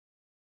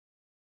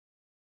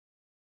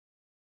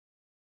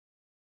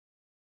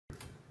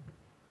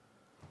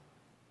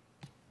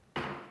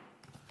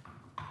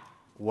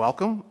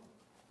Welcome.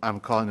 I'm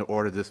calling to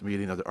order this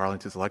meeting of the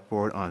Arlington Select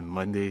Board on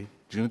Monday,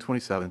 June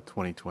 27,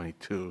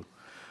 2022.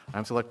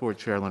 I'm Select Board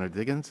Chair Leonard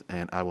Diggins,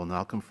 and I will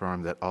now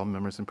confirm that all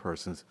members and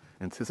persons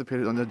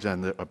anticipated on the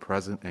agenda are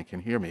present and can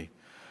hear me.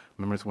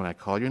 Members, when I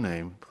call your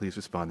name, please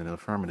respond in the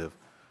affirmative.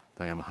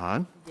 Diane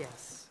Mahan?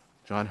 Yes.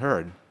 John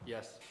Hurd?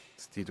 Yes.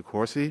 Steve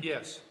DeCourcy?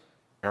 Yes.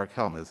 Eric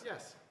Helmuth?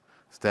 Yes.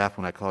 Staff,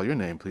 when I call your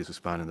name, please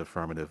respond in the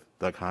affirmative.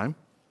 Doug Heim?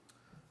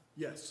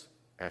 Yes.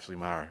 Ashley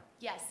Meyer?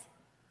 Yes.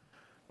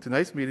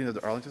 Tonight's meeting of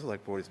the Arlington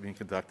Select Board is being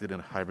conducted in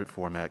a hybrid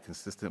format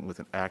consistent with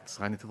an act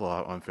signed into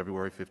law on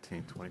February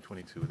 15,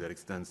 2022 that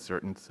extends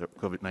certain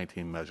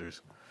COVID-19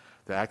 measures.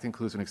 The act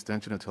includes an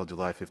extension until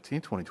July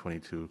 15,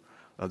 2022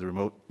 of the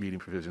remote meeting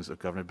provisions of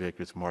Governor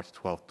Baker's March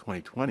 12,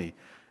 2020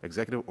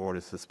 executive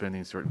order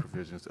suspending certain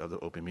provisions of the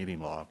open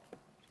meeting law.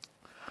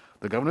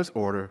 The governor's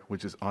order,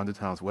 which is on the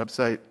town's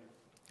website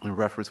in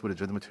reference with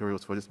agenda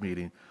materials for this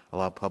meeting,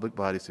 allow public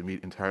bodies to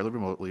meet entirely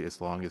remotely as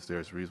long as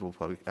there is reasonable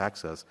public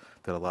access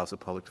that allows the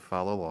public to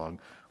follow along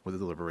with the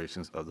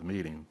deliberations of the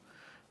meeting.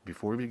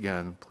 Before we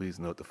begin, please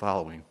note the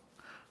following.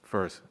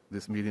 First,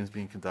 this meeting is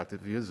being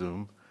conducted via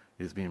Zoom.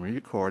 It is being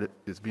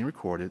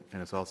recorded,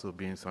 and it's also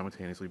being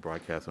simultaneously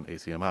broadcast on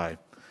ACMi.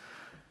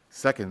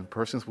 Second,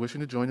 persons wishing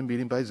to join the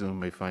meeting by Zoom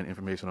may find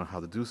information on how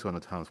to do so on the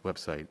town's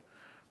website.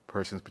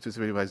 Persons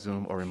participating by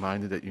Zoom are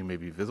reminded that you may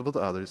be visible to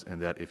others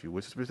and that if you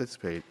wish to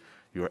participate,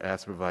 you are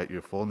asked to provide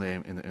your full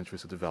name in the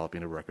interest of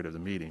developing a record of the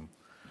meeting.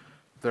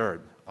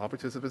 Third, all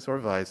participants are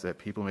advised that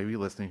people may be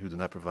listening who do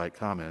not provide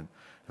comment,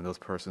 and those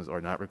persons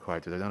are not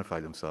required to identify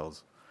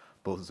themselves.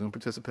 Both Zoom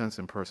participants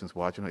and persons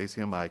watching on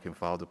ACMi can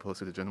follow the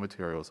posted agenda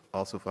materials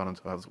also found on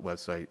town's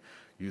website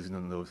using the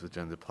Notice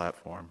Agenda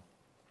platform.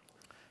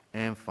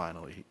 And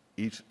finally,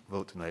 each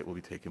vote tonight will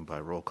be taken by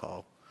roll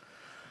call.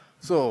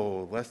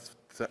 So let's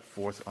set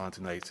forth on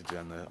tonight's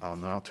agenda. I'll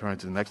now turn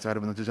to the next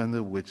item on the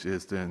agenda, which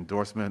is the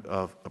endorsement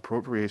of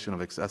appropriation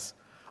of excess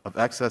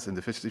and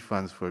deficiency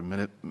funds for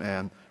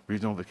Minuteman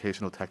Regional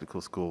Vocational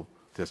Technical School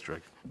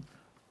District.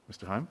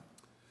 Mr. Heim?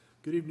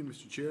 Good evening,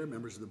 Mr. Chair,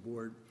 members of the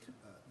board.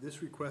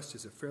 This request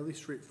is a fairly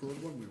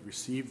straightforward one. We've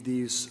received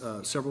these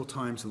several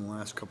times in the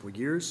last couple of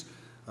years.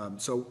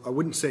 So I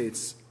wouldn't say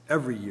it's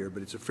every year,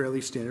 but it's a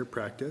fairly standard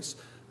practice.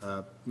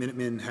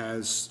 Minuteman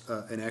has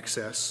an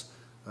excess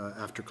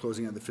after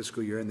closing out the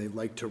fiscal year, and they'd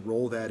like to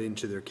roll that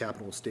into their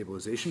capital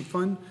stabilization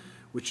fund,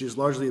 which is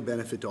largely a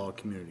benefit to all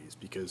communities,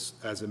 because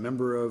as a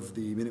member of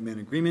the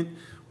Minuteman agreement,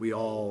 we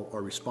all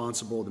are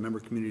responsible, the member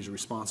communities are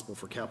responsible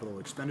for capital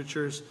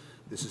expenditures.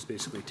 This is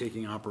basically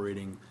taking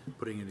operating,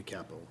 putting it into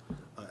capital.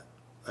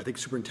 I think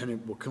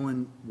Superintendent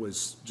Wilkillen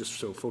was, just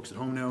so folks at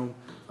home know,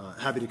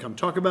 happy to come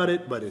talk about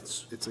it, but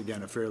it's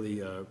again a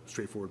fairly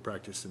straightforward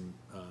practice, and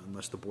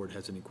unless the board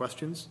has any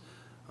questions,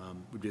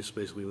 we're just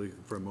basically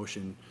looking for a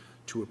motion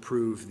to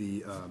approve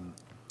the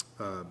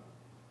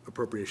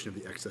appropriation of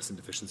the excess and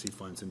deficiency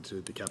funds into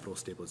the capital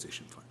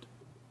stabilization fund.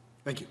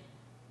 Thank you.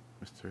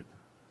 Mr.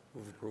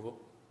 Move approval.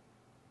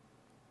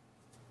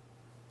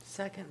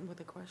 Second with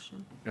a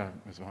question.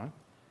 Ms.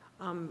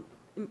 Mahan?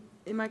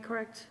 Am I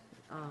correct,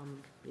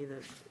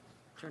 either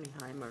Attorney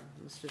Heim or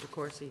Mr.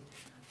 DeCourcy,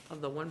 of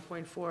the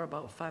 1.4,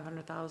 about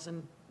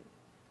 500,000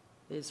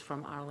 is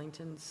from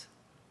Arlington's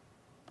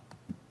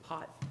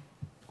pot,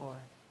 or?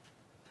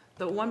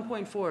 The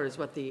 1.4 is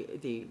what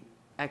the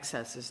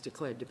excess is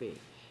declared to be.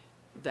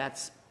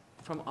 That's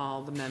from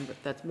all the member,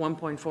 that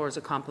 1.4 is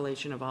a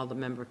compilation of all the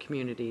member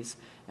communities.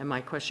 And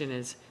my question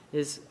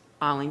is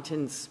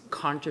Arlington's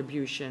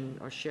contribution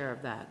or share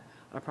of that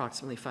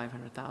approximately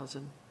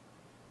 500,000?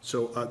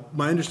 So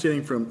my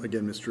understanding from,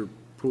 again, Mr.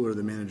 Pooler,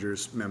 the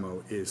manager's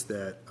memo, is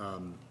that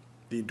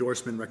the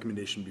endorsement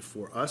recommendation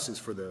before us is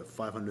for the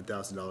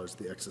 $500,000,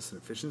 the excess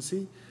and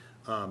efficiency.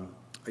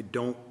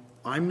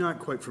 I'm not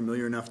quite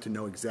familiar enough to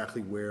know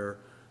exactly where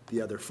the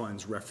other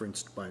funds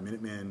referenced by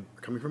Minuteman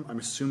are coming from. I'm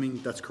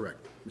assuming that's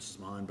correct, Mrs.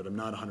 Mahan, but I'm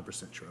not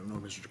 100% sure. I don't know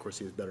if Mr.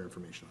 DeCourcy has better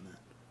information on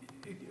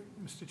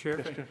that. Mr.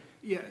 Chair?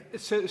 Yeah,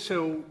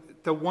 so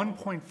the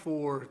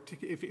 1.4,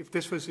 if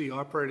this was the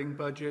operating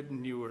budget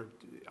and you were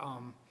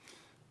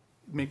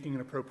making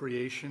an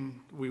appropriation,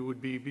 we would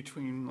be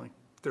between like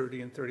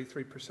 30 and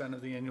 33%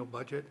 of the annual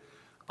budget.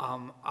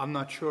 I'm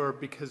not sure,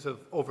 because of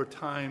over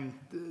time,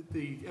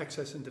 the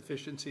excess and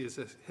deficiency is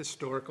a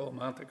historical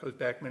amount that goes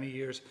back many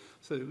years,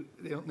 so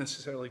they don't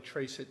necessarily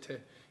trace it to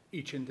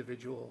each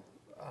individual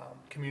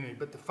community.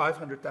 But the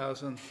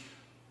 500,000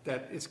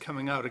 that is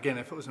coming out, again,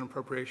 if it was an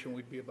appropriation,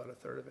 we'd be about a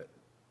third of it.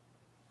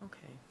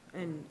 Okay.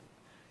 And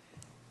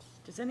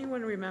does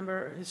anyone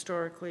remember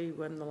historically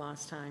when the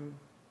last time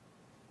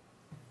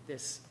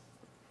this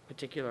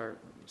particular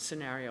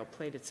scenario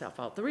played itself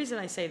out? The reason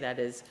I say that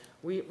is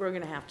we're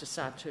going to have to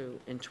start to,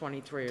 in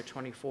 23 or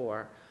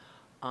 24,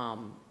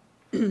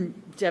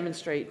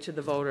 demonstrate to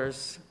the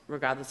voters,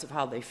 regardless of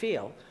how they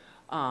feel,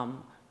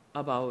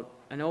 about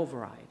an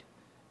override.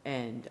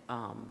 And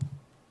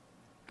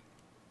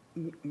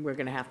we're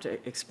going to have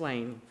to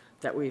explain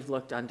that we've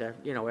looked under,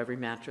 every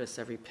mattress,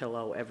 every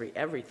pillow,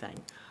 everything.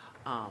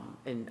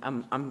 And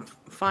I'm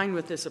fine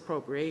with this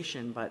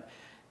appropriation, but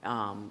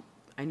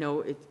I I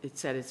know it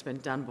said it's been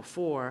done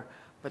before,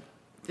 but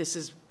this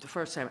is the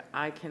first time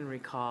I can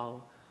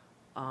recall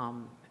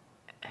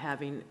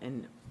having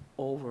an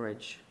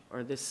overage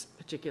or this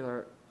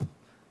particular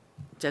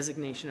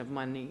designation of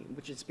money,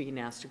 which is being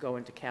asked to go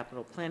into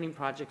capital planning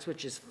projects,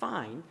 which is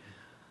fine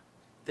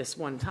this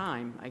one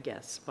time, I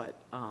guess, but,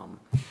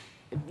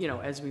 you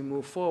know, as we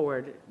move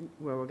forward,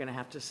 where we're going to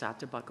have to start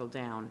to buckle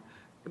down.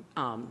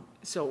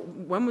 So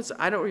when was,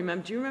 I don't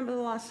remember, do you remember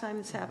the last time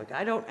this happened?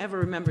 I don't ever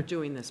remember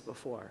doing this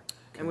before,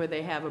 and where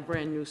they have a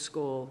brand-new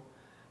school,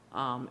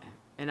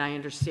 and I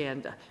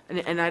understand,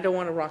 and I don't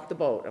want to rock the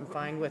boat. I'm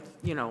fine with,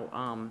 you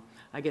know,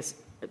 I guess,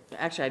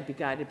 actually, I'd be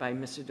guided by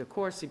Mr.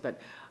 DeCoursey,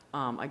 but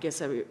I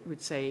guess I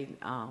would say,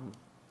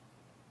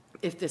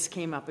 if this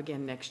came up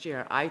again next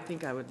year, I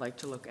think I would like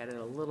to look at it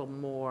a little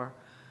more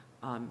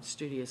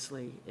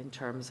studiously in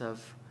terms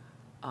of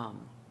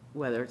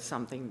whether it's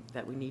something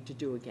that we need to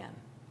do again.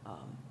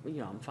 You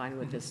know, I'm fine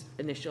with this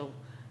initial,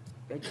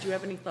 do you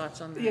have any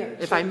thoughts on that? Yeah.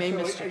 If I may,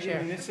 Mr. Chair.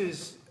 I mean, this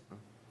is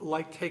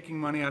like taking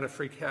money out of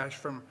free cash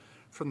from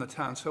the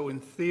town. So in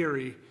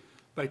theory,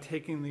 by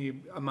taking the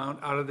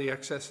amount out of the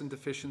excess and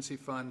deficiency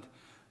fund,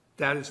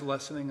 that is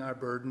lessening our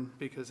burden,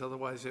 because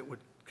otherwise it would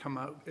come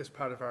out as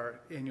part of our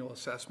annual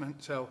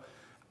assessment. So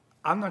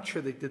I'm not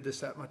sure they did this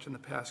that much in the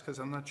past, because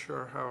I'm not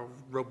sure how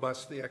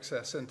robust the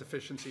excess and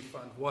deficiency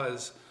fund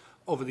was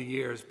over the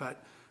years,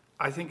 but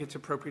I think it's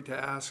appropriate to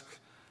ask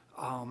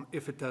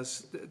if it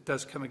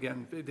does come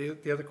again.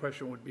 The other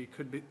question would be,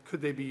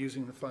 could they be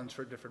using the funds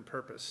for a different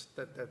purpose?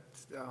 That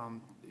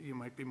you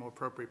might be more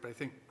appropriate, but I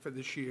think for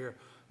this year,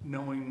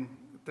 knowing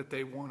that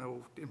they want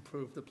to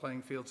improve the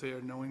playing fields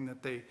there, knowing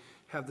that they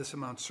have this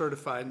amount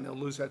certified and they'll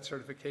lose that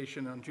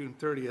certification on June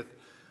 30th,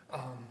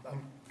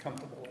 I'm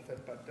comfortable with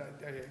it, but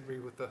I agree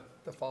with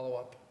the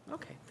follow-up.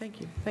 Okay, thank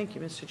you. Thank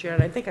you, Mr. Chair.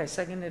 And I think I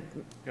seconded.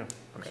 Yeah,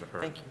 Okay, Mr.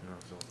 Hurd. thank you.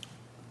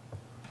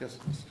 Yes,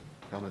 Mr.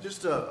 Helmut.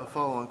 Just a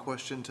follow-on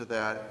question to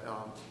that.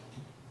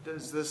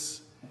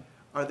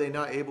 Are they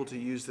not able to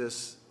use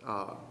this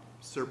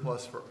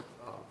surplus for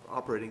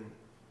operating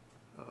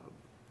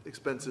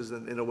expenses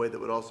in a way that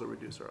would also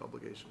reduce our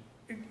obligation?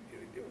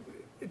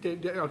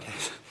 Okay.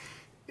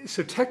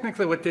 So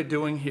technically what they're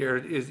doing here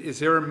is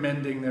they're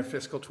amending their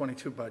fiscal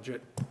 22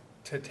 budget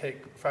to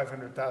take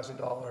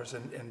 $500,000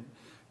 and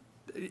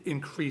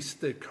increase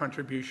the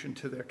contribution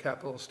to their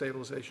capital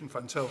stabilization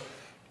fund. So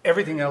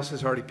everything else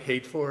is already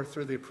paid for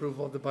through the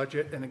approval of the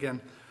budget. And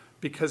again,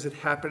 because it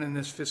happened in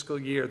this fiscal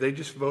year, they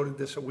just voted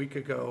this a week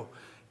ago,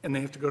 and they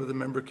have to go to the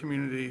member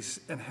communities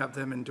and have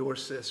them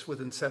endorse this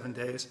within 7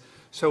 days.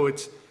 So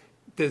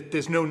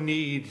there's no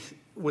need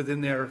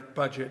within their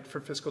budget for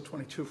fiscal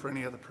 22 for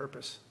any other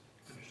purpose.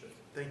 Understood.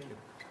 Thank you.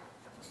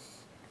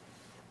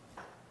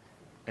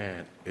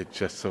 And it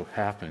just so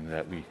happened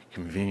that we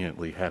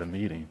conveniently had a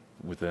meeting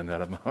within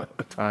that amount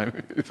of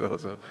time.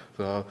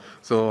 So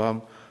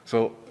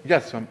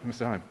yes,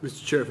 Mr. Heim.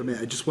 Mr. Chair, if I may,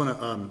 I just want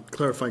to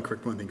clarify and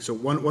correct one thing. So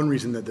one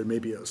reason that there may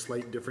be a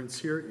slight difference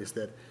here is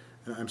that,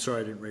 and I'm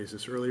sorry I didn't raise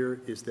this earlier,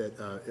 is that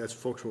as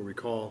folks will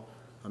recall,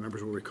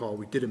 members will recall,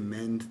 we did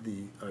amend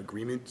the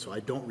agreement. So I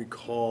don't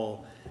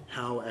recall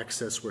how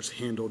excess was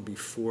handled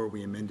before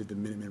we amended the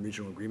Minuteman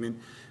Regional Agreement.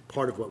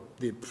 Part of what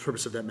the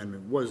purpose of that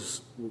amendment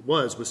was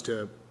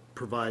to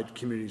provide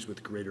communities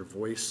with greater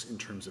voice in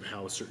terms of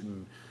how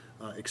certain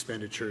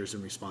expenditures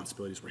and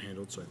responsibilities were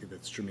handled. So I think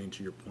that's germane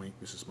to your point,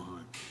 Mrs.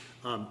 Mahan.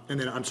 And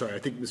then, I'm sorry, I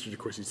think Mr.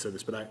 DeCoursey said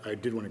this, but I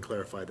did want to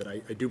clarify that I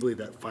do believe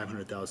that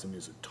 $500,000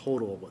 is a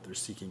total of what they're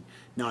seeking,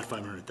 not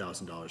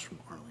 $500,000 from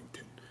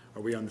Arlington.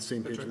 Are we on the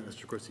same page with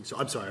Mr. DeCoursey? So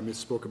I'm sorry, I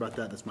misspoke about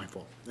that. That's my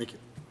fault. Thank you.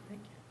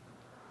 Thank you.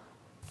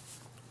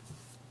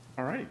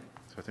 All right,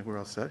 so I think we're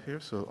all set here.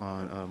 So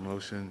on a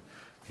motion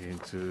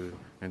to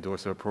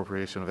endorse the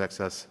appropriation of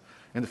excess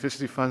and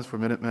deficiency funds for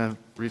Minuteman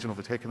Regional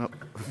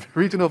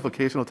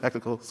Vocational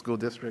Technical School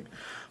District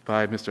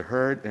by Mr.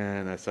 Hurd,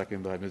 and a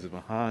second by Mrs.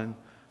 Mahan.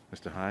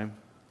 Mr. Heim?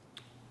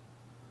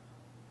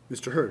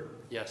 Mr. Hurd?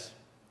 Yes.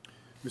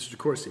 Mr.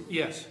 DeCoursey?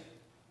 Yes.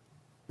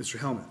 Mr.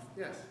 Helmuth?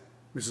 Yes.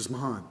 Mrs.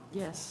 Mahan?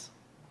 Yes.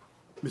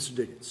 Mr.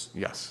 Diggins?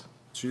 Yes.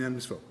 It's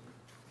unanimous vote.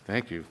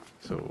 Thank you.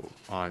 So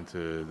on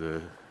to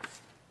the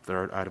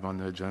third item on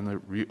the agenda,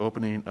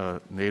 reopening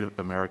a Native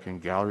American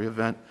gallery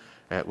event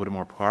at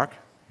Whittemore Park.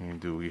 And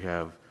do we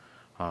have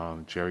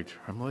Jerry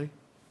Tremblay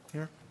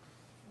here?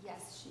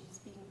 Yes, she's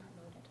being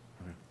promoted.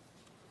 Okay.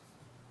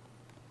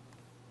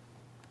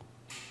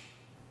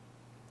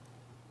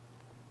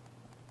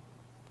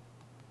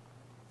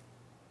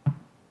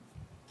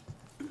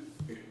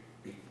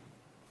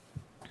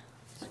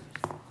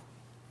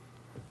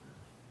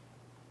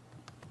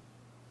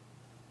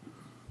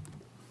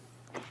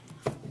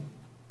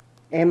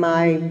 Am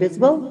I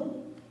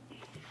visible?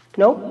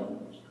 No?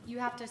 You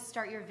have to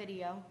start your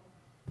video.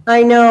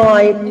 I know,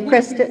 I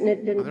pressed it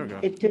and there we go.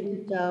 it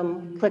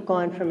didn't click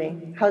on for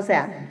me. How's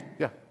that?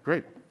 Yeah,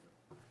 great.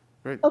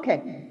 Great.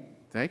 Okay.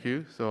 Thank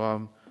you.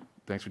 So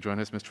thanks for joining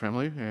us, Ms.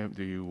 Tremblay.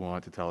 Do you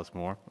want to tell us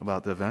more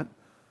about the event?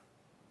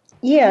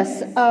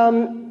 Yes,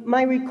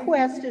 my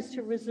request is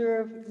to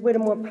reserve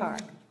Whittemore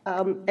Park.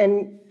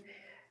 And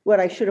what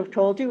I should have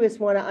told you is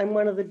I'm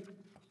one of the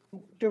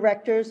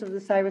directors of the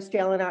Cyrus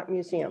Dallin Art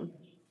Museum.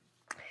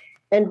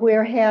 And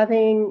we're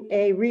having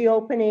a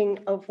reopening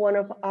of one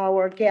of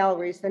our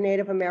galleries, the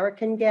Native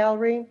American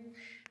Gallery,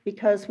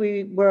 because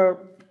we were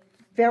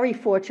very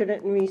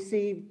fortunate and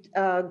received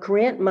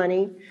grant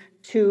money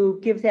to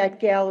give that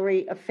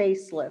gallery a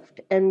facelift.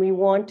 And we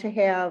want to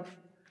have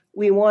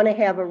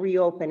a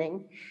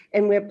reopening.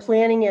 And we're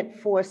planning it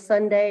for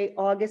Sunday,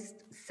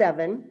 August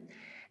 7.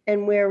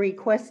 And we're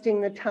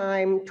requesting the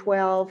time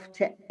 12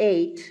 to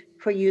 8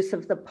 for use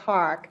of the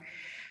park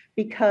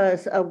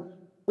because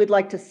we'd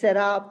like to set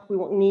up, we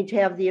won't need to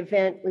have the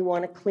event, we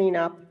want to clean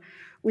up.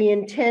 We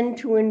intend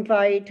to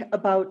invite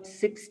about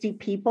 60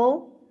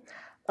 people.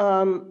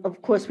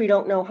 Of course, we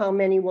don't know how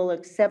many will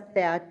accept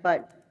that,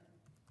 but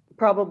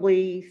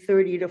probably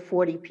 30 to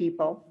 40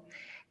 people.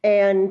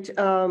 And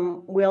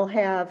we'll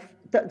have,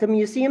 the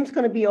museum's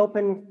going to be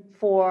open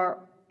for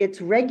its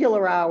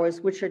regular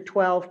hours, which are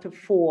 12 to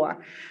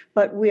 4,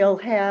 but we'll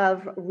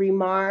have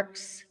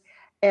remarks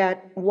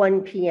at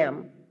 1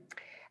 p.m.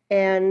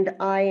 And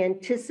I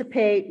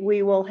anticipate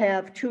we will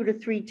have 2 to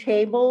 3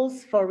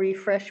 tables for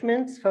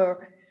refreshments,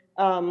 for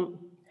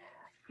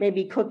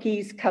maybe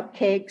cookies,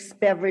 cupcakes,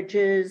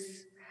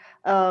 beverages.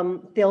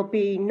 There'll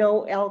be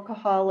no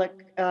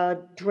alcoholic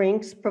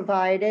drinks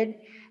provided,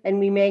 and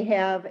we may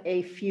have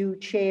a few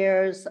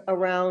chairs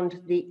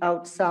around the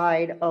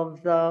outside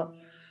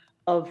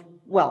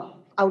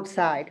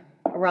outside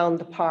around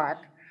the park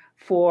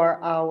for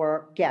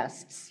our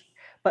guests.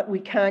 But we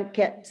can't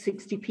get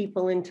 60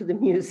 people into the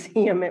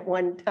museum at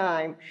one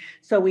time.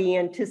 So we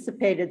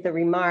anticipated the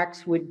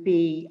remarks would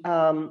be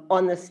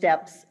on the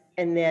steps,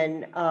 and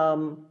then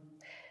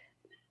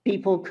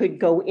people could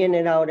go in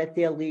and out at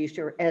their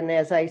leisure. And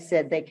as I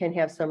said, they can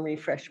have some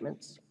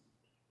refreshments.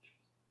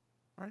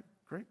 All right,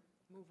 great.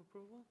 Move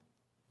approval?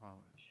 And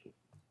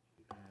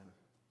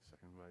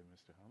second by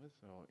Mr. Helmuth.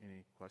 So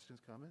any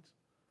questions, comments?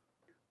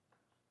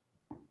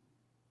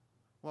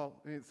 Well,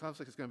 it sounds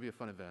like it's going to be a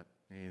fun event.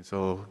 And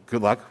so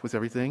good luck with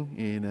everything.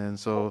 And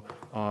so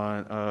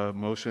on a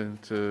motion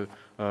to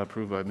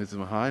approve by Mrs.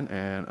 Mahan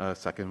and a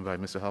second by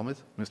Mr.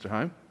 Helmuth, Mr.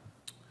 Heim?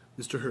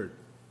 Mr. Hurd.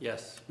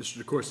 Yes.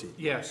 Mr. DeCoursey.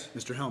 Yes.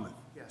 Mr. Helmuth.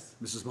 Yes.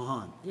 Mrs.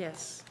 Mahan.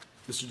 Yes.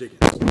 Mr.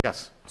 Diggins.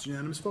 Yes. It's a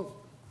unanimous vote.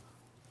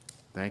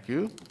 Thank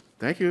you.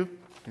 Thank you.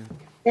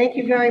 Thank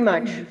you very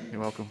much.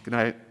 You're welcome. Good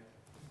night.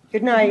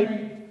 Good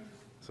night.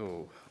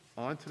 So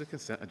on to the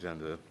consent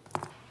agenda.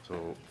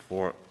 So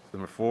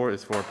number 4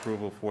 is for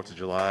approval 4th of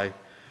July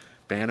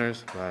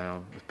banners by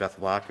Ms. Beth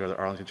Locker of the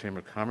Arlington Chamber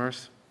of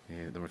Commerce.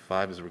 And number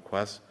 5 is a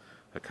request,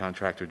 a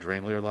contractor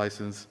drain layer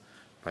license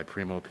by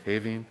Primo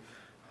Paving.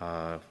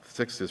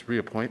 6 is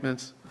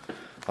reappointments.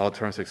 All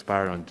terms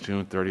expire on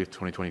June 30th,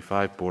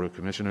 2025. Board of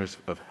Commissioners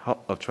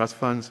of Trust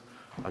Funds,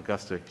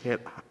 Augusta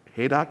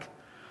Haydock,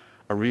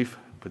 Arif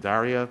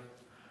Padaria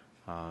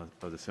of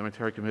the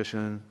Cemetery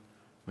Commission,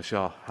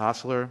 Michelle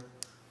Hassler,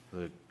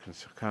 the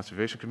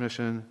Conservation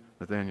Commission,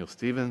 Nathaniel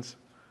Stevens,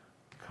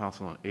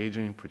 Council on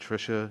Aging,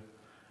 Patricia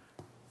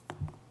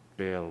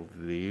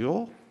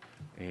Baleal,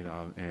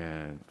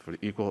 and for the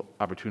Equal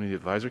Opportunity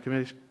Advisory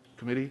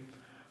Committee,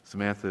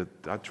 Samantha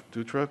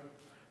Dutra,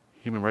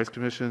 Human Rights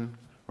Commission,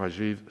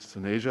 Rajiv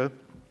Suneja,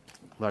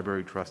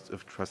 Library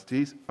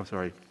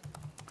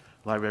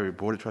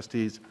Board of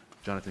Trustees,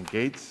 Jonathan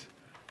Gates,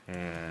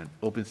 and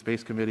Open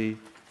Space Committee,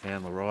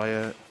 Ann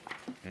LaRoya,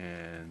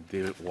 and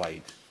David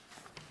White.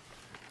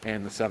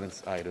 And the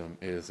 7th item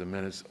is the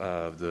minutes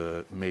of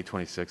the May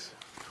 26,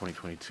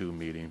 2022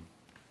 meeting.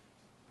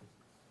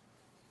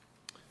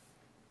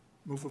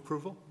 Move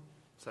approval?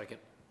 Second.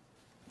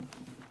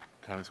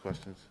 Comments,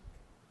 questions?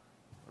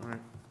 All right.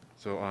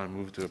 So on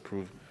move to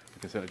approve the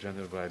consent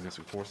agenda by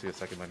Mr. Corsi, a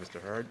second by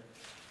Mr. Hurd.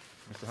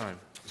 Mr. Heim?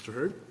 Mr.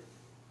 Hurd.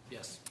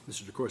 Yes.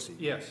 Mr. DeCoursey.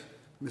 Yes.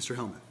 Mr.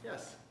 Helmuth.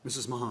 Yes.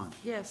 Mrs. Mahan.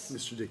 Yes.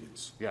 Mr.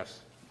 Diggins.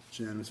 Yes. It's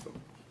a unanimous vote.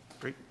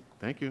 Great.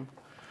 Thank you.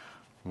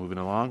 Moving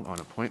along on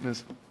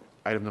appointments.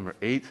 Item number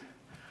 8,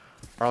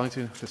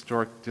 Arlington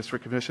Historic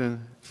District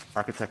Commission,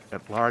 Architect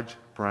at Large,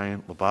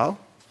 Brian LaBelle.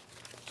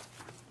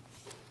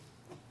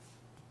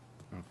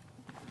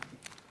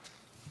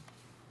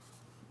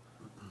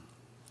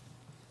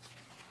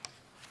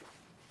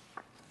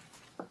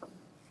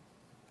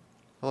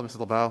 Hello, Mrs.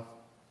 LaBelle.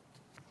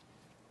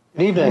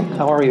 Good evening.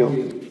 How are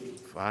you?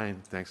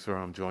 Fine. Thanks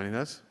for joining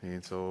us.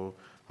 And so,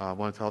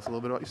 want to tell us a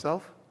little bit about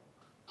yourself?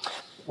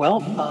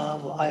 Well,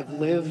 I've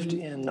lived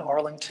in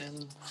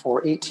Arlington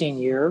for 18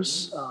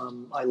 years.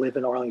 I live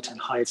in Arlington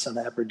Heights on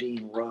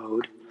Aberdeen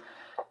Road.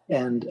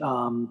 And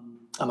I'm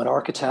an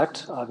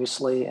architect,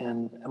 obviously,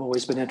 and I've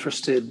always been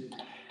interested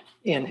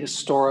in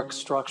historic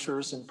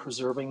structures and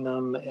preserving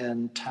them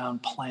and town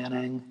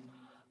planning.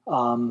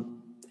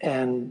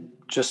 And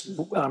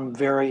I'm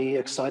very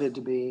excited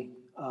to be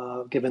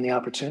given the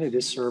opportunity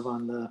to serve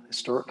on the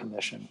Historic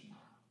Commission.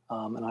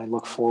 And I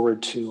look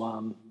forward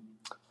to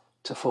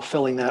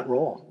fulfilling that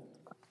role.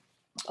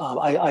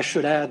 I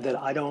should add that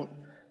I don't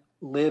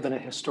live in a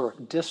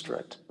historic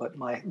district, but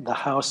the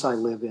house I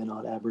live in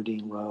on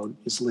Aberdeen Road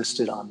is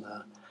listed on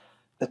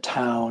the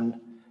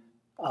town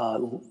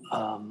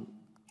uh,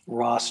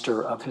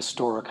 roster of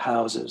historic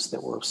houses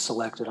that were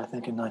selected, I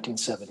think, in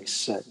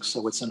 1976.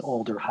 So it's an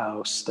older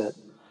house that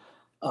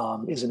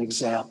is an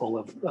example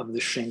of the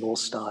shingle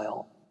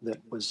style that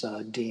was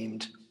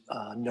deemed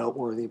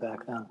noteworthy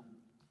back then.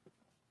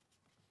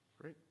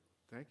 Great,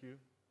 thank you.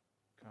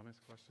 Comments,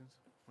 questions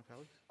from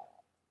colleagues?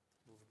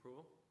 Move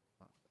approval?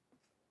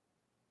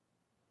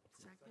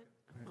 Second?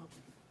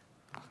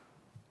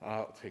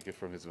 I'll take it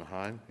from Ms.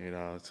 Mahan.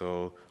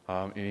 So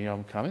any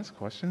comments,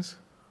 questions?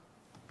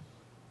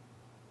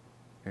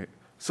 Okay.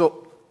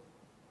 So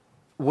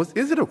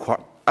is it a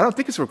I don't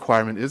think it's a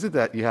requirement, is it,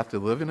 that you have to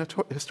live in a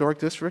historic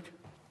district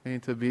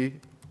to be?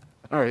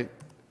 All right.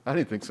 I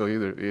didn't think so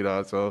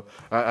either, so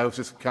I was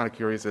just kind of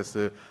curious as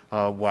to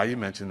why you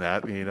mentioned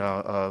that,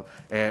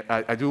 and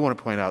I do want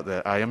to point out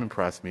that I am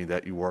impressed,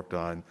 that you worked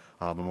on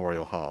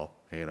Memorial Hall,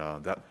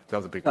 that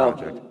was a big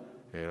project,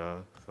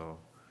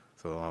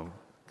 so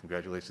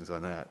congratulations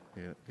on that.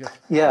 Yeah.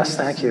 Yes,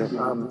 thank you.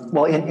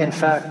 Well, in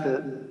fact,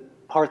 the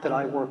part that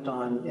I worked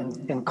on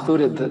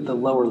included the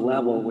lower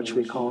level, which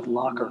we called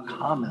Locker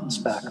Commons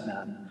back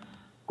then,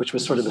 which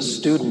was sort of a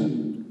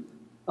student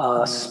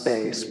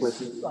space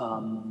with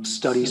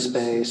study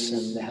space,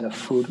 and they had a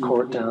food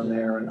court down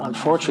there. And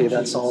unfortunately,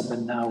 that's all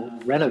been now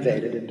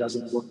renovated and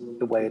doesn't look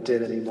the way it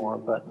did anymore.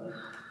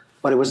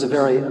 But it was a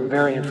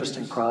very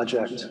interesting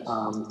project.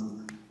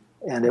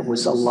 And it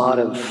was a lot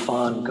of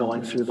fun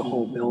going through the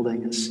whole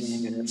building and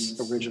seeing it in its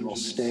original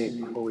state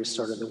before we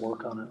started to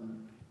work on it.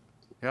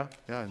 Yeah,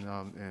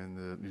 and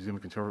the Museum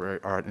of Contemporary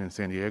Art in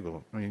San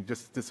Diego. I mean,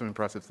 just did some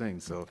impressive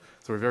things. So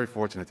we're very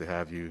fortunate to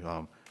have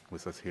you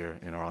with us here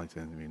in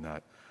Arlington. I mean,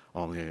 not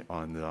only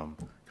on the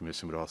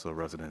commission, but also a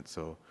resident.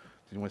 So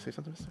do you want to say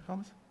something, Mr.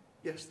 Thomas?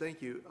 Yes,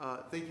 thank you.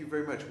 Thank you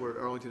very much.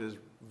 Arlington is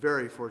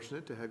very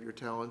fortunate to have your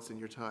talents and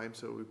your time,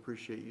 so we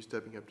appreciate you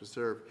stepping up to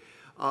serve.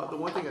 The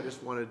one thing I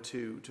just wanted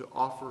to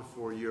offer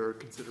for your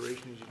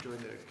consideration as you join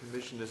the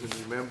commission as a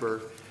new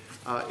member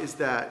is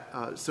that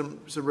some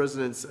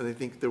residents, and I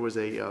think there was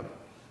a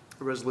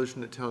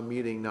resolution at town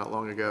meeting not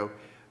long ago,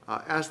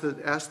 asked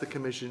the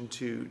commission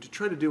to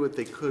try to do what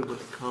they could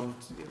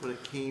when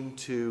it came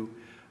to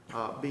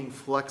being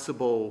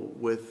flexible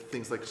with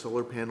things like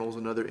solar panels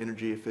and other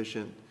energy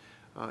efficient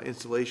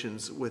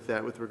installations with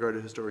regard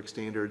to historic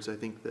standards. I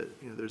think that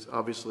there's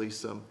obviously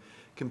some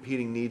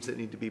competing needs that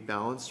need to be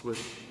balanced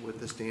with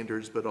the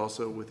standards, but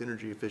also with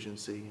energy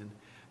efficiency. And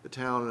the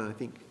town, and I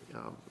think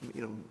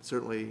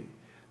certainly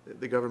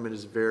the government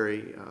is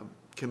very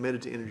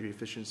committed to energy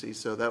efficiency.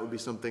 So that would be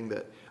something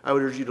that I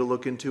would urge you to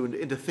look into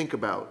and to think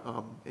about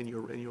in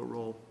your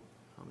role.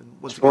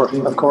 And once Sure,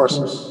 again, of course.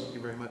 Thank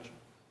you very much.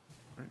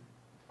 Right.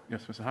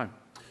 Yes, Mr. Heim.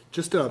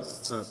 Just,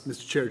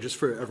 Mr. Chair, just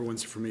for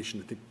everyone's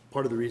information, I think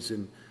part of the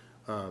reason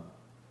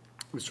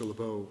Mr.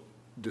 LeBeau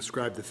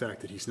described the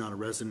fact that he's not a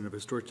resident of a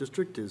historic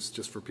district is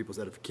just for people's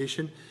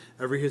edification.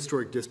 Every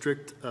historic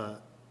district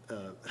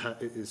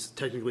is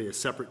technically a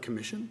separate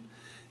commission,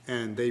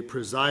 and they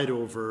preside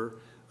over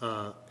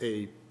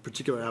a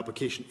particular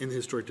application in the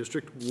historic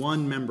district.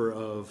 One member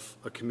of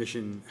a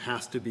commission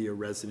has to be a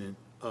resident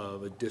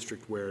of a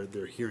district where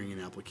they're hearing an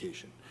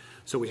application.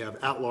 So we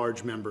have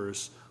at-large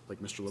members like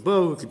Mr.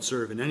 LeBeau who could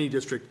serve in any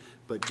district,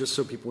 but just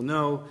so people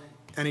know,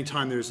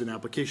 anytime there's an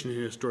application in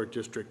a historic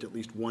district, at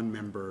least one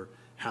member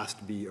has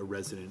to be a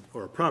resident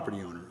or a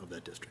property owner of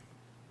that district.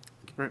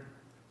 Right.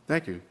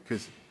 Thank you.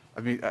 Because,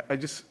 I mean, I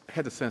just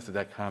had the sense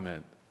that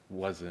comment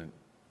wasn't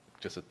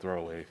just a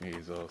throwaway for me,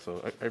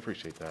 so I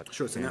appreciate that.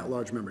 Sure, it's an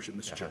at-large membership,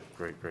 Mr. Chair.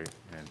 Great,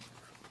 and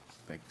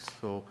thanks.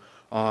 So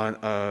on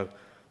a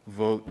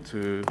vote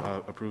to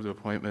approve the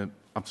appointment,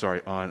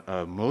 on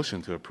a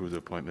motion to approve the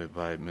appointment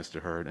by Mr.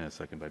 Hurd and a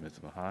second by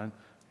Mr. Mahan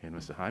and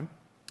Mr. Heim.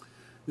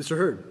 Mr.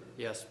 Hurd.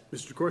 Yes.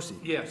 Mr. Corsi.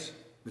 Yes.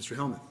 Mr.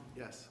 Helmuth.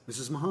 Yes.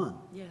 Mrs. Mahan.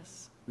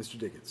 Yes. Mr.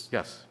 Diggins.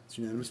 Yes. It's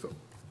a unanimous vote.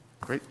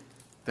 Great.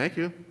 Thank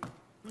you.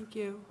 Thank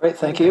you. Great,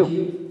 thank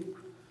you.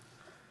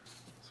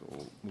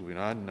 So moving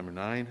on, number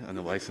 9, on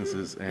the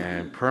licenses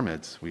and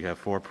permits, we have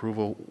for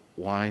approval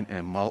wine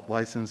and malt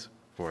license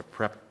for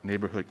Prep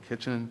Neighborhood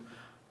Kitchen,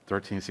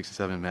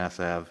 1367 Mass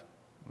Ave,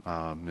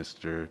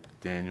 Mr.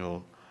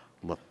 Daniel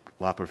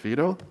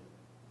Laporfido.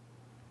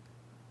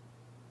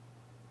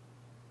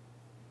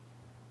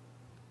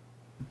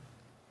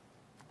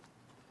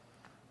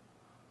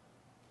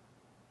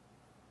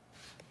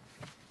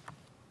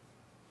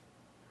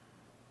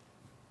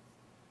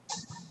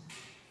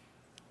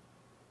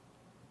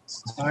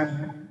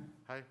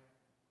 Hi.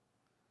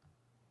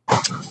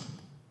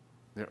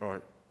 There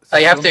are.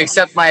 You have to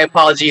accept my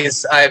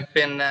apologies. I've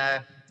been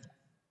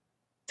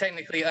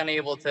technically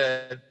unable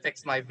to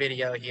fix my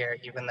video here,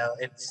 even though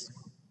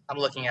I'm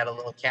looking at a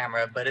little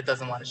camera, but it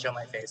doesn't want to show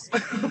my face.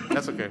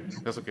 That's okay.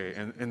 That's okay.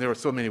 And there are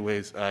so many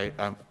ways I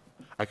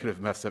could have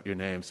messed up your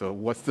name. So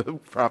what's the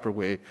proper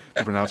way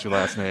to pronounce your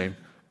last name?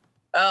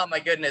 Oh my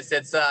goodness,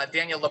 it's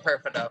Daniel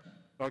Laperfido.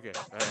 Okay.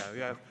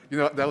 Yeah. You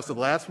know, that was the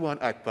last one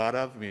I thought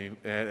of.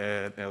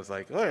 And I was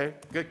like, okay,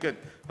 good.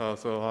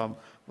 So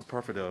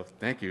Laperfido,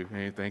 thank you.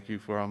 And thank you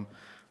for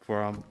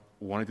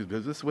wanting to do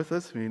business with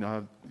us. I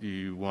mean, do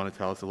you want to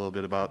tell us a little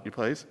bit about your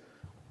place?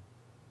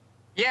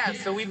 Yeah,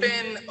 so we've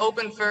been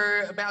open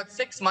for about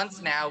 6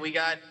 months now. We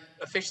got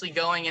officially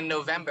going in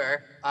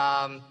November.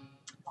 And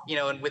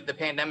with the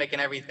pandemic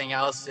and everything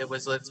else,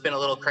 it's been a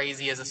little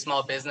crazy as a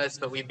small business,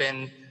 but we've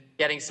been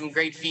getting some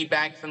great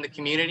feedback from the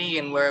community,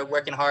 and we're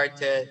working hard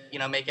to,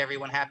 make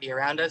everyone happy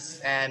around us.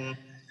 And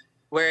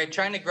we're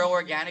trying to grow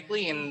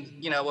organically.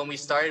 And, when we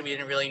started, we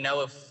didn't really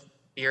know if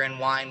beer and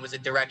wine was a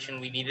direction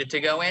we needed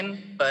to go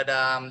in, but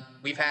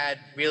we've had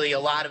really a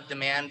lot of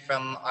demand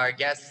from our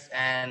guests,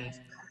 and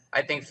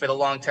I think for the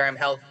long-term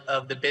health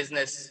of the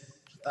business,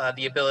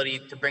 the ability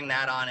to bring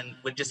that on and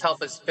would just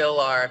help us fill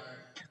our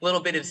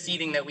little bit of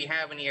seating that we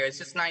have in here. It's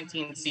just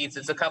 19 seats.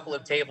 It's a couple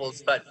of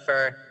tables, but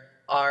for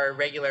our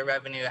regular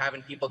revenue,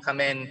 having people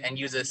come in and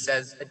use us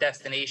as a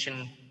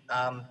destination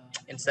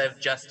instead of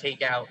just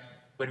takeout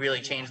would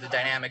really change the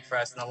dynamic for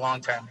us in the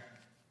long term.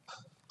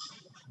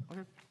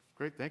 Okay,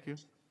 great, thank you.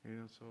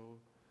 So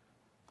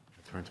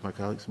turn to my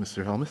colleagues,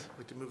 Mr. Helmuth. I'd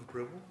like to move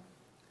approval.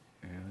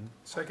 And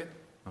Second.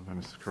 by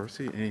Mr.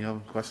 Corsi. Any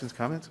questions,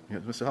 comments?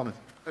 Yes, Mr. Helmuth.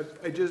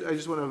 I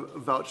just want to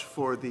vouch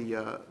for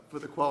the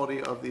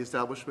quality of the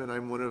establishment.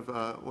 I'm one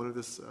of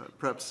this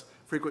prep's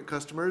frequent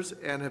customers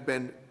and have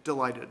been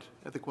delighted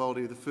at the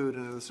quality of the food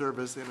and of the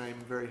service, and I'm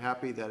very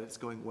happy that it's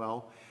going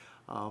well,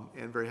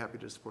 and very happy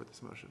to support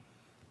this motion.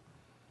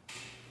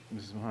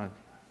 Mrs.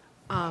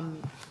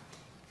 Mahan.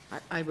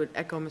 I would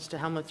echo Mr.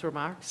 Helmuth's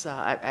remarks.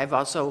 I've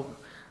also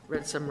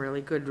read some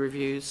really good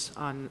reviews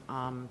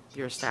on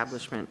your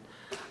establishment,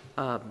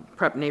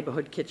 Prep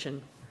Neighborhood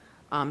Kitchen,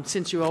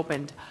 since you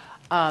opened.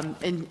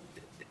 And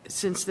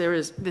since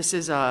this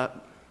is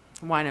a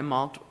wine and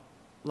malt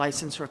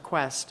license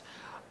request,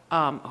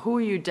 who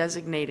are you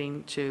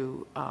designating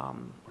to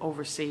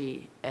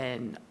oversee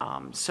and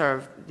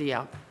serve the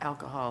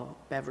alcohol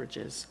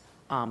beverages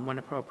when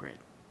appropriate?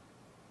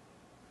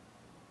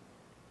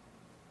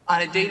 On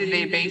a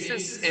day-to-day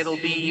basis, it'll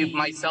be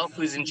myself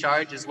who's in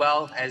charge, as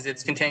well as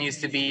it continues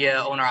to be an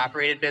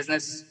owner-operated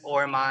business,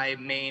 or my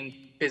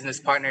main business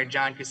partner,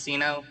 John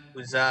Casino,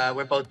 who's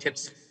we're both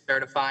tips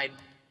certified,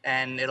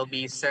 and it'll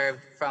be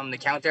served from the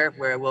counter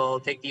where we'll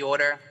take the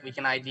order, we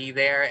can ID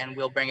there, and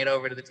we'll bring it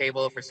over to the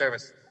table for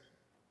service.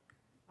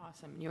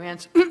 Awesome. You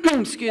answered,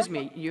 excuse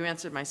me, you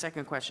answered my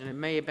second question. It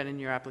may have been in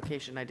your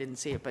application, I didn't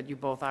see it, but you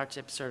both are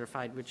tip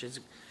certified, which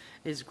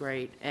is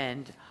great.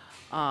 And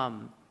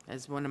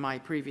as one of my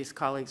previous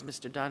colleagues,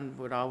 Mr. Dunn,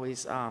 would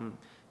always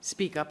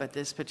speak up at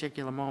this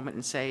particular moment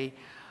and say,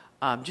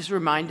 just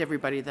remind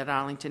everybody that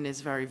Arlington is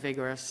very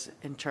vigorous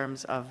in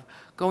terms of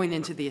going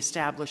into the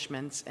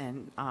establishments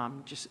and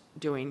just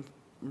doing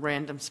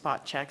random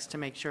spot checks to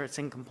make sure it's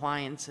in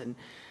compliance. And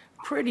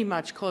pretty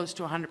much close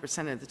to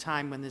 100% of the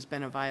time when there's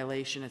been a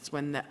violation, it's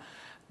when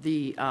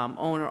the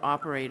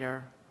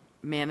owner-operator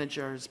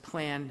manager's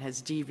plan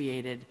has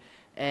deviated,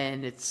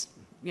 and it's,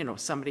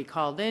 somebody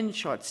called in,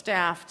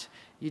 short-staffed,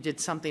 you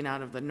did something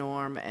out of the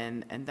norm,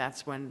 and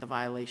that's when the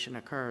violation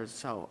occurs.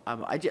 So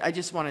I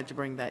just wanted to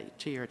bring that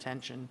to your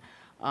attention.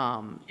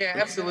 Yeah,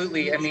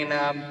 absolutely. I mean,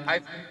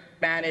 I've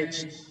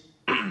managed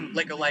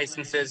liquor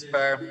licenses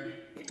for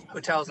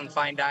hotels and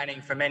fine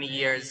dining for many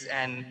years,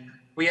 and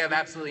we have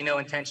absolutely no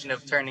intention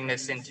of turning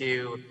this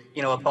into,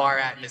 a bar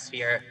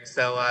atmosphere.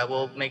 So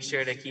we'll make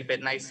sure to keep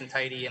it nice and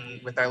tidy,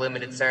 and with our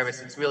limited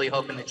service, it's really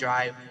hoping to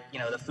drive,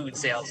 the food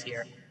sales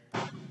here.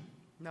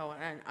 No,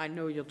 and I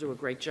know you'll do a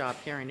great job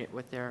pairing it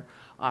with their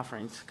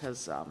offerings,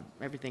 because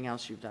everything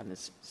else you've done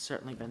has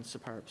certainly been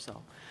superb.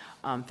 So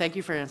thank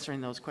you for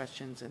answering those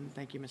questions, and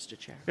thank you, Mr.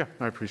 Chair. Yeah,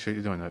 I appreciate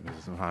you doing that,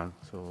 Mrs. Mahan.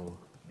 So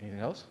anything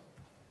else?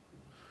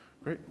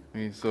 Great.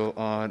 So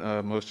on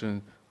a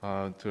motion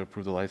to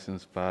approve the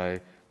license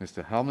by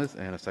Mr. Helmuth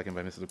and a second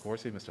by Mrs.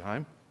 DeCourcy, Mr.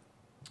 Heim?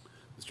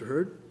 Mr.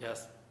 Hurd?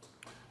 Yes.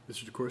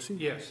 Mr. DeCourcy?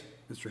 Yes.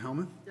 Mr.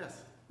 Helmuth?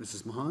 Yes.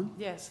 Mrs. Mahan?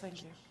 Yes,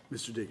 thank you.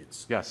 Mr.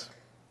 Diggins? Yes.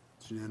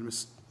 It's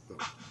unanimous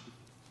vote.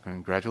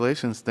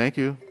 Congratulations. Thank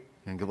you.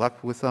 And good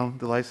luck with the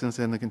license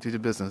and the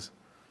continued business.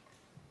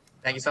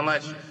 Thank you so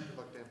much. Good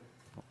luck, Dan.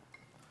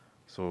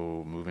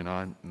 So moving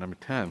on, number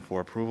 10,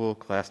 for approval,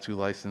 Class 2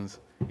 license,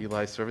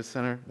 Eli Service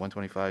Center,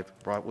 125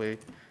 Broadway,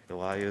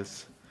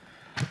 Elias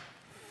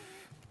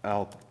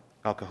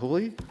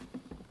Alcahuli.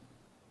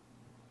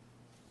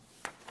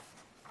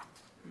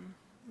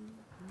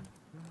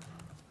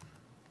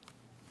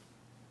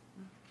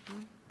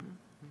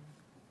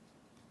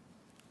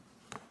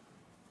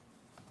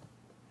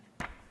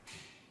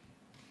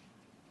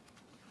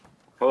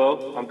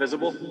 Hello, I'm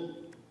visible?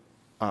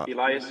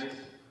 Elias?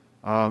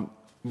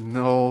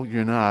 No,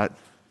 you're not.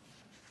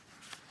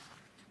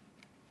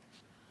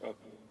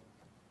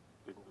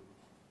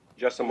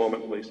 Just a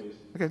moment, please.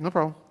 Okay, no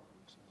problem.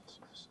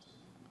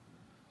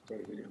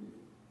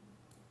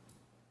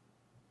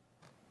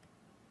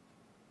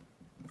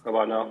 How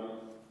about now?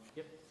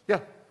 Yeah,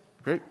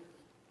 great.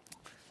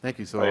 Thank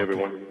you. So, Hi,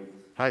 everyone.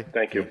 Hi.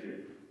 Thank you.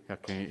 Yeah,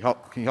 can you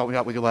help me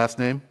out with your last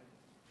name?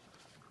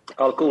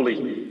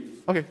 Al-Kuli.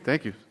 Okay,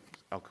 thank you.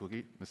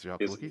 Al-Kugi, Mr.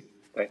 Yes. Al-Kugi.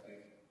 Thank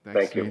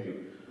Thanks, you.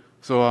 Steve.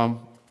 So,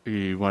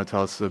 you want to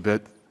tell us a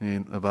bit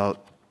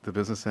about the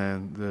business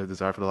and the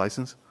desire for the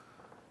license?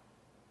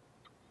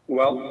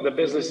 Well, the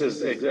business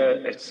is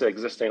it's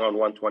existing on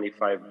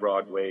 125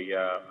 Broadway,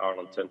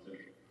 Arlington.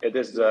 It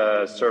is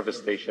a service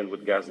station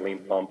with gasoline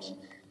pumps.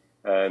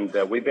 And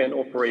we've been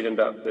operating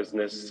that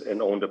business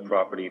and owned the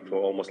property for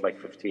almost like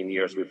 15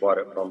 years. We bought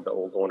it from the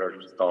old owner,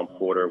 Tom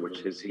Porter,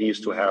 he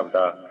used to have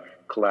the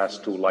Class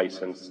 2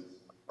 license,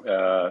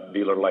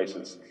 dealer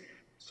license.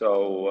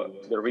 So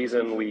the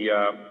reason we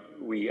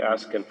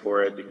asking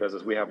for it, because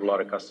as we have a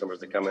lot of customers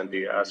that come in,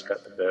 they ask,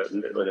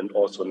 and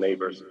also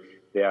neighbors,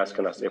 they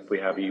asking us if we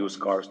have used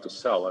cars to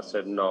sell. I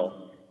said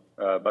no,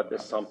 but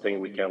it's something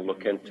we can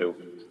look into.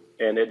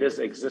 And it is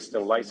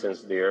existing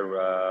license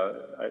there.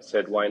 I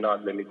said, why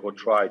not? Let me go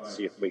try to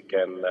see if we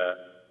can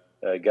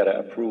get it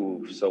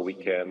approved so we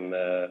can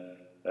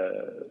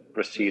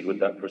proceed with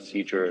that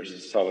procedure,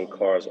 selling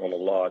cars on a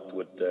lot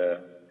with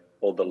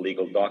all the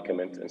legal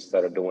documents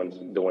instead of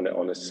doing it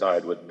on the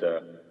side with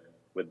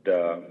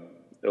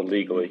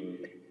illegally.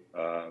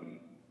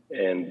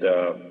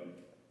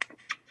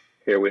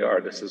 Here we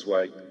are. This is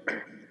why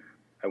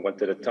I went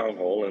to the town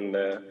hall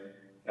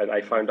and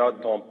I found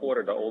out Tom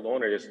Porter, the old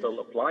owner, is still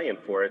applying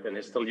for it and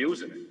is still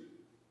using it.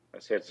 I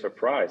said,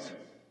 surprise.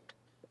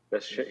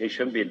 He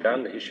shouldn't be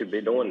done. He should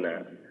be doing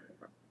that.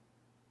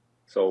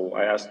 So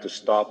I asked to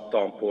stop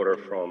Tom Porter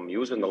from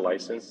using the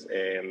license,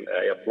 and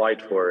I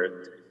applied for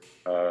it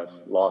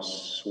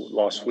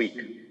last week.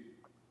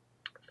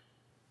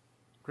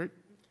 Great.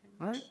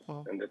 All right.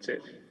 Well, And that's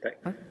it. all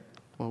right.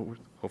 Well,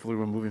 hopefully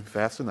we're moving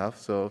fast enough.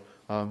 So,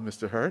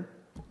 Mr. Hurd?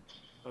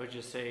 I would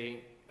just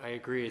say, I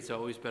agree, it's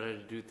always better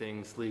to do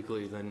things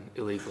legally than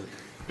illegally.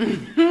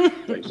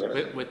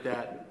 With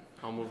that,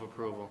 I'll move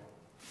approval.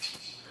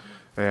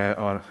 And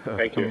on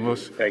Thank you.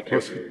 Motion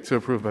to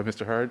approve by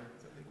Mr. Hurd.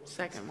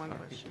 Second, one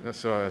question.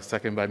 So a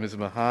second by Ms.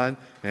 Mahan.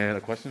 And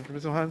a question for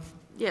Ms. Mahan?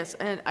 Yes,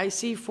 and I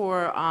see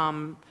for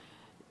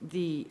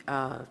the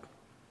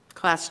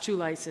Class 2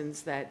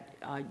 license that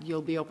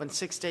you'll be open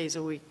 6 days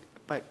a week,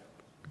 but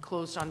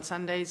closed on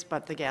Sundays,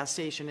 but the gas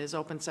station is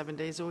open 7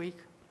 days a week?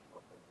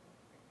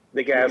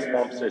 The gas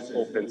pumps is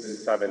open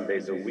 7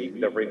 days a week.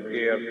 The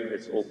repair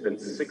is open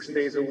 6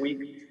 days a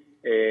week.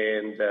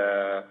 And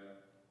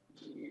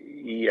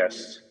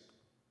yes,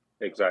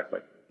 exactly.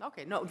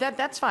 Okay, no,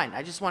 that's fine.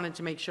 I just wanted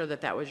to make sure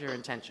that that was your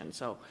intention.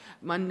 So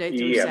Monday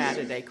through Yes.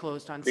 Saturday,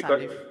 closed on Because-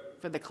 Sunday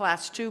for the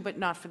Class 2, but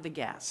not for the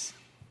gas?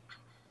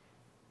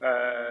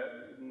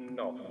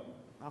 No.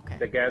 Okay.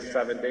 The gas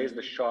 7 days,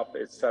 the shop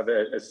is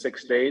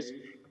 6 days.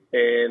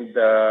 And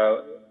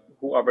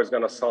whoever's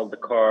gonna sell the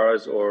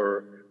cars,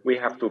 or we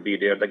have to be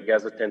there. The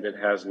gas attendant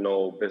has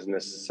no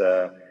business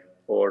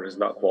or is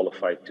not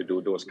qualified to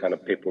do those kind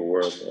of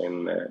paperwork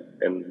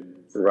and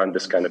run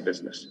this kind of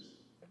business.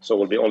 So it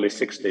will be only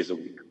 6 days a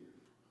week.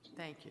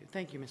 Thank you.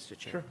 Thank you, Mr.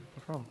 Chair. Sure,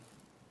 no problem.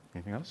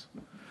 Anything else?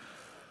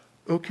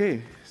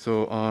 Okay,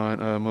 so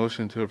on a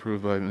motion to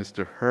approve by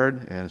Mr.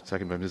 Hurd and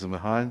second by Ms.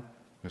 Mahan,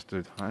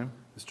 Mr. Heim?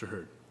 Mr.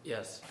 Hurd.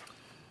 Yes.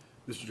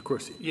 Mr.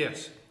 DeCoursey.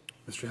 Yes.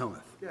 Mr.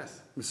 Helmuth.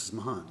 Yes. Mrs.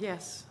 Mahan.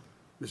 Yes.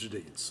 Mr.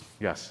 Diggins.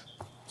 Yes.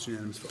 It's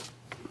unanimous vote.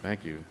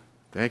 Thank you.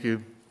 Thank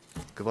you.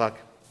 Good luck.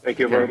 Thank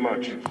you very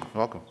much.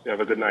 Welcome. You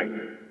have a good night.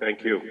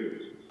 Thank you.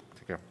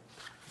 Take care.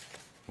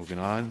 Moving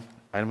on,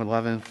 item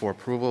 11 for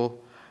approval,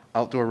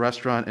 outdoor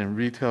restaurant and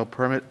retail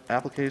permit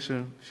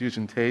application,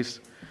 Fusion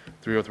Taste,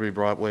 303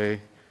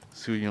 Broadway,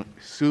 Su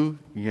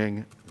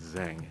Ying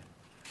Zhang.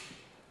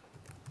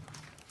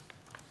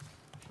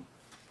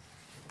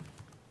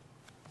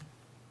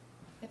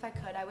 If I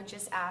could, I would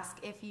just ask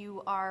if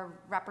you are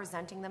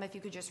representing them, if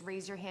you could just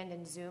raise your hand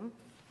in Zoom.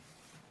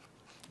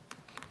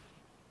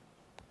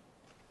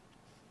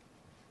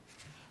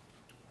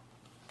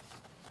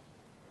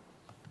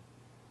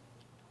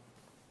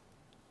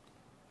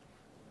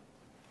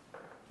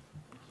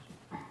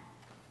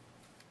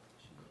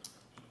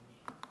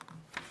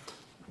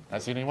 I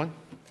see anyone?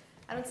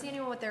 I don't see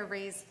anyone with their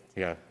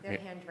Yeah.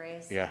 hand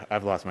raised. Yeah,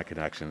 I've lost my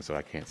connection, so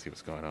I can't see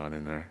what's going on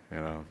in there, you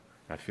know.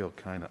 I feel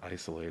kind of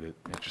isolated,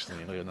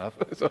 interestingly enough.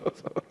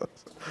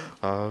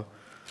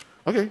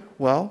 Okay,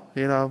 well,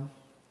 you know,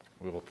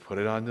 we will put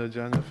it on the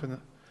agenda for the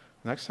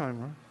next time,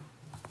 right?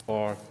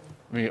 Or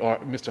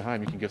Mr.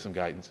 Heim, you can give some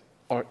guidance.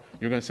 Or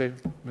you're going to say,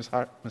 Ms.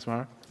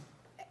 Mara?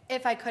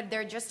 If I could,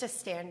 they're just a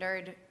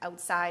standard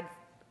outside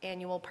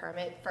annual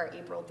permit for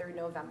April through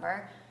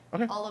November.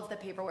 Okay. All of the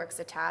paperwork's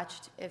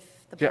attached.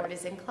 If the Yeah. board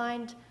is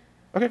inclined,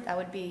 Okay, that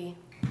would be,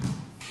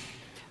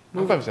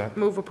 I'm fine with that.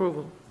 Move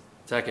approval.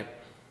 Second.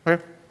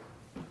 Okay,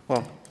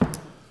 well,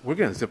 we're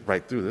going to zip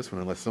right through this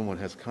one unless someone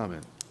has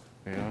comment,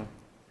 you know?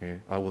 Yeah,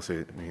 I will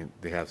say, I mean,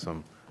 they have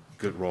some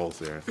good roles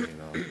there, you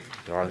know.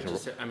 The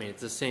Arlington- I mean,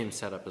 it's the same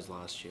setup as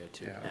last year,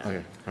 too.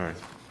 Okay, all right.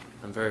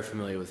 I'm very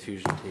familiar with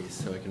Fusion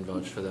Taste, so I can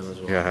vouch for them as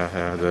well.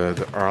 Yeah,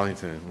 the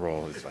Arlington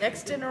role is like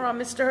Next dinner on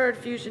Mr. Hurd,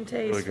 Fusion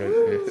really Taste.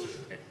 good.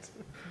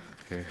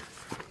 Okay,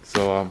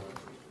 so,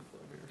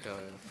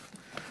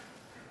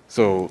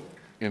 so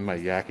in my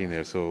yakking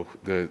there, so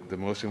the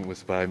motion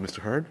was by Mr.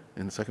 Hurd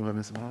and the second by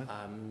Ms. Mahan?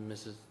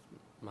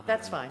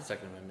 That's fine.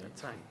 Second amendment.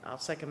 That's fine. I'll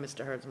second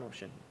Mr. Hurd's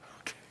motion.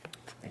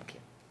 Thank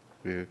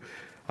you.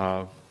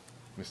 Yeah.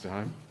 Mr.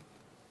 Heim?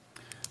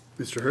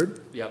 Mr.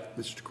 Hurd? Yep.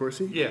 Mr.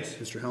 DeCoursey? Yes.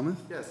 Mr. Helmuth?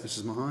 Yes.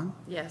 Mrs. Mahan?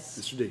 Yes.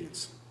 Mr.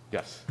 Diggins?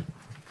 Yes.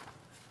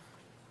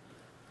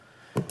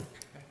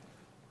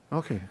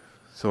 Okay,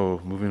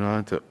 so moving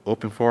on to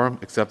open forum,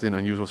 accepting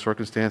unusual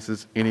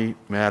circumstances. Any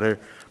matter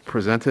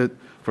presented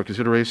for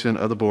consideration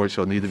of the board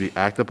shall neither be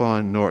acted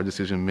upon nor a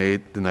decision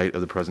made the night of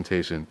the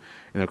presentation,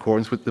 in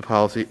accordance with the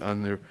policy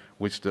under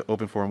which the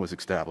open forum was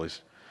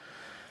established.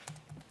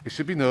 It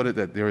should be noted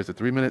that there is a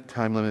 3-minute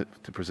time limit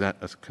to present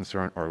a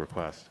concern or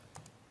request.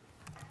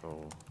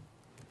 So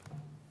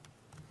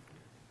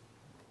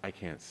I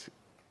can't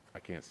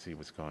see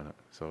what's going on.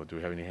 So do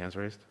we have any hands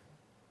raised?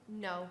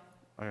 No,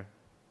 Okay.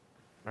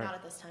 All right. not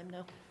at this time,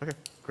 no. Okay,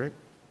 great.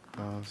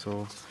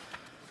 So,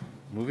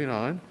 moving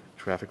on,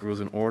 traffic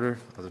rules and order,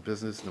 other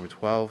business, number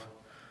 12,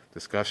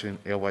 discussion,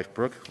 Alewife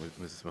Brook with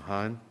Mrs.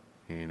 Mahan,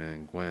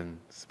 and Gwen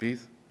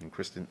Spieth, and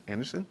Kristen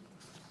Anderson.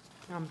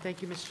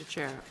 Thank you, Mr.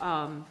 Chair.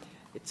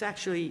 It's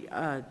actually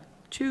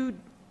 2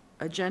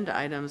 agenda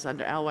items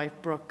under Alewife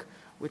Brook,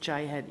 which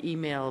I had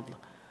emailed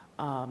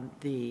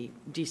the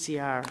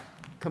DCR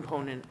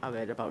component of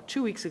it about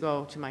 2 weeks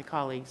ago to my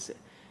colleagues,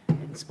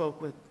 and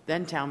spoke with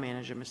then town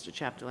manager, Mr.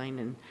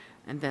 Chapdelaine,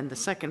 and then the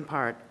second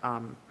part,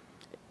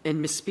 and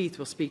Ms. Spieth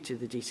will speak to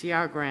the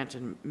DCR grant,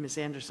 and Ms.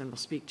 Anderson will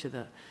speak to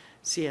the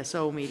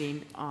CSO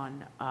meeting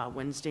on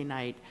Wednesday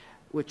night,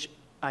 which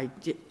I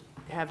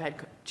have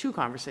had 2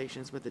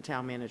 conversations with the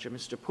town manager,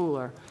 Mr.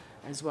 Pooler,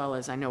 as well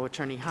as I know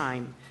Attorney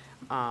Heim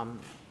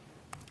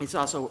is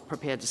also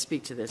prepared to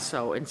speak to this.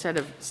 So instead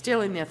of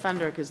stealing their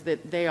thunder, because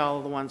they all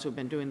are the ones who've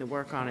been doing the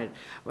work on it,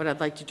 what I'd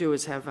like to do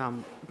is have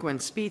Gwen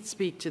Spieth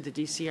speak to the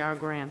DCR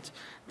grant,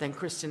 then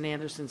Kristen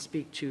Anderson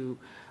speak to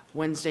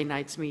Wednesday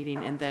night's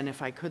meeting, and then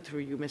if I could,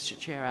 through you, Mr.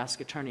 Chair,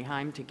 ask Attorney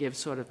Heim to give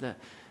sort of the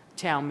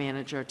town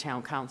manager,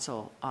 town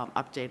council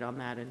update on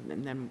that,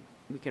 and then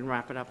we can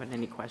wrap it up in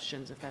any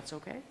questions, if that's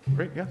okay.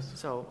 Great, yes.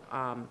 So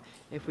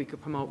if we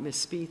could promote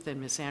Ms. Spieth and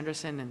Ms.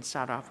 Anderson and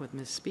start off with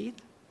Ms. Spieth.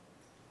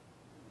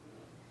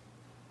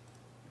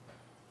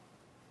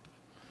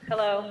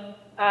 Hello.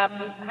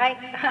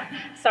 Hi.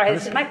 Sorry,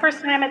 this is my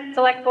first time at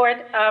Select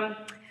Board,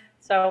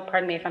 so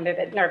pardon me if I'm a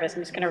bit nervous.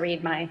 I'm just going to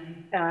read my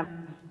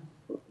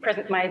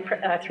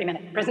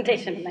 3-minute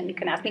presentation, and then you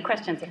can ask me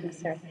questions if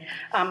necessary.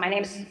 My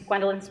name is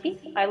Gwendolyn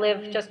Spieth. I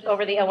live just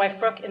over the Alewife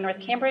Brook in North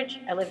Cambridge.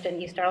 I lived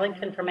in East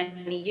Arlington for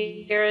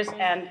many years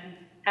and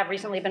have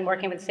recently been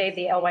working with Save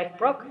the Alewife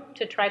Brook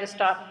to try to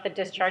stop the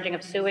discharging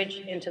of sewage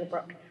into the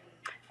brook.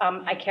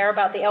 I care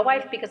about the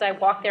Alewife because I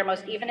walk there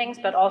most evenings,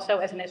 but also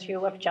as an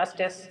issue of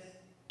justice,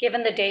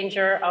 given the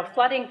danger of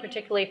flooding,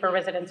 particularly for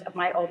residents of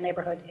my old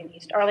neighborhood in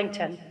East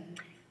Arlington.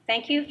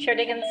 Thank you, Chair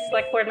Diggins,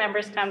 Select Board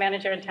members, Town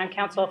Manager, and Town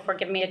Council for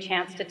giving me a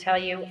chance to tell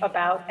you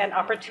about an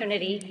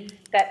opportunity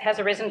that has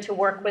arisen to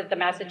work with the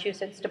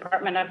Massachusetts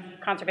Department of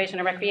Conservation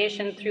and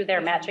Recreation through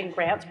their Matching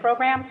Grants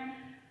program.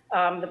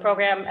 The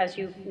program, as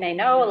you may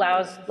know,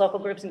 allows local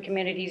groups and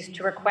communities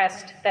to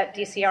request that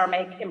DCR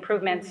make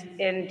improvements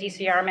in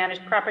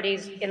DCR-managed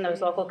properties in those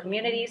local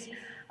communities.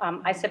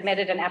 I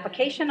submitted an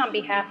application on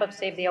behalf of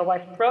Save the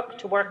Alewife Brook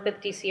to work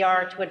with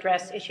DCR to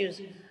address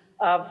issues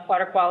of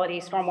water quality,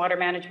 stormwater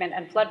management,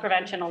 and flood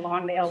prevention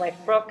along the Alewife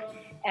Brook,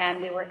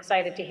 and we were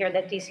excited to hear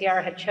that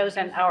DCR had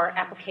chosen our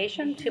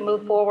application to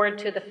move forward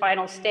to the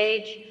final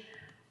stage,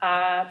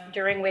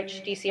 during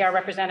which DCR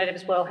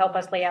representatives will help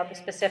us lay out the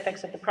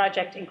specifics of the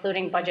project,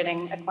 including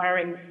budgeting,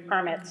 acquiring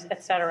permits,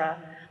 et cetera.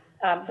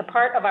 The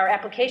part of our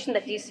application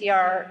that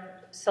DCR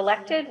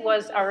selected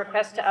was our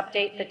request to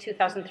update the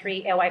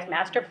 2003 Alewife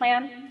Master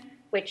Plan,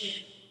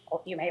 which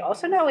you may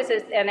also know is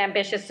an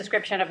ambitious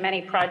description of many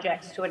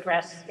projects to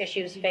address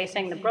issues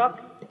facing the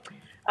brook.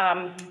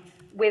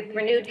 With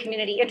renewed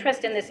community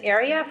interest in this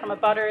area from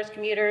abutters,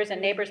 commuters, and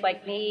neighbors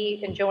like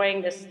me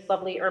enjoying this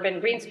lovely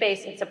urban green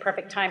space, it's a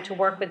perfect time to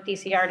work with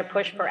DCR to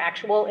push for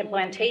actual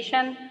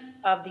implementation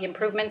of the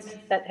improvements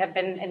that have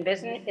been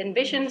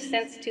envisioned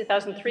since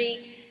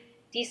 2003.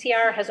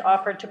 DCR has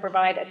offered to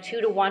provide a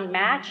 2-to-1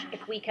 match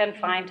if we can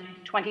find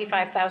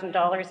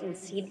 $25,000 in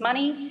seed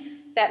money.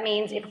 That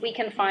means if we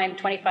can find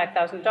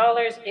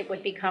 $25,000, it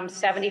would become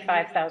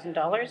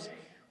 $75,000.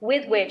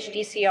 With which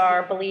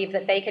DCR believe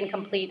that they can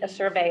complete a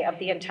survey of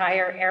the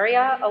entire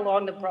area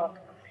along the brook.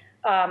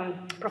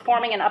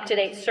 Performing an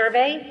up-to-date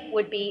survey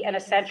would be an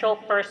essential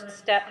first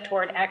step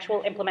toward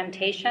actual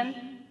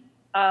implementation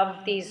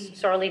of these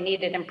sorely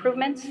needed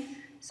improvements.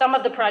 Some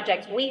of the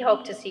projects we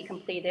hope to see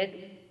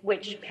completed,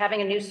 which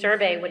having a new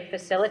survey would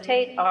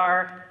facilitate,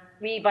 are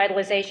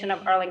revitalization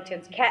of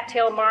Arlington's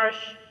cattail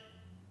marsh,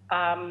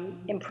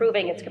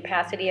 improving its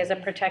capacity as a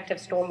protective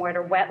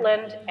stormwater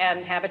wetland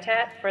and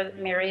habitat for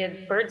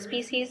myriad bird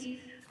species,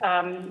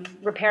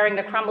 repairing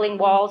the crumbling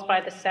walls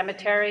by the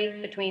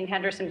cemetery between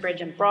Henderson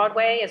Bridge and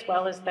Broadway, as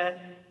well as the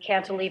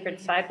cantilevered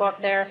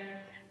sidewalk there,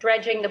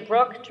 dredging the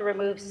brook to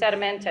remove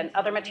sediment and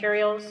other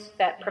materials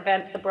that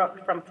prevent the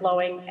brook from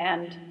flowing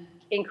and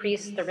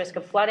increase the risk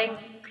of flooding,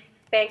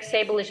 bank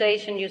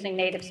stabilization using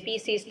native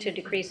species to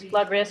decrease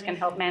flood risk and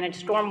help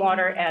manage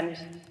stormwater, and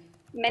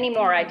many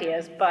more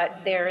ideas, but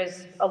there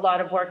is a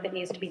lot of work that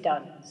needs to be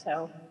done.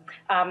 So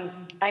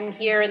I'm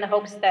here in the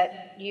hopes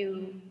that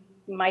you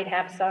might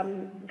have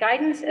some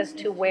guidance as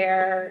to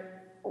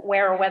where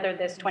or whether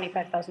this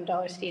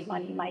 $25,000 seed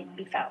money might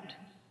be found.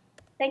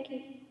 Thank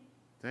you.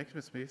 Thank you,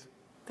 Ms. Mees.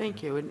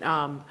 Thank you. And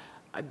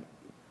I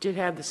did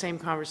have the same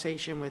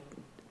conversation with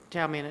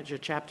Town Manager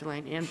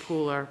Chapdelaine and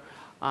Pooler.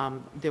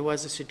 There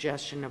was a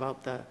suggestion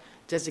about the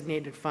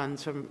designated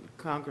funds from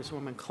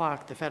Congresswoman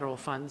Clark, the federal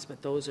funds,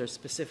 but those are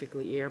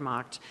specifically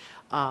earmarked.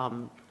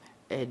 I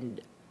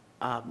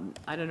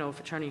don't know if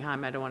Attorney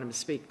Heim, I don't want him to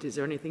speak. Is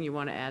there anything you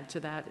want to add to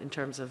that in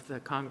terms of the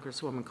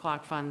Congresswoman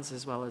Clark funds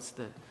as well as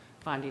the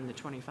finding the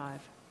 25?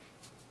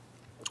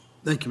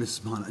 Thank you,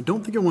 Mrs. Mahan. I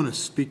don't think I want to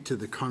speak to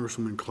the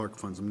Congresswoman Clark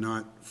funds. I'm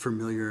not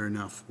familiar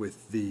enough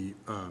with the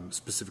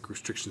specific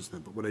restrictions to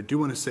them. But what I do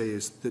want to say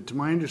is that, to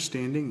my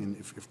understanding, and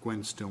if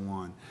Gwen's still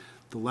on,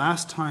 the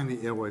last time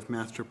the Alewife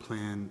Master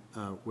Plan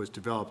was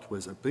developed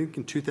was, I think,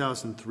 in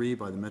 2003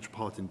 by the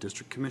Metropolitan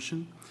District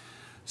Commission.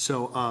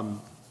 So,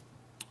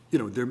 you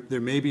know, there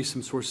may be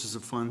some sources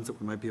of funds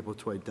that we might be able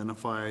to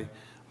identify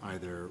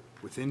either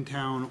within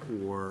town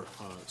or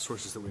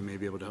sources that we may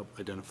be able to help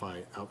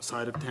identify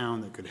outside of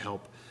town that could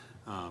help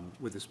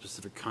with a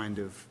specific kind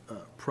of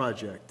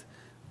project.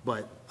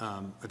 But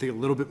I think a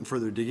little bit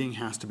further digging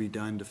has to be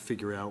done to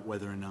figure out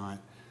whether or not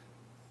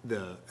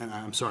and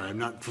I'm sorry, I'm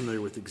not familiar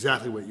with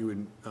exactly what you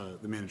and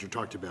the manager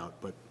talked about,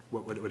 but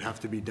what would have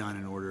to be done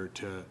in order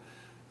to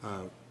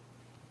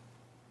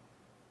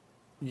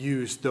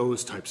use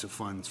those types of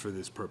funds for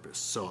this purpose.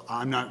 So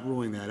I'm not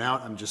ruling that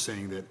out. I'm just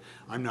saying that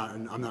I'm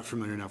not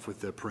familiar enough with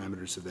the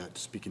parameters of that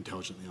to speak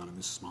intelligently on it,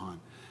 Mrs. Mahan.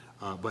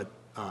 But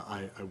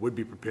I would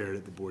be prepared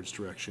at the board's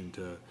direction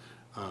to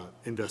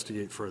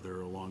investigate further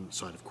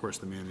alongside, of course,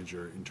 the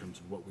manager in terms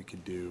of what we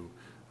could do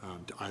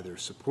to either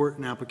support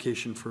an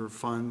application for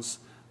funds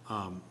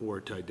or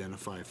to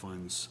identify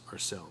funds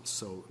ourselves.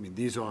 So, I mean,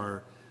 these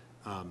are,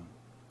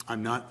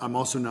 I'm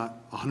also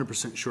not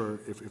 100% sure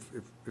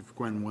if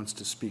Gwen wants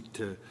to speak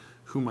to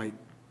who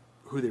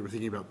they were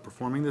thinking about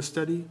performing this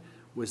study.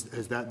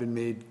 Has that been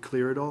made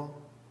clear at all?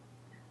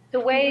 The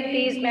way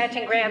these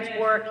matching grants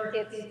work,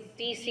 it's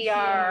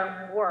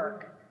DCR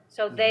work.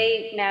 So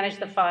they manage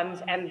the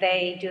funds and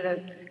they do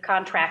the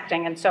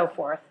contracting and so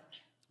forth.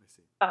 I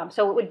see.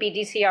 So it would be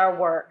DCR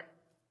work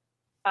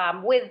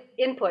with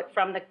input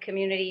from the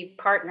community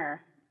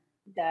partner,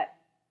 that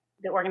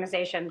the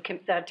organization,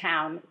 the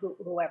town,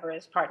 whoever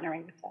is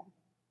partnering with them.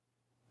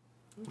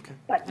 Okay.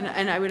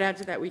 And I would add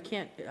to that, we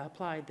can't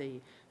apply the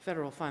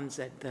federal funds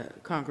that the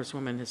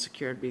Congresswoman has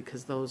secured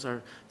because those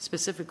are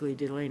specifically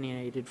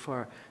delineated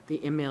for the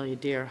Amelia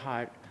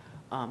Dearhart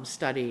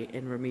study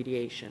and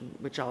remediation,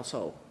 which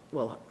also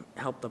will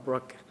help the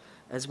brook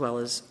as well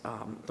as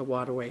the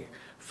waterway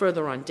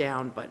further on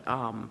down. But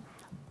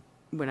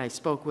when I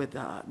spoke with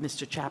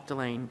Mr.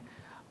 Chapdelaine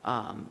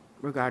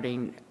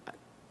regarding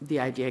the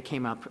idea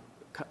came up,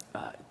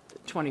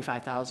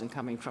 $25,000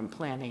 coming from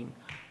planning,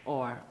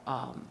 or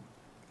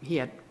he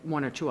had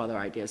one or two other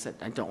ideas that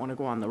I don't want to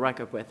go on the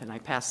record with, and I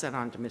passed that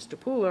on to Mr.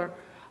 Pooler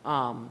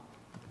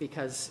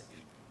because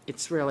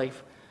it's really,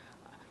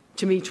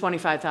 to me,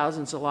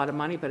 $25,000 is a lot of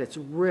money, but it's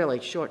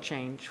really short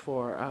change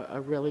for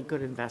a really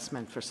good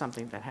investment for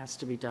something that has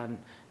to be done,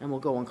 and will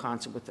go in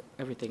concert with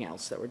everything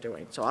else that we're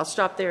doing. So I'll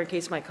stop there in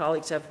case my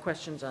colleagues have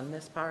questions on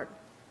this part.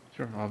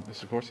 Sure.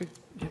 Mr. Corsi?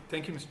 Yeah,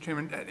 thank you, Mr.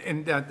 Chairman.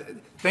 And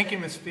thank you,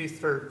 Ms. Feith,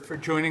 for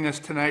joining us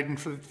tonight and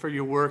for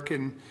your work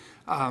in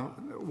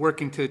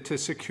working to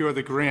secure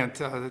the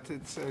grant.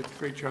 It's a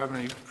great job, and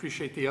I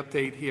appreciate the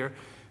update here.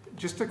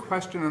 Just a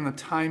question on the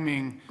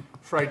timing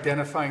for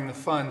identifying the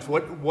funds.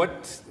 When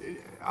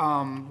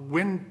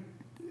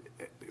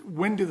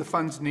do the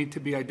funds need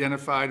to be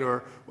identified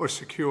or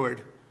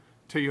secured,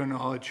 to your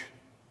knowledge?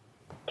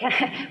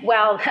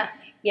 Well,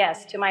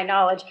 yes, to my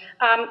knowledge.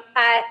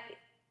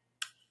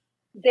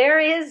 There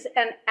is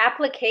an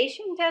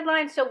application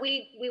deadline. So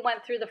we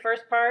went through the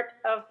first part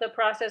of the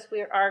process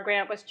where our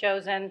grant was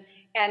chosen.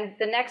 And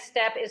the next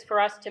step is for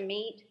us to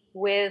meet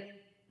with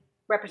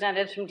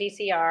representatives from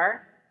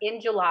DCR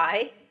in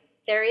July.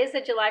 There is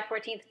a July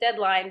 14th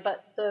deadline,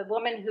 but the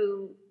woman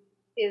who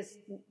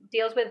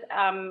deals with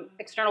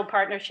external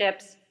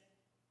partnerships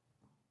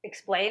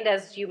explained,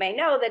 as you may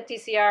know, that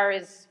DCR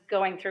is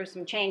going through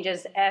some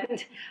changes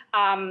and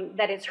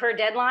that it's her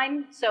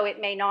deadline. So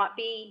it may not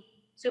be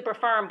super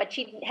firm, but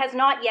she has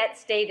not yet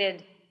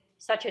stated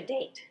such a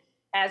date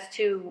as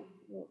to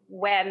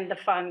when the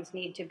funds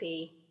need to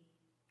be.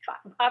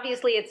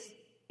 Obviously,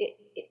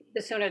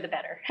 the sooner the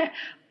better,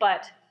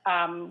 but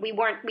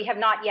we have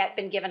not yet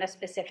been given a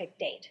specific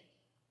date.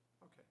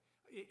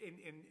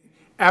 Okay.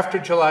 After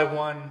July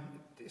 1,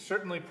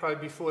 certainly probably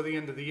before the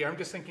end of the year. I'm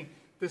just thinking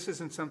this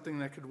isn't something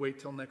that could wait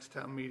till next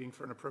town meeting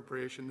for an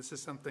appropriation. This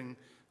is something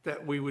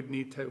that we would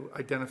need to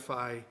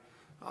identify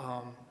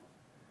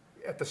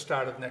at the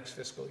start of next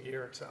fiscal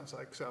year, it sounds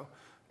like. So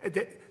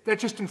That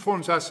just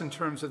informs us in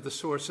terms of the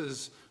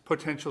sources,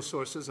 potential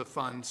sources of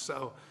funds.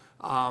 So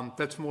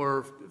that's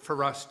more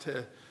for us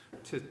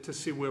to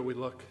see where we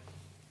look.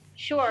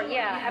 Sure,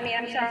 yeah. I mean,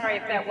 I'm sorry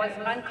if that was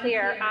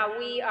unclear.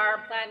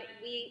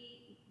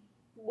 We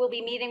will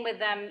be meeting with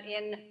them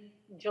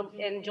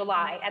in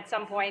July. At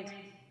some point,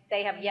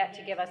 they have yet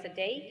to give us a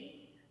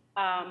date.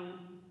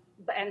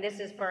 And this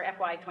is for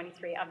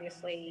FY23,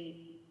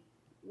 obviously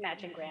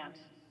matching grant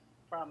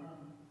from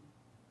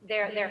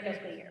their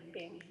fiscal year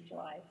being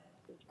July.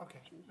 Okay,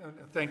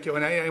 thank you.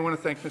 And I want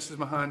to thank Mrs.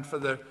 Mahan for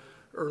the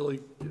early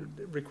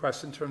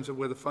request in terms of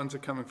where the funds are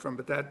coming from.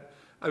 But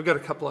I've got a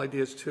couple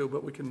ideas too,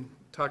 but we can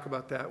talk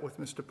about that with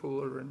Mr.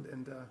 Pooler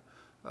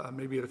and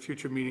maybe at a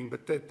future meeting.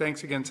 But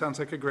thanks again. Sounds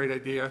like a great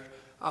idea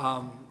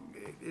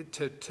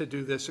to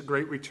do this. A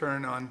great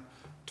return on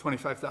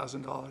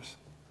 $25,000.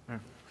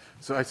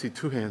 So I see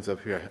two hands up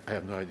here. I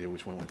have no idea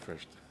which one went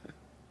first.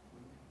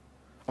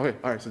 Okay,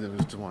 all right, so then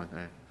Mr. Juan. All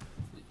right.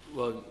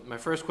 Well, my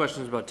first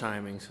question is about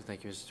timing, so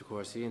thank you, Mr.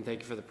 DeCoursey, and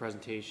thank you for the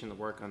presentation, the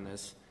work on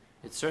this.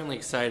 It's certainly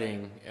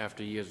exciting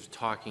after years of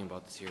talking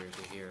about this area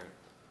to hear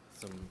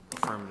some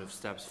affirmative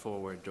steps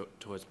forward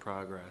towards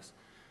progress.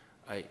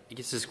 I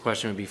guess this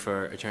question would be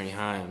for Attorney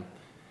Heim.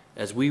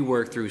 As we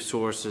work through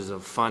sources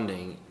of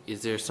funding,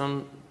 is there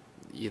some,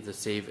 either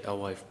Save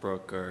Alewife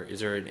Brook, or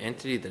is there an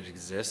entity that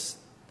exists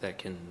that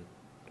can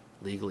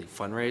legally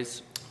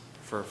fundraise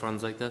for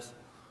funds like this?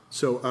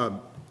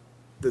 So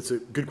that's a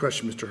good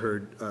question, Mr.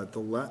 Hurd.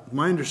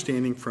 My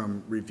understanding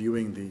from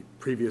reviewing the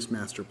previous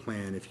master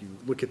plan, if you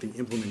look at the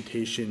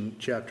implementation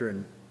chapter,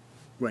 and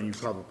when you've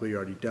probably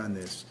already done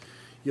this,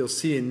 you'll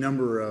see a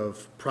number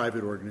of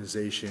private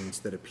organizations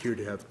that appear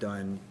to have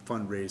done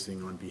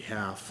fundraising on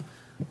behalf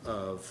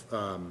of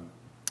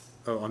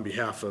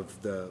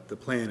the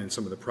plan and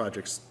some of the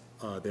projects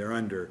they're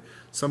under.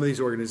 Some of these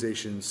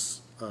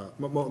organizations,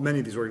 many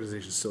of these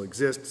organizations still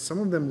exist. Some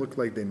of them look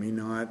like they may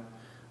not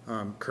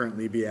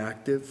currently be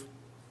active.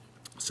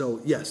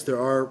 So yes,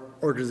 there are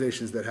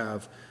organizations that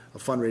have a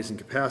fundraising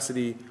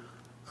capacity.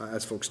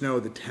 As folks know,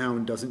 the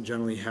town doesn't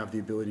generally have the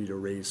ability to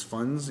raise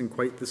funds in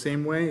quite the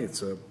same way.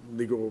 It's a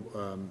legal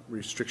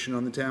restriction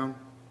on the town.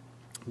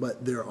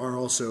 But there are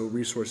also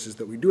resources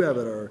that we do have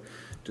at our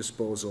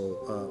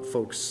disposal,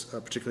 folks,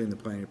 particularly in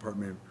the planning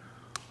department,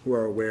 who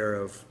are aware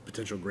of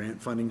potential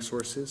grant funding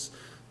sources.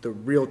 The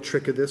real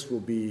trick of this will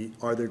be,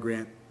 are there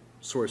grant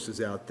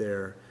sources out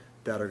there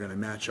that are going to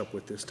match up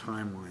with this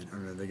timeline,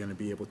 or are they going to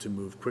be able to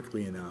move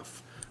quickly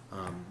enough?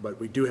 But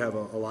we do have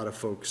a lot of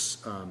folks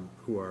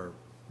who are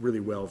really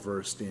well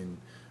versed in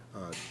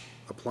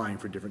applying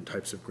for different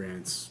types of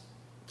grants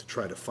to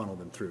try to funnel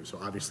them through. So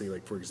obviously,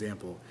 like for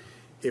example,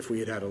 if we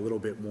had had a little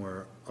bit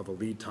more of a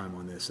lead time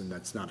on this, and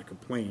that's not a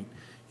complaint,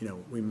 you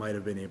know, we might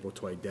have been able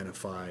to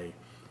identify,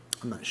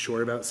 I'm not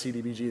sure about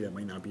CDBG, that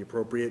might not be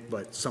appropriate,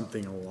 but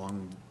something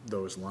along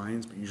those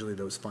lines. But usually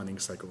those funding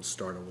cycles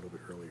start a little bit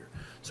earlier.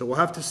 So we'll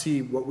have to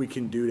see what we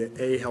can do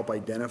to A, help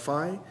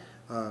identify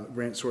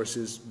grant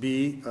sources,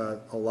 B,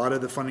 a lot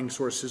of the funding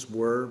sources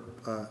were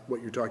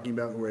what you're talking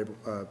about, were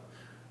able,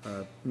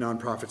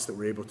 nonprofits that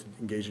were able to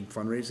engage in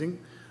fundraising.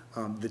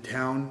 The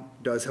town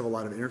does have a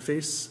lot of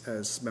interface,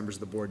 as members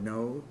of the board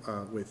know,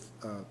 with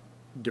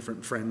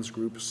different friends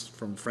groups,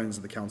 from Friends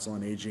of the Council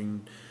on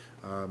Aging,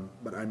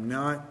 but I'm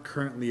not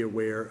currently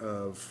aware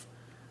of,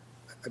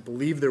 I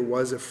believe there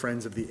was a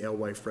Friends of the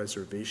Alewife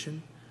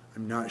Reservation.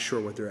 I'm not sure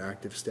what their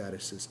active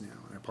status is now,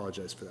 and I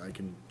apologize for that. I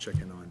can check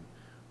in on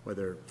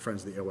whether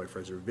Friends of the Alewife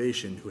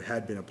Reservation, who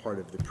had been a part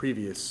of the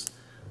previous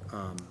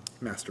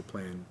master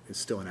plan, is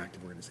still an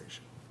active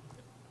organization.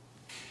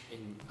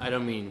 And I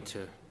don't mean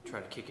to try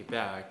to kick it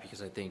back,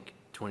 because I think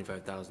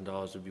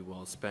 $25,000 would be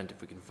well spent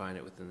if we can find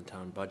it within the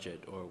town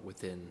budget or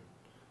within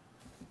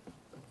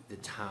the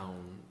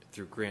town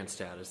through grant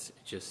status.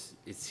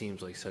 It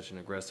seems like such an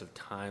aggressive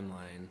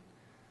timeline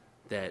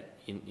that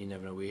you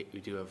never know. We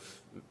do have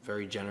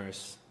very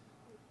generous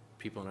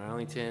people in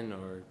Arlington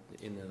or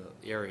in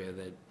the area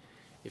that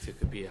if it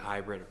could be a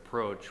hybrid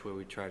approach where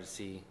we try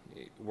to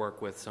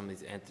work with some of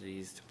these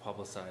entities to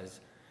publicize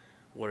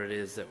what it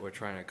is that we're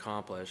trying to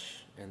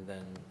accomplish, and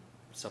then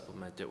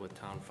supplement it with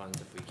town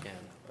funds if we can.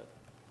 But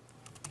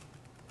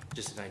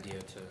just an idea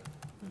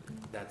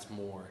that's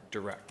more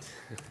direct.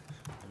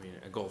 I mean,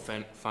 a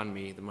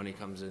GoFundMe, the money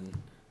comes in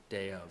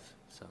day of.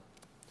 So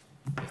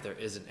if there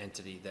is an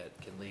entity that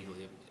can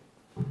legally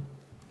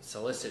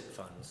solicit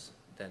funds,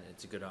 then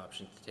it's a good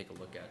option to take a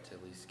look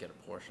at least get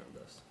a portion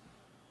of this.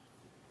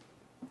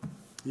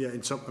 Yeah,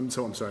 I'm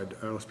sorry,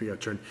 I don't speak out of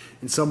turn.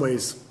 In some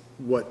ways,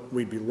 what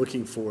we'd be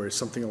looking for is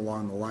something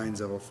along the lines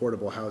of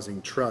affordable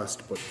housing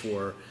trust, but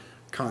for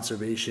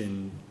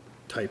conservation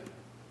type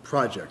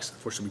projects.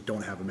 Unfortunately, we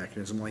don't have a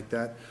mechanism like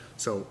that.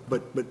 So,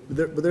 but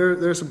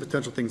there are some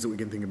potential things that we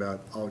can think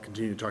about. I'll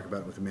continue to talk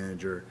about it with the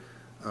manager,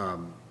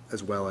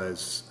 as well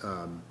as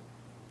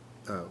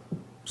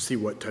see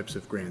what types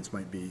of grants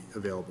might be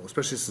available,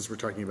 especially since we're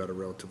talking about a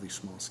relatively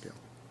small scale.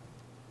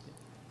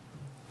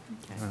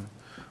 Okay.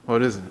 Well,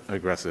 it is an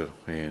aggressive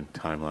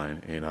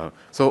timeline, you know.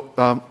 So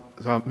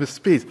Ms.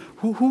 Speeds,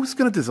 who's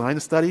going to design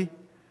the study?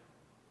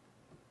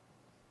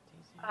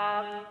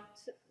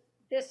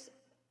 This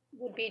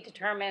would be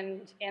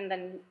determined in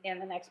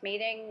the next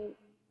meeting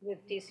with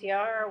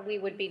DCR. We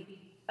would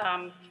be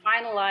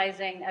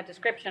finalizing a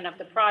description of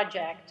the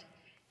project,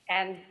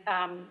 and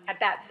at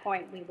that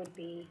point we would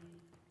be,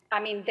 I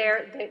mean,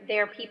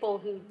 there are people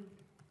who,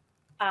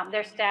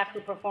 their staff who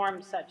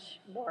perform such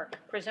work,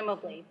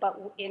 presumably,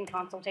 but in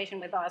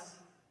consultation with us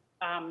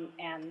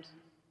and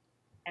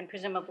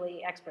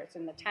presumably experts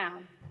in the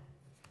town.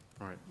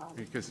 Right,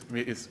 because I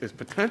mean, it's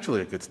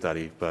potentially a good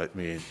study, but I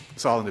mean,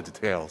 it's all in the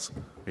details.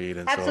 I mean,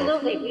 and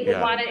Absolutely, so, we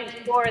would want to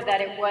ensure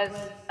that it was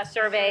a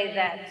survey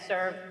that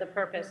served the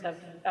purpose of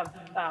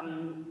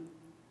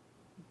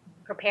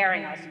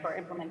preparing us for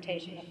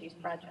implementation of these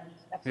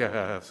projects. Absolutely.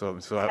 Yeah,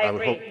 so I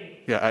would hope,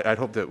 I'd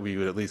hope that we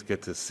would at least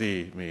get to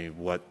see, I mean,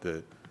 what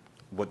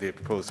they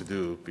propose to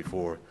do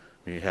before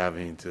me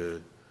having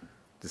to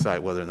decide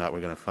whether or not we're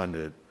going to fund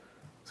it.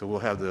 So we'll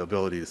have the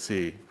ability to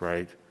see,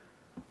 right?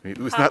 I mean,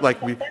 it's not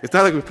like we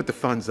put the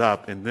funds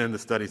up and then the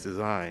study's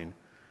designed,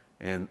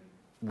 and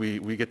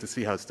we get to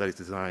see how the study's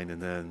designed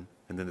and then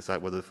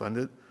decide whether to fund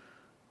it.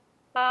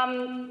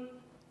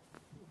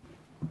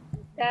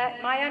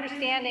 That my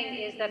understanding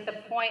is that the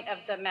point of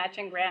the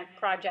matching grant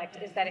project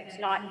is that it's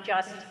not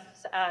just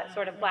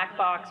sort of black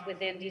box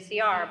within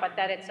DCR, but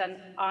that it's an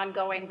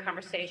ongoing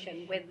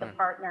conversation with the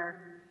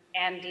partner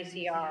and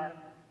DCR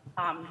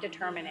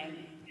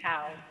determining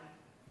how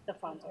the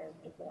funds are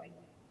deployed.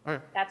 All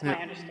right. That's my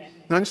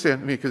understanding. I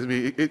understand. I mean, because I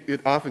mean,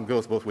 it often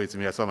goes both ways to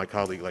me. I saw my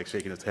colleague like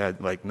shaking his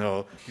head, like,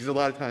 no. Because a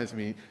lot of times, I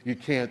mean, you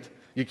can't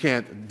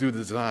do the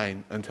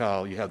design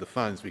until you have the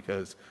funds,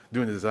 because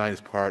doing the design is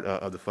part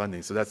of the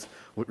funding. So that's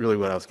really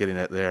what I was getting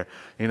at there.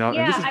 You know.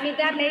 Yeah, I mean,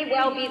 that may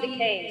well be the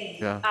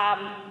case. Yeah.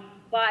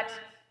 But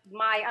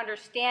my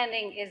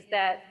understanding is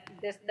that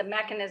the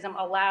mechanism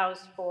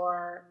allows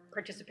for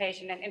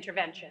participation and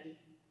intervention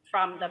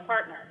from the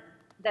partner.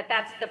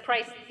 That's the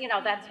price, you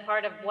know, that's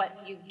part of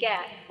what you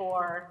get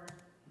for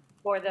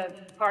the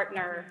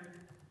partner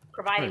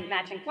providing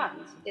matching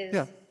funds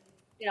is,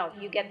 you know,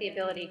 you get the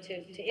ability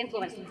to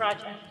influence the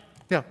project.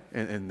 Yeah,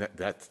 and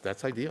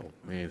that's ideal.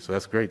 I mean, so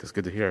that's great. That's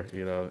good to hear,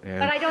 you know.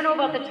 But I don't know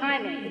about the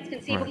timing. It's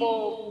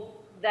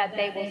conceivable that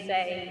they will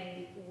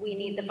say, we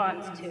need the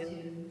funds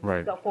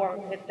to go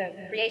forward with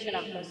the creation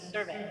of the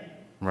survey.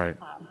 Right.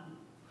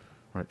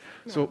 Right.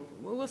 So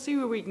we'll see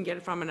where we can get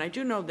it from. And I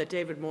do know that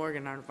David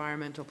Morgan, our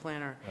environmental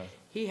planner,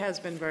 he has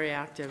been very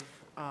active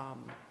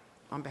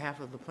on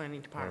behalf of the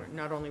planning department,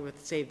 not only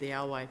with Save the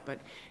Alewife, but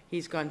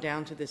he's gone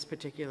down to this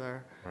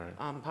particular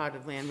part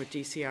of land with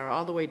DCR,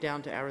 all the way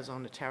down to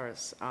Arizona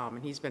Terrace.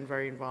 And he's been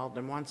very involved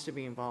and wants to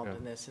be involved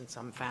in this in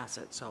some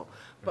facet. So,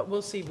 but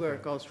we'll see where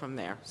it goes from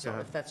there. So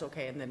if that's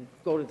okay, and then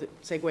go to the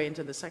segue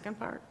into the second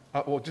part.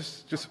 Well,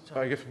 just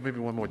I guess maybe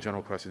one more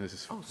general question. This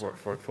is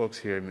for folks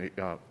here,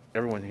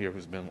 everyone here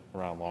who's been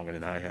around longer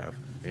than I have,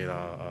 you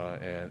know,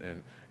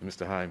 and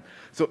Mr. Heim.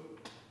 So,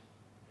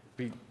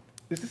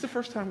 is this the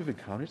first time we've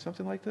encountered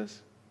something like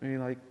this? I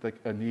mean, like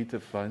a need to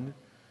fund,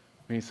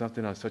 I mean,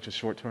 something on such a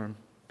short-term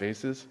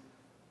basis,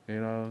 you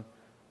know?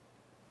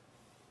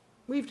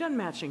 We've done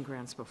matching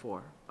grants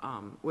before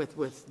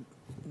with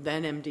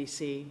then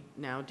MDC,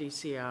 now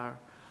DCR.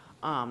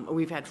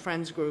 We've had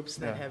friends groups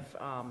that have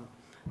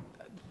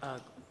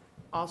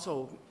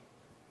also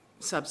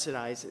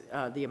subsidized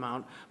the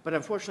amount, but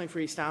unfortunately for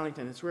East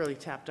Arlington, it's really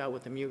tapped out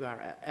with the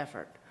MUGAR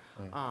effort.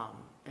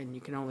 And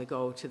you can only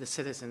go to the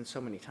citizens so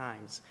many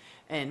times.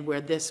 And where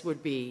this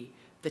would be,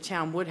 the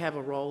town would have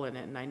a role in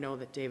it, and I know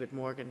that David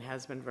Morgan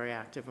has been very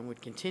active and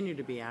would continue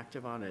to be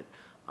active on it.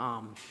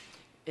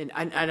 And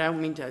I don't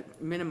mean to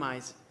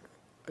minimize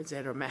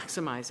it or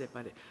maximize it,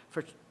 but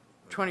for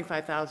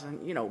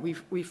 $25,000, you know,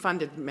 we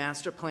funded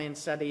master plan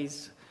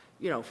studies,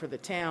 you know, for the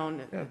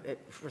town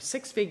for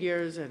 6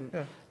 figures, and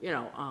you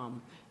know,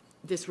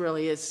 this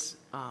really is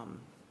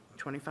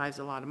 25 is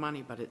a lot of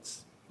money, but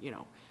it's, you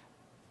know,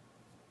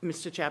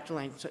 Mr.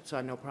 Chapdelaine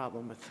saw no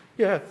problem with.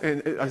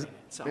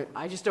 So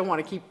I just don't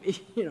want to keep,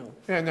 you know.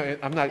 No,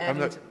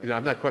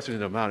 I'm not questioning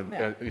the amount.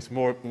 It's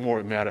more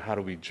a matter of how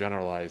do we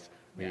generalize.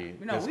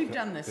 We've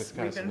done this.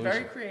 We've been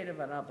very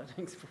creative on other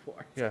things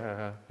before.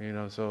 You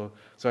know, so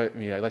I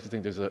mean, I like to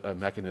think there's a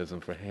mechanism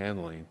for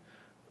handling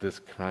this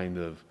kind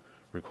of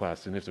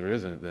request, and if there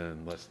isn't,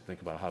 then let's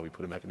think about how we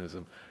put a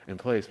mechanism in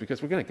place,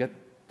 because we're going to get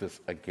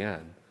this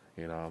again.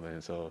 You know,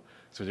 and so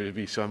there'd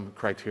be some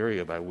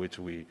criteria by which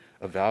we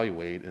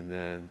evaluate, and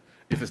then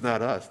if it's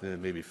not us,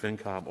 then maybe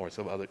FinCom or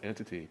some other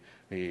entity,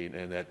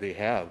 and that they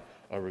have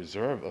a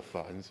reserve of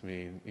funds,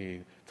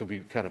 so we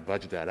kind of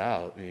budget that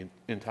out,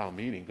 in town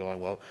meeting, going,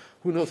 well,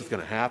 who knows what's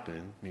going to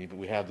happen, but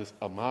we have this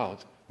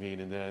amount,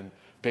 and then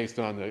based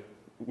on the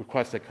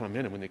requests that come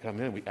in, and when they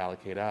come in, we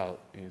allocate out,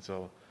 and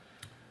so.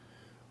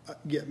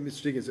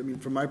 Mr. Diggins, I mean,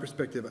 from my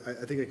perspective,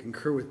 I think I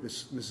concur with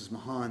Mrs.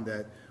 Mahan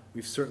that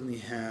we've certainly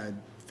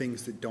had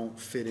things that don't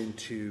fit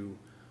into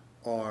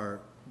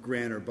our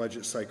grant or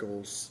budget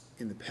cycles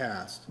in the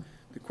past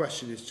The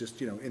question is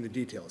just, in the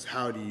details,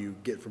 how do you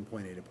get from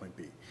point A to point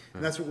B?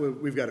 And that's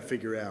what we've got to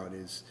figure out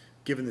is,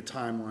 given the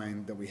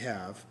timeline that we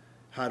have,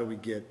 how do we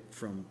get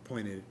from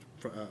point A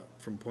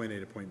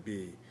to point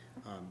B?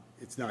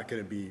 It's not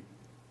going to be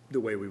the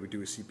way we would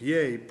do a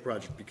CPA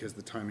project because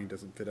the timing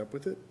doesn't fit up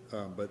with it.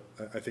 But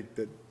I think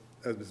that,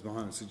 as Ms.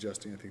 Mahan is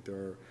suggesting, I think there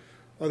are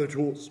other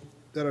tools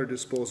at our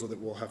disposal that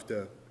we'll have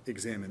to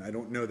examine. I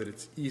don't know that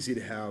it's easy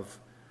to have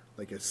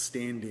like a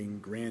standing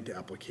grant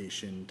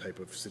application type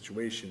of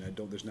situation.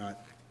 There's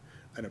not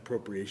an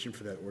appropriation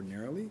for that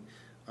ordinarily.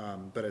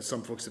 But as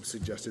some folks have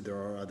suggested, there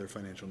are other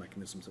financial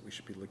mechanisms that we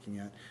should be looking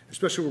at,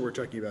 especially where we're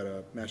talking about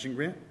a matching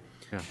grant,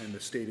 and the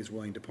state is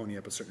willing to pony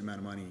up a certain amount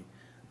of money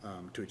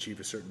to achieve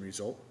a certain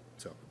result.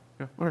 So,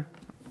 Yeah, all right.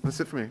 That's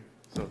it for me.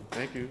 So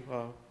thank you.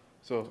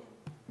 So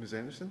Ms.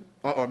 Anderson,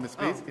 or Ms.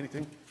 Bates,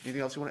 anything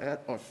else you want to add?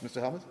 Or Mr.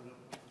 Helmuth?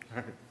 All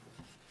right.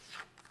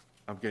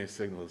 I'm getting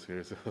signals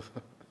here, so,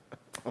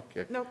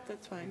 okay. Nope,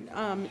 that's fine.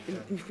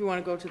 If you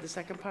want to go to the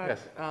second part?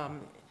 Yes.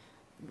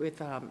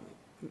 With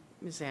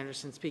Ms.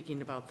 Anderson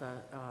speaking about the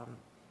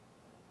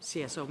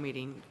CSO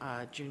meeting,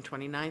 June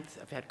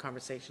 29th. I've had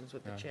conversations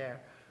with the chair,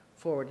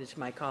 forwarded to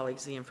my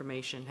colleagues the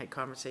information, had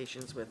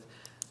conversations with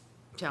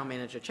Town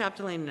Manager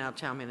Chapdelaine, and now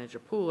Town Manager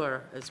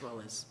Pooler, as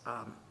well as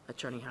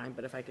Attorney Heim.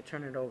 But if I could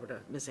turn it over to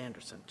Ms.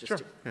 Anderson. Sure.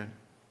 Yeah.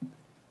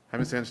 Hi,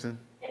 Ms. Anderson.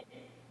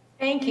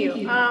 Thank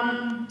you.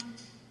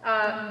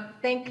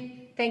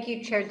 Thank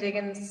you, Chair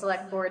Diggins,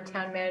 Select Board,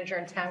 Town Manager,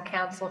 and Town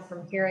Council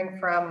from hearing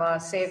from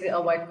Save the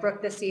Alewife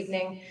Brook this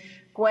evening.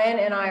 Gwen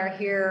and I are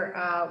here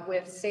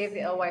with Save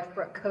the Alewife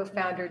Brook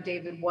co-founder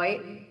David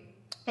White,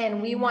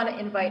 and we want to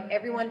invite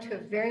everyone to a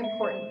very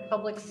important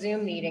public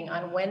Zoom meeting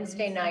on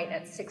Wednesday night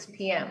at 6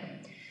 p.m.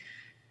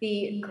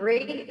 The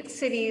great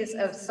cities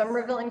of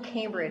Somerville and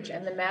Cambridge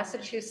and the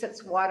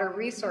Massachusetts Water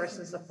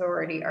Resources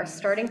Authority are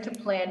starting to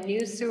plan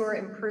new sewer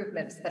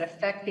improvements that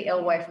affect the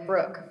Alewife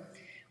Brook.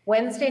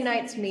 Wednesday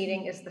night's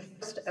meeting is the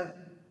first of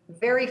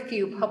very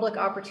few public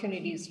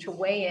opportunities to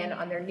weigh in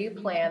on their new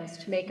plans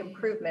to make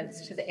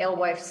improvements to the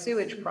Alewife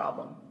sewage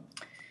problem.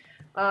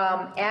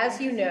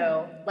 As you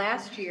know,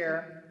 last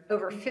year,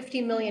 over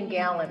 50 million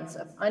gallons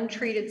of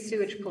untreated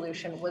sewage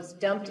pollution was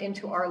dumped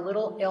into our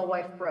little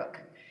Alewife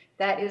Brook.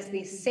 That is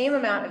the same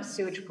amount of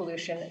sewage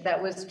pollution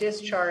that was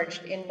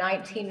discharged in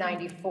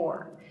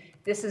 1994.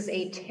 This is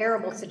a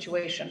terrible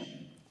situation.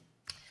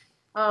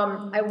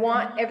 I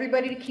want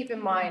everybody to keep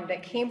in mind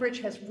that Cambridge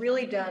has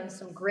really done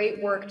some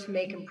great work to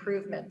make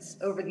improvements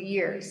over the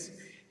years.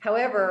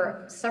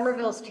 However,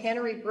 Somerville's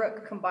Tannery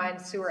Brook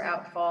combined sewer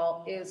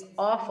outfall is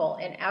awful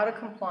and out of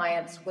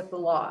compliance with the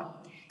law.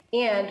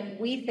 And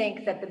we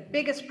think that the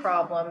biggest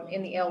problem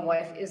in the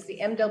Alewife is the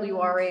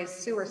MWRA's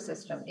sewer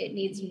system. It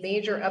needs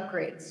major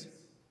upgrades.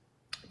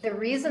 The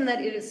reason that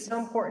it is so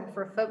important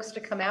for folks to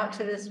come out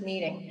to this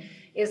meeting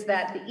is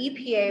that the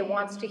EPA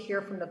wants to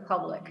hear from the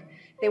public.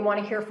 They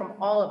want to hear from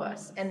all of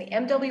us, and the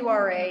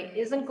MWRA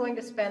isn't going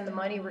to spend the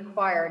money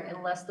required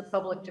unless the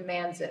public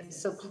demands it.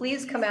 So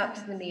please come out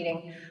to the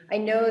meeting. I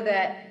know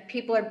that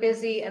people are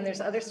busy and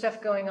there's other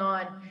stuff going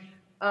on.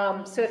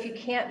 So if you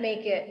can't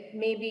make it,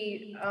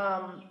 maybe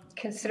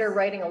consider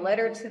writing a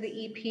letter to the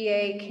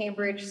EPA,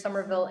 Cambridge,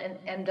 Somerville,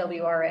 and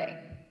MWRA.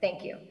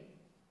 Thank you.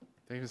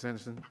 Thank you, Ms.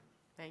 Anderson.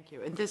 Thank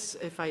you. And this,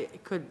 if I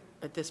could,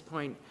 at this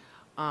point,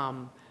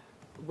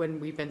 when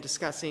we've been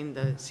discussing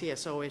the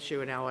CSO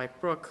issue in Alewife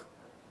Brook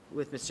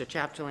with Mr.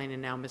 Chapdelaine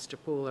and now Mr.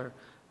 Pooler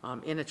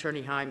and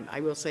Attorney Heim, I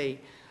will say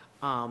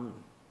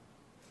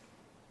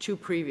 2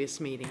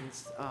 previous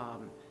meetings,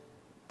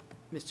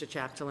 Mr.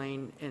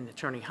 Chapdelaine and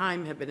Attorney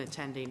Heim have been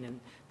attending, and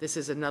this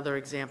is another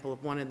example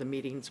of one of the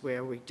meetings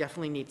where we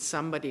definitely need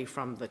somebody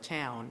from the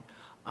town.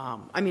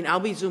 I mean, I'll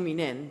be zooming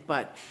in,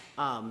 but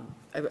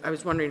I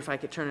was wondering if I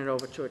could turn it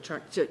over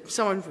to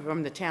someone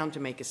from the town to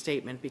make a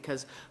statement,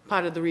 because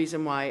part of the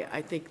reason why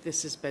I think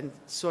this has been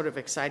sort of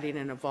exciting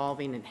and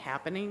evolving and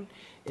happening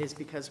is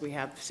because we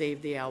have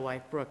Save the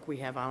Alewife Brook, we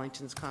have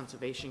Arlington's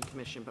Conservation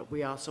Commission, but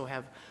we also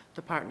have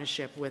the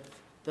partnership with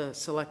the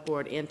Select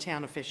Board and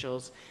town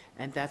officials,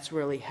 and that's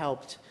really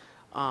helped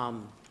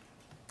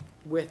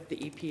with the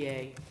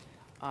EPA,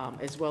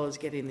 as well as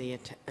getting the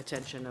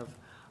attention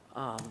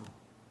of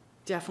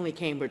definitely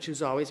Cambridge,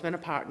 who's always been a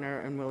partner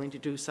and willing to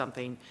do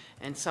something,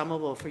 and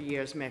Somerville for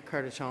years. Mayor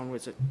Curtatone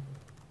was,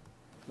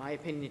 my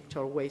opinion,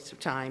 total waste of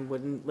time,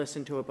 wouldn't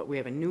listen to it, but we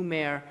have a new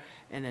mayor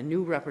and a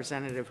new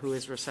representative who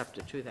is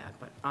receptive to that.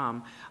 But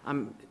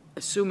I'm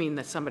assuming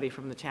that somebody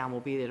from the town will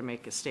be there to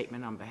make a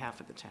statement on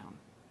behalf of the town.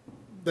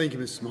 thank you,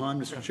 Mrs. Mahan.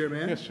 Mr.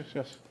 Chairman?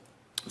 Yes.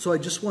 So I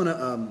just want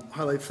to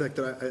highlight the fact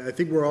that I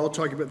think we're all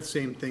talking about the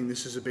same thing.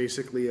 This is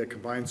basically a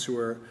combined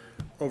sewer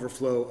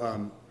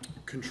overflow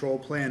control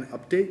plan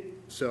update.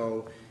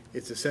 So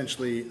it's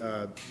essentially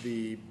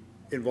the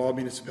involved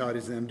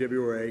municipalities and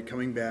MWRA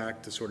coming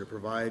back to sort of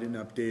provide an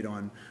update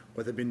on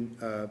what they've been,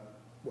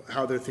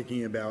 how they're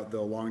thinking about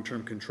the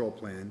long-term control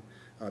plan.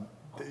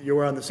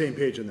 You're on the same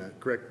page on that,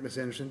 correct, Ms.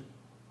 Anderson?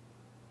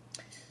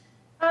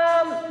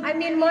 I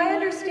mean, my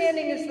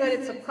understanding is that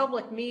it's a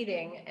public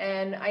meeting,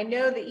 and I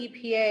know the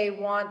EPA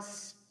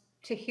wants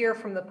to hear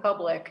from the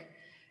public.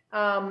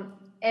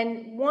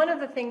 And one of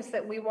the things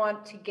that we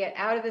want to get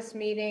out of this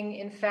meeting,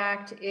 in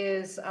fact,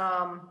 is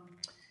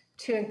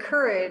to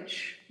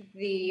encourage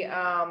the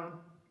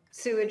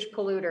sewage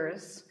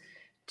polluters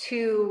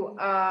to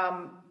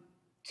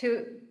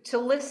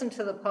listen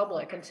to the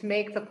public and to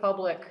make the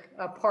public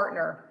a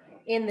partner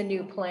in the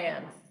new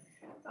plan.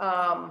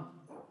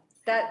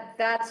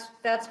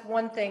 That's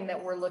one thing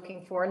that we're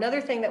looking for.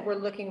 Another thing that we're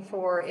looking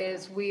for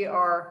is we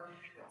are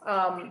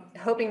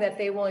hoping that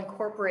they will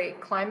incorporate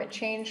climate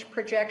change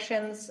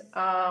projections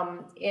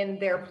in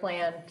their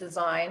plan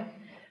design.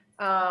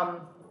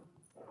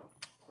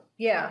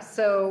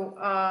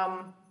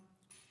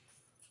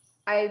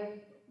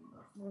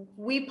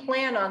 We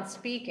plan on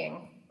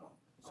speaking.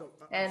 So,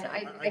 And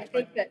I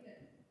think that.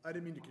 I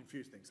didn't mean to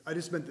confuse things. I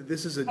just meant that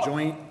this is a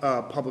joint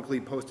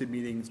publicly posted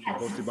meeting. It's been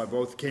posted by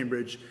both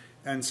Cambridge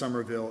and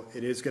Somerville.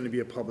 It is going to be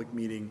a public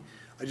meeting.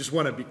 I just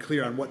want to be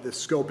clear on what the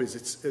scope is.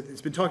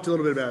 It's been talked a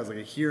little bit about as like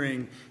a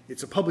hearing.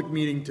 It's a public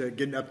meeting to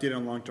get an update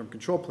on long-term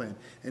control plan.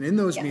 And in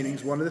those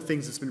meetings, one of the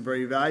things that's been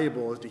very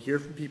valuable is to hear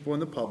from people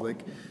in the public,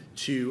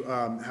 to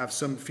have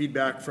some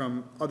feedback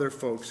from other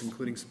folks,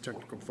 including some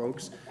technical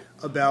folks,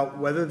 about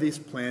whether this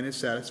plan is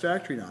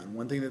satisfactory or not.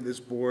 One thing that this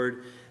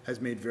board has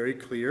made very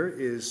clear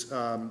is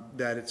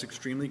that it's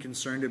extremely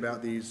concerned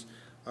about these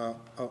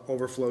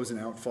overflows and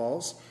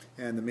outfalls,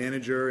 and the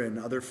manager and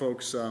other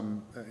folks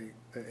on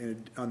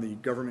the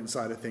government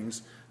side of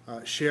things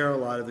share a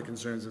lot of the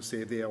concerns of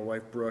Save the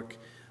Alewife Brook,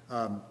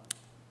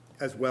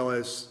 as well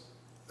as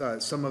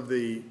some of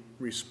the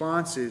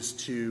responses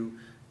to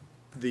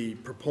the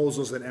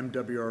proposals that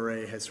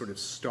MWRA has sort of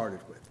started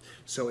with.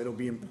 So it'll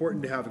be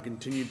important to have a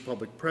continued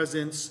public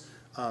presence.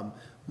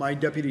 My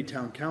deputy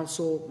town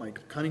counsel,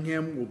 Mike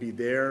Cunningham, will be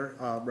there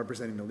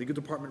representing the legal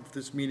department for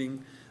this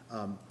meeting.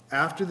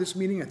 After this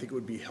meeting, I think it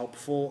would be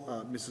helpful,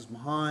 Mrs.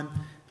 Mahan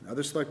and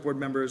other select board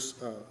members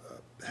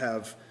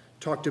have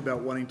talked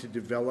about wanting to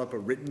develop a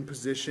written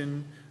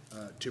position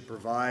to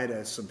provide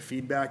as some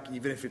feedback,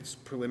 even if it's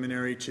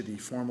preliminary to the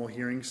formal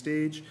hearing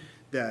stage,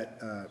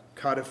 that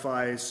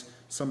codifies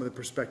some of the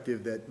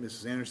perspective that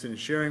Mrs. Anderson is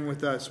sharing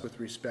with us with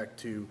respect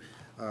to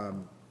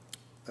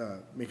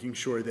making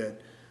sure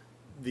that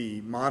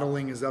the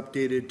modeling is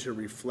updated to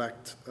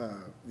reflect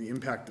the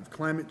impact of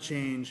climate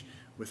change,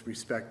 with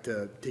respect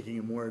to taking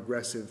a more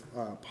aggressive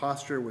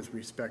posture with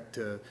respect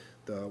to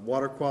the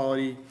water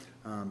quality.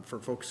 For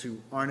folks who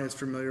aren't as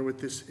familiar with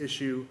this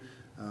issue,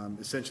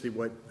 essentially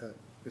what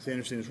Ms.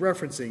 Anderson is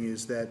referencing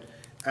is that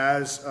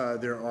as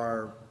there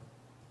are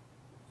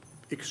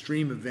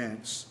extreme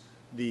events,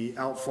 the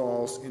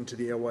outfalls into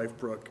the Alewife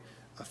Brook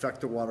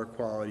affect the water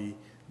quality.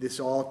 This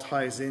all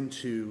ties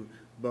into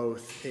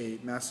both a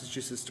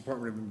Massachusetts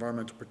Department of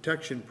Environmental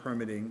Protection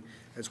permitting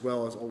as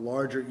well as a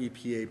larger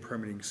EPA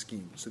permitting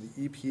scheme. So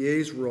the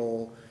EPA's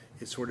role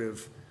is sort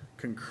of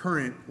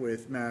concurrent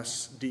with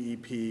Mass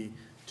DEP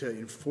to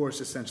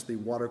enforce essentially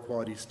water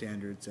quality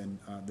standards and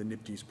the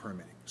NIPD's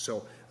permitting.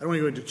 So I don't want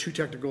to go into too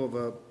technical of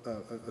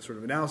a sort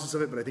of analysis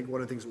of it, but I think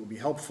one of the things that will be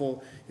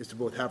helpful is to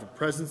both have a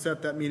presence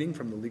at that meeting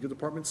from the legal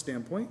department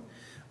standpoint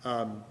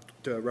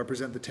to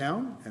represent the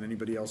town and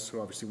anybody else who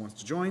obviously wants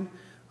to join,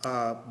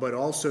 but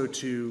also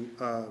to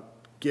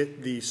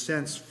get the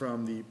sense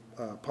from the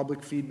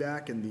public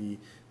feedback and the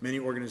many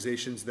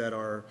organizations that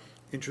are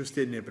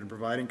interested and have been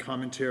providing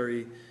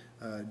commentary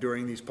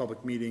during these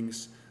public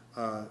meetings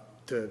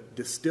to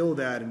distill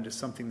that into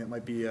something that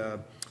might be a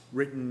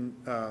written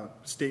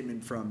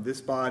statement from this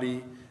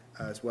body,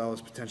 as well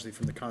as potentially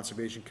from the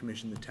Conservation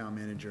Commission, the town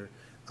manager,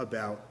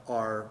 about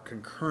our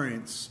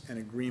concurrence and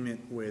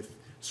agreement with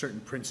certain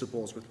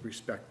principles with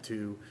respect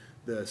to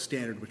the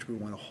standard which we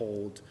want to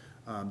hold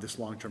this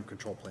long-term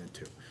control plan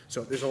to.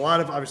 So there's a lot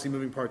of obviously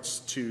moving parts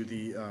to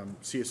the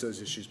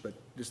CSO's issues, but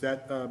is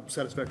that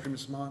satisfactory,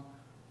 Mrs. Mahan? All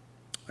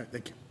right,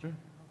 thank you. Sure.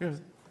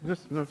 Yeah,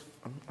 no,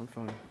 I'm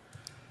fine.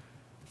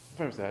 As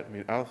far as that, I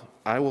mean,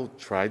 I will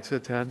try to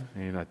attend. I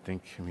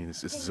mean,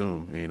 it's just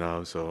Zoom,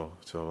 so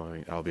I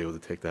mean, I'll be able to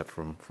take that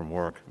from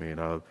work,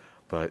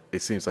 but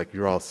it seems like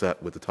you're all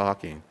set with the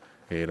talking,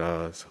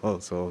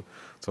 so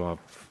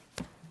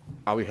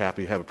I'll be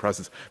happy to have a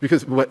presence,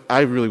 because what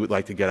I really would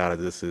like to get out of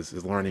this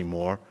is learning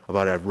more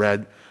about it. I've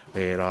read,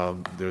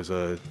 and there's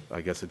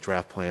I guess a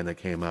draft plan that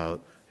came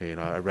out.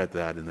 I read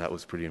that, and that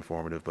was pretty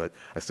informative, but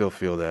I still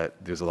feel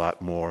that there's a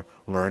lot more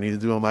learning to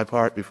do on my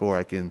part before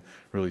I can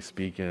really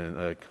speak in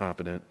a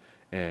competent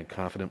and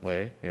confident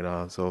way,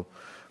 so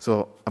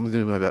I'm going to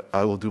do my best.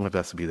 I will do my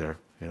best to be there,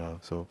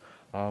 so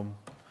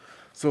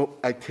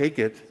I take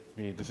it,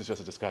 I mean, this is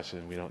just a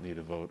discussion. We don't need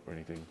a vote or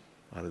anything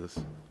out of this.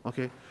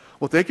 Okay.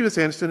 Well, thank you, Ms.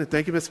 Anderson, and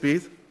thank you, Ms.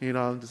 Spieth.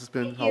 This has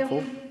been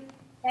helpful.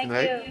 Thank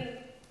you.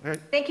 All right.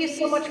 Thank you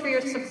so much for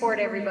your support,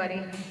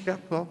 everybody. Yeah,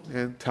 well,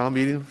 and town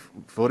meeting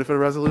voted for the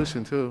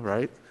resolution too,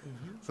 right?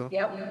 So,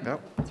 Yep.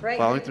 That's right.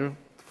 Following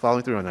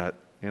through on that.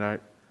 All right.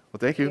 Well,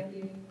 thank you.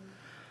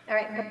 All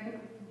right.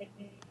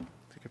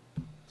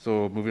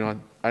 So moving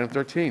on, item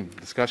 13,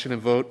 discussion and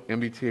vote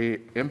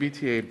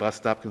MBTA bus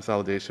stop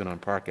consolidation on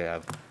Park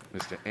Ave.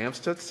 Mr.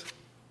 Amstutz?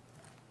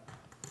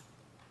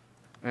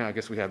 And I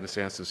guess we have Ms.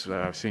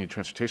 Anstis, Senior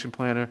Transportation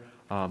Planner,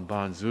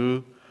 Bon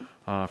Zhu,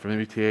 from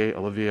MBTA,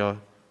 Olivia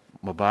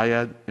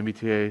Mobayad,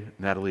 MBTA,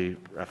 Natalie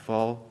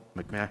Raffal,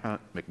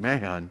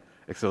 McMahon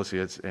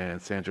Associates, and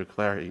Sandra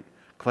Clary,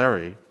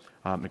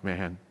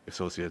 McMahon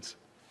Associates.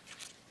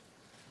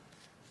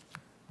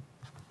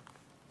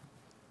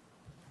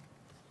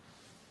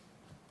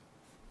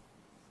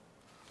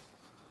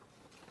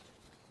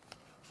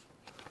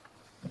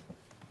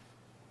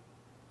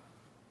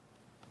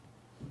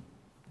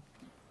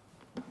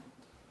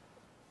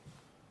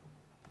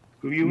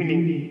 Good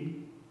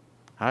evening.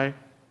 Hi.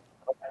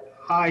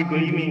 Hi,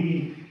 good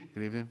evening.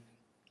 Good evening.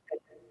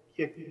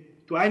 Yeah,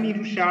 do I need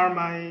to share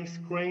my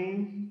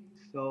screen?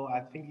 So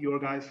I think you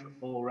guys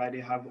already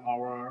have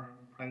our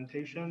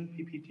presentation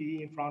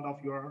PPT in front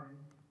of your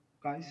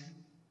guys.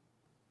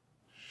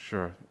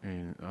 Sure.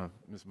 And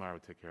Ms. Meyer will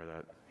take care of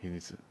that. He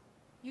needs to.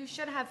 You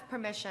should have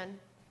permission.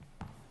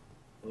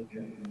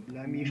 Okay,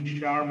 let me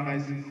share my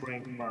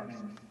screen first.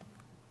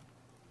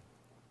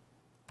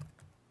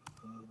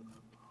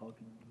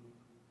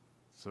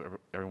 So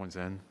everyone's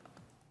in?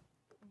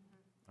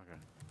 Okay.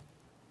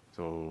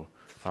 So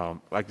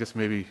I guess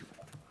maybe,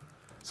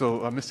 so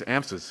Mr.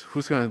 Amsters,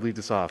 who's going to lead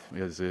this off?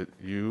 Is it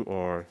you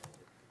or?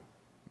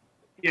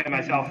 Yeah,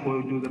 myself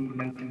will do the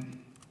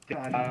presentation.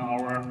 And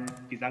our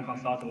design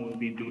consultant will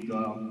be do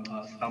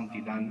the some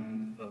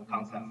design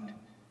concept.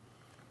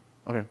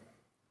 Okay.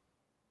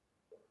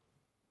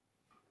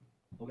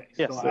 Okay,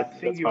 yes, so I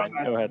think that's fine.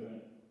 Go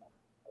ahead.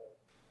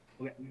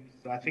 Okay,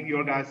 so I think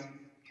you guys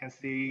can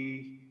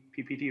see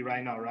PPT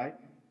right now, right?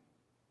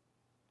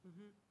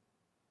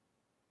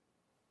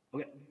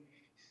 Okay,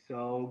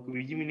 so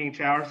good evening,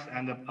 chairs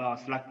and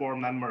select board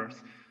members.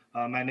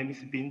 My name is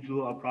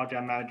Binzu, a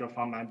project manager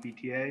from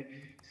MBTA.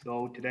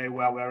 So today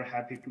we are very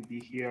happy to be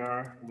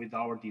here with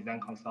our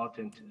design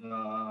consultant,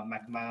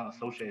 McMahon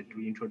Associates, to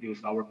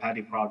introduce our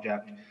PADI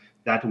project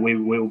that we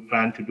will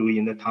plan to do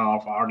in the town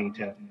of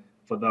Arlington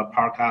for the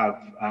Park Ave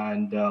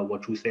and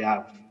Wachusett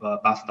Ave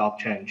bus stop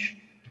change.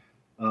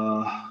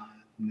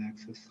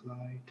 Next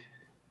slide.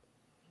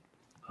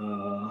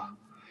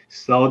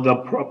 So the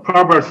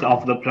purpose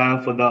of the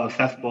plan for the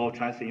accessible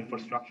transit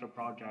infrastructure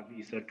project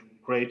is to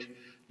create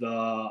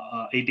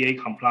the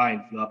ADA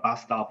compliant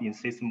bus stop in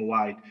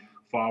system-wide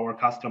for our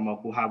customer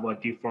who have a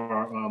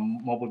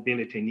different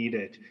mobility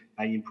needed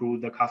and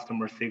improve the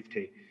customer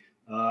safety.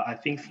 I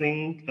think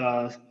since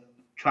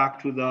track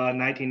to the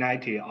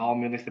 1990, all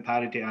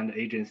municipality and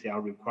agency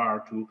are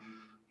required to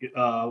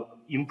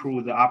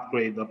improve the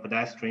upgrade the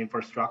pedestrian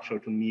infrastructure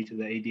to meet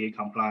the ADA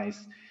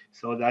compliance.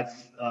 So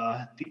that's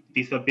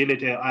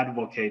disability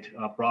advocate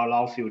brought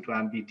lawsuit to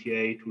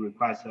MBTA to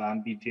request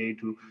MBTA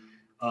to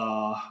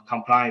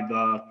comply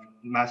the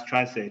mass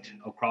transit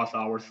across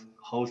our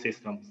whole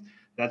systems.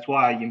 That's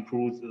why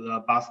improve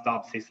the bus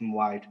stop system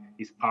wide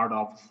is part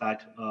of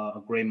that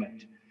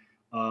agreement.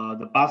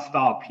 The bus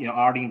stop in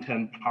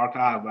Arlington Park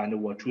Ave and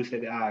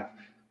Wachusett Ave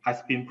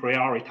has been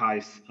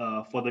prioritized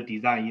for the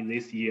design in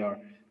this year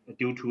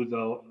due to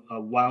the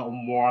one or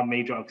more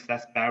major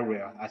access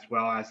barrier as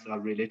well as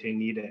related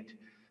needed.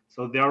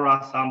 So there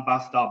are some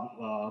bus stops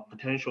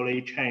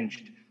potentially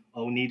changed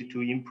or need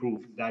to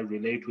improve that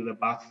relate to the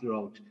bus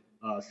road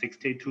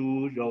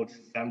 62, road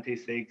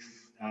 76,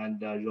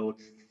 and road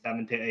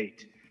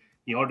 78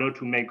 in order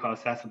to make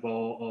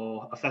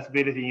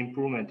accessibility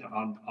improvement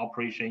and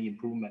operation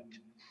improvement.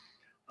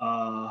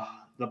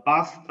 The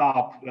bus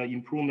stop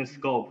improvement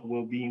scope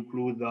will be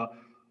include the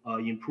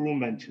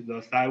improvement,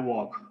 the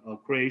sidewalk,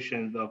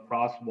 creation, the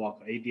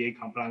crosswalk, ADA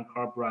compliant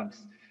curb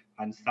ramps,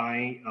 and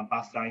sign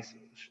bus sign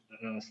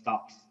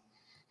stops.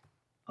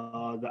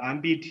 The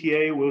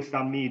MBTA will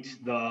submit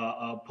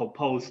the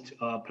proposed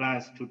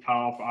plans to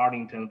Town of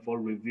Arlington for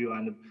review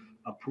and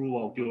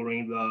approval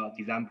during the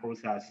design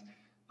process.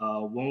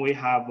 When we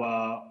have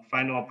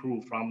final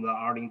approval from the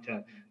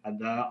Arlington, and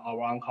then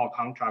our on-call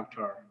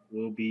contractor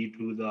will be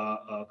do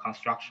the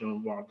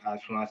construction work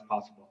as soon as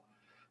possible.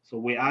 So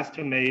we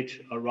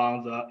estimate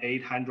around the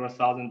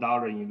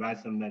 $800,000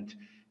 investment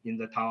in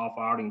the town of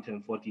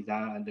Arlington for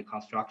design and the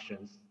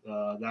constructions.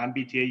 The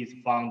MBTA is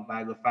funded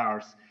by the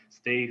FAIRS,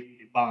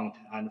 state bond,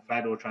 and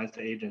federal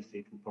transit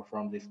agency to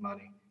perform this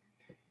money.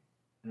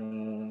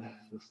 The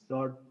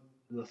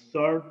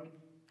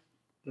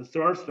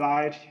third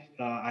slide,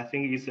 I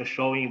think is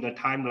showing the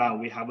timeline.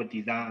 We have a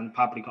design and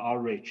public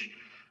outreach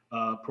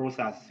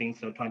process since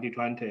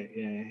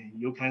 2020.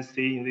 You can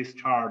see in this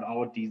chart,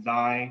 our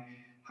design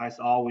has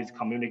always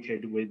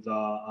communicated with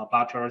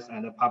butters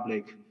and the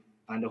public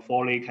and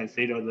fully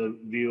consider the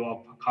view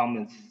of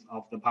comments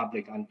of the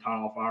public and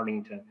town of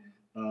Arlington.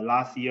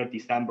 Last year,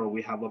 December,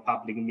 we have a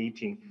public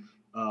meeting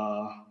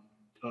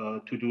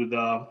to do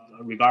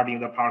regarding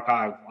the Park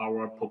Ave,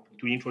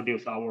 to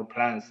introduce our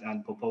plans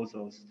and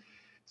proposals.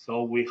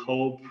 So we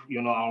hope,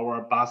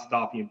 our bus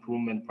stop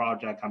improvement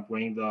project can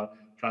bring the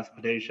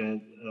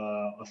transportation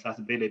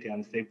accessibility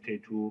and safety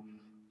to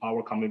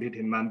our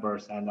community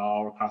members and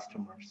our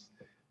customers.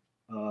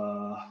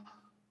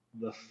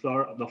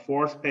 The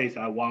fourth page,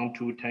 I want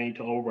to turn it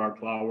over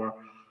to our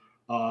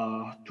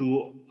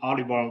to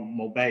Oliver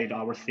Mobade,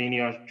 our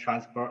senior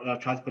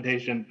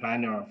transportation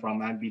planner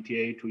from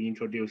MBTA, to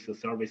introduce the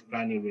service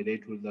planning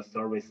related to the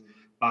service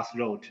bus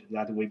route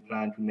that we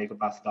plan to make a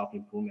bus stop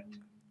improvement.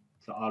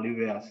 So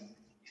Olivia,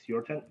 it's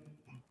your turn.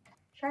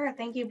 Sure,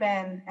 thank you,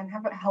 Ben, and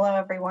hello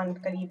everyone,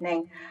 good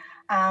evening.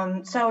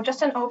 So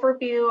just an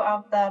overview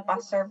of the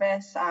bus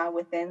service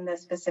within the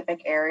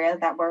specific area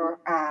that we're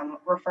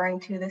referring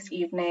to this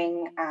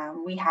evening.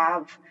 We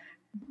have,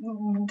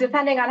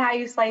 depending on how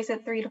you slice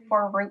it, 3 to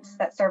 4 routes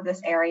that serve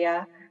this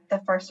area.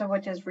 The first of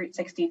which is Route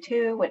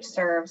 62, which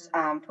serves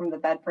from the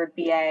Bedford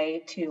VA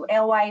to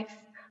Alewife,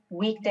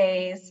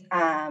 weekdays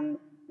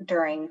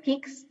during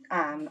peaks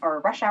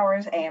or rush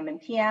hours, AM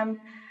and PM.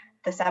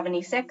 The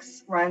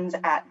 76 runs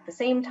at the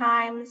same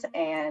times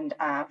and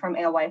from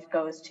Alewife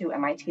goes to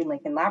MIT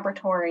Lincoln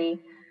Laboratory.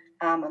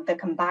 The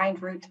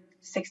combined Route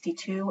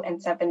 62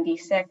 and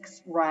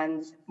 76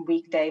 runs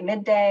weekday,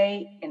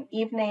 midday, and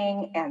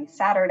evening, and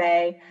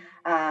Saturday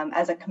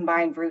as a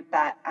combined route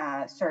that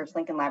serves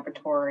Lincoln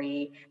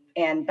Laboratory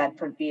and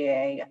Bedford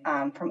VA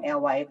from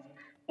Alewife.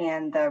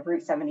 And the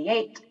Route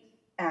 78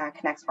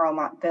 connects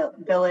Arlmont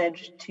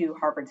Village to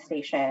Harvard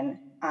Station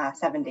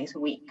 7 days a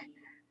week.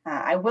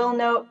 I will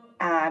note,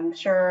 I'm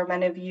sure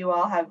many of you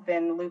all have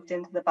been looped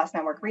into the bus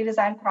network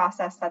redesign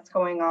process that's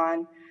going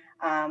on.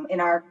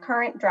 In our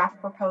current draft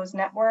proposed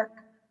network,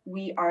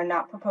 we are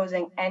not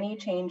proposing any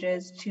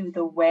changes to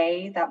the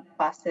way that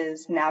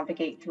buses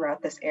navigate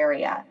throughout this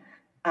area.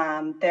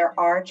 There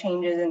are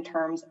changes in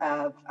terms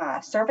of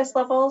service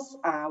levels.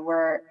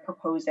 We're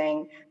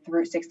proposing the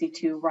Route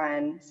 62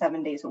 run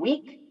 7 days a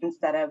week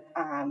instead of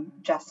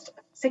just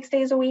 6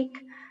 days a week.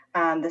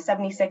 The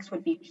 76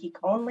 would be peak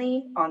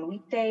only on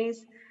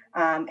weekdays,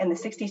 and the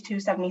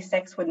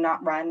 62-76 would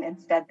not run.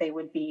 Instead, they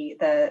would be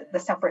the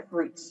separate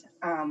routes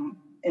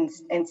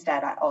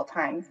instead at all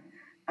times.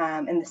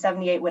 And the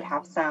 78 would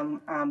have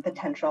some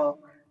potential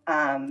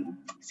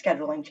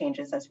scheduling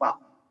changes as well.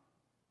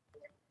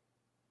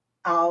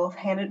 I'll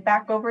hand it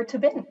back over to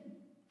Ben.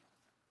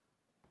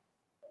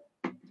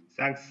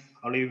 Thanks,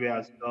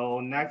 Olivia. So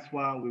next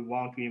one, we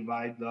want to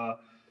invite the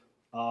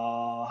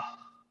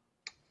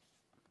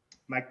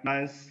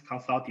McMahon's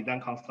design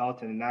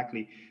consultant,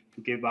 Natalie,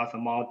 to give us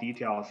more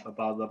details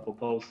about the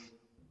proposed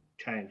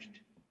change.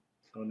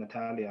 So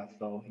Natalia,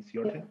 so it's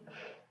your turn.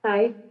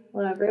 Hi,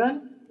 hello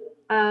everyone.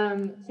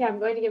 So yeah, I'm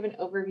going to give an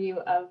overview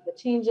of the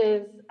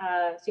changes.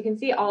 So you can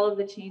see all of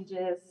the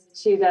changes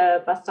to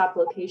the bus stop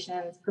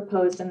locations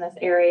proposed in this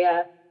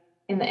area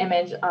in the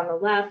image on the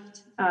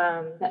left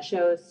that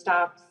shows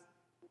stops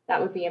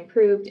that would be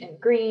improved in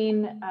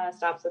green,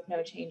 stops with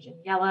no change in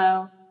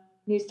yellow,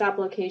 new stop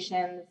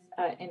locations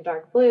in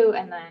dark blue,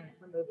 and then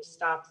removed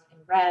stops in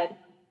red.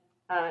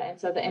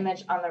 And so the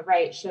image on the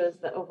right shows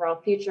the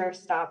overall future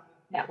stop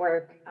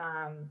network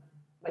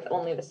with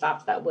only the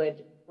stops that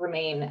would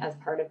remain as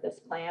part of this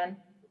plan.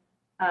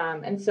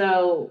 And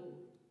so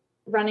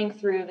running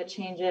through the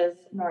changes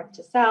north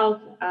to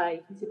south,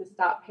 you can see the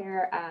stop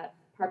pair at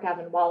Park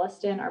Ave and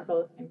Wollaston are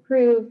both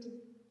improved.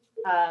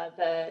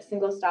 The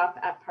single stop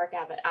at Park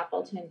Ave at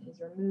Appleton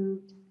is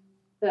removed.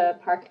 The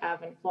Park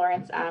Ave and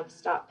Florence Ave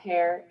stop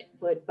pair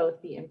would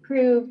both be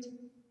improved.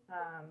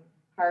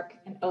 Park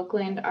and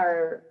Oakland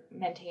are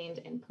maintained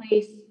in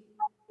place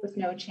with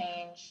no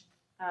change.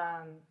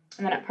 And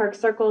then at Park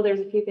Circle, there's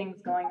a few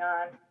things going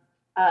on.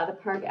 The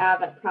Park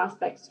Ave at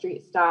Prospect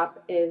Street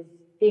stop is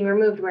being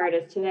removed where it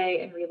is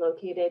today and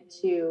relocated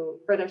to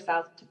further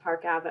south to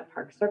Park Ave at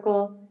Park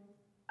Circle.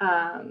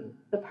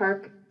 The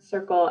Park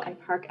Circle and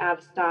Park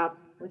Ave stop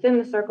within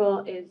the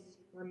circle is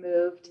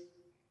removed,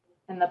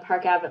 and the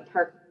Park Ave at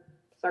Park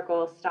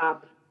Circle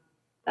stop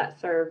that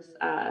serves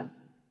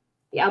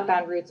the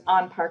outbound routes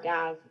on Park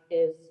Ave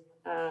is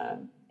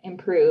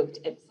improved.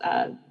 It's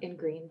in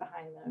green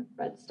behind the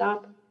red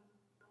stop.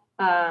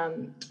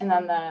 And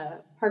then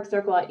the Park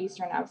Circle at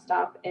Eastern Ave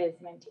stop is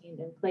maintained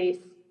in place.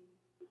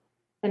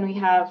 Then we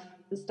have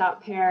the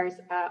stop pairs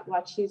at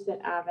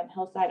Wachusett Ave and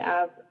Hillside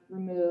Ave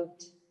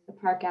removed, the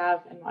Park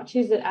Ave and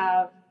Wachusett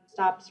Ave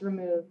stops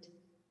removed.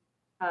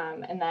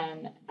 And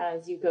then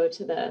as you go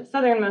to the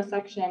southernmost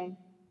section,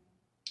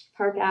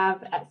 Park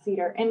Ave at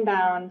Cedar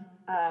inbound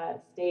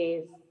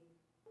stays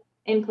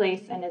in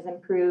place and is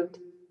improved,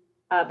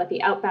 but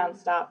the outbound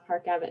stop,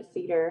 Park Ave at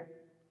Cedar,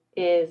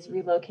 is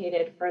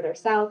relocated further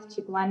south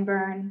to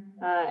Glenburn,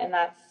 and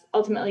that's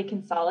ultimately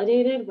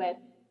consolidated with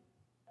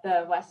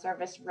the West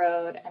Service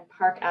Road and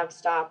Park Ave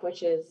stop,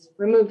 which is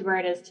removed where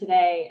it is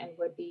today and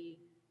would be,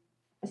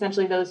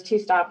 essentially those two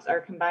stops are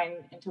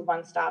combined into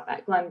one stop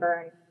at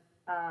Glenburn.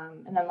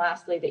 And then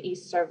lastly, the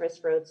East Service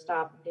Road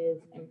stop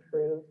is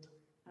improved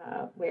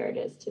where it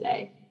is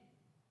today.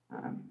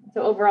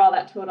 So overall,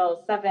 that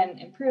totals 7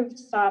 improved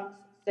stops,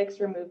 6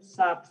 removed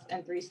stops,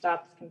 and 3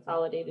 stops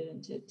consolidated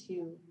into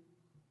 2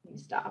 new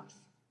stops.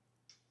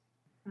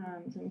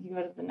 So we can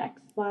go to the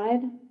next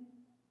slide.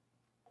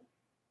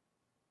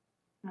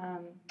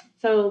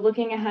 So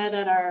looking ahead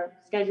at our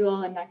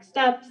schedule and next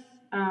steps,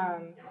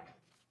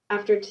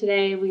 After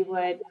today, we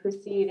would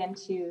proceed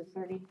into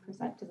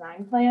 30%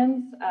 design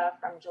plans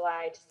from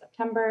July to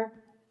September.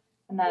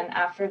 And then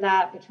after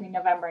that, between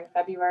November and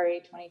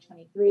February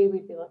 2023,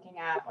 we'd be looking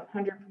at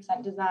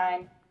 100%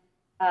 design,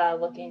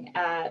 looking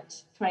at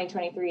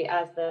 2023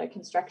 as the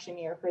construction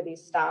year for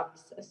these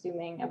stops,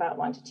 assuming about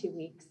 1 to 2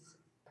 weeks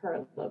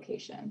per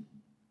location.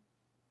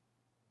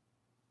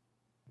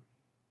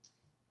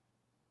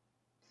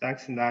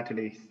 Thanks,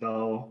 Natalie.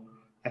 So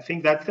I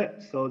think that's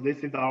it. So this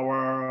is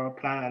our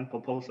plan and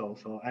proposal.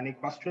 So any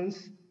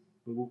questions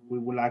we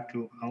would like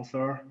to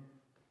answer?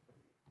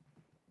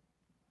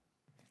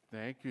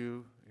 Thank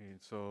you. And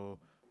so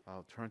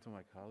I'll turn to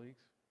my colleagues.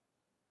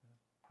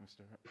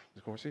 Mr.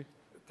 DeCoursey?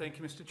 Thank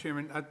you, Mr.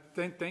 Chairman.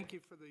 Thank you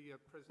for the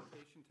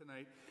presentation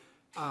tonight.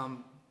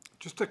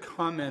 Just a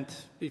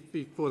comment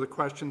before the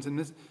questions, and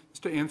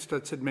Mr.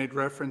 Amstutz had made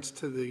reference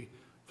to the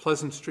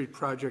Pleasant Street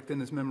project in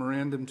his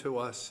memorandum to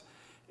us,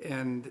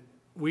 and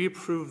we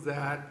approved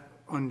that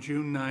on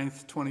June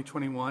 9th,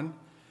 2021,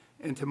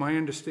 and to my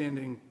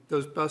understanding,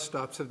 those bus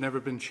stops have never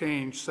been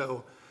changed,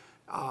 so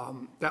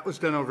that was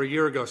done over a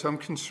year ago. So I'm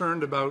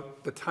concerned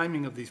about the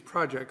timing of these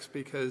projects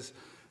because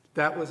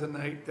that was a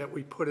night that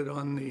we put it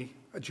on the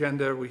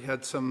agenda. We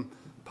had some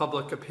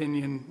public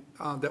opinion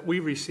that we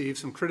received,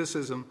 some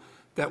criticism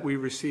that we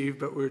received,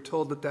 but we were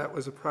told that that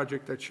was a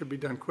project that should be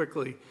done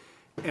quickly,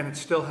 and it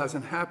still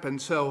hasn't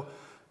happened. So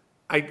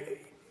I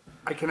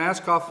can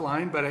ask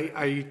offline, but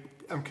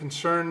I'm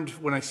concerned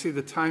when I see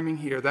the timing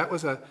here. That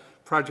was a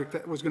project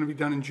that was going to be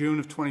done in June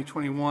of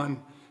 2021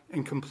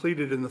 and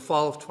completed in the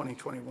fall of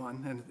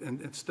 2021,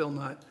 and it's still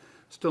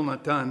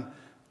not done.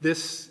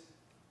 This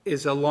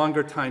is a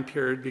longer time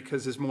period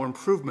because there's more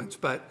improvements,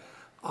 but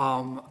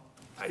I'm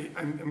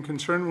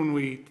concerned when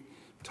we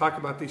talk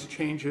about these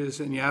changes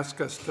and you ask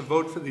us to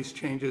vote for these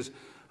changes.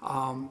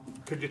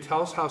 Could you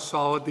tell us how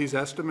solid these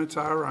estimates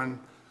are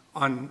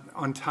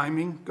on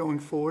timing going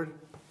forward?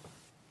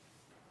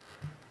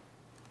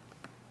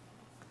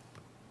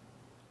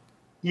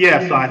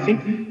 Yeah, so I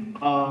think,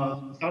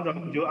 Sandra,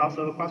 could you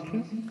answer the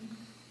questions?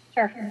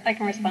 Sure, I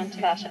can respond to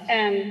that.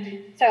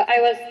 So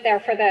I was there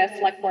for the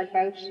select board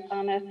vote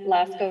on it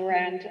last go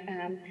round,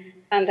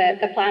 and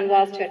the plan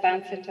was to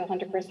advance it to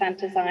 100%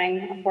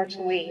 design.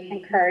 Unfortunately, we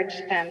incurred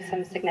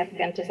some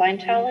significant design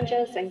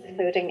challenges,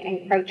 including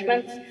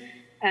encroachments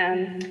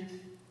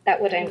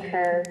that would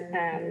incur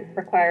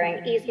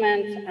requiring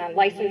easements and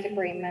license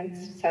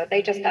agreements. So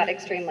they just got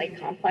extremely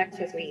complex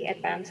as we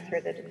advanced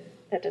through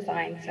the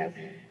design. So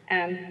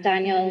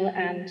Daniel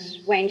and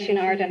Wayne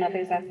Chouinard and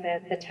others at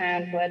the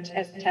town would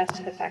attest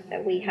to the fact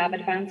that we have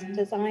advanced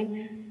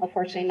design,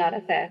 unfortunately not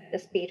at the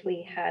speed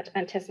we had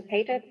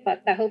anticipated,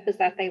 but the hope is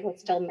that they will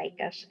still make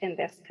it in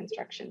this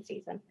construction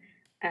season.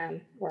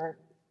 We're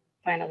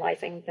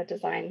finalizing the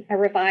design, a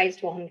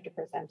revised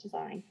 100%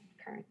 design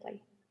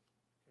currently.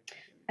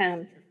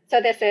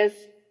 So this is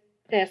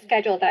the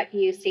schedule that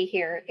you see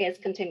here is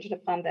contingent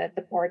upon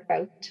the board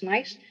vote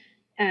tonight.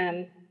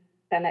 Then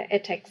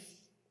it takes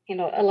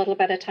a little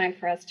bit of time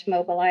for us to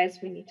mobilize.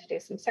 We need to do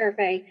some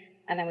survey,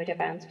 and then we'd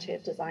advance to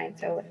design.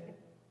 So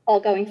all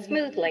going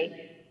smoothly,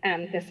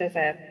 this is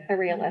a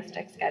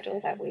realistic schedule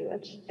that we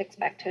would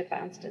expect to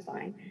advance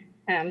design.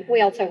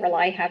 We also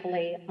rely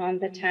heavily on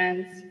the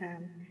town's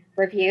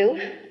review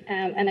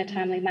in a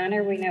timely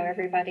manner. We know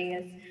everybody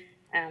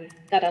has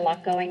got a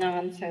lot going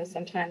on, so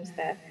sometimes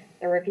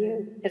the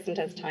review isn't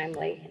as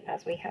timely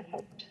as we had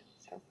hoped.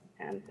 So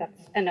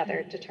that's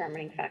another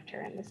determining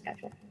factor in the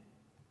schedule.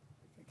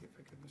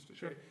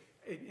 Sure.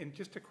 And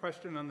just a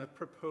question on the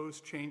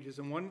proposed changes,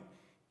 and one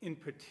in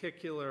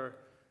particular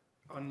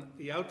on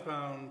the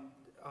outbound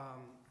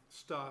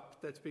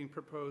stop that's being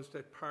proposed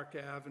at Park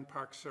Ave and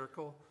Park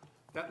Circle.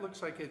 That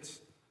looks like it's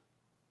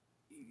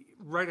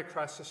right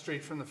across the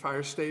street from the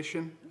fire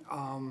station,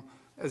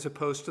 as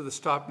opposed to the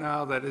stop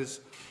now that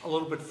is a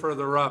little bit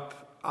further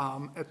up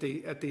at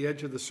the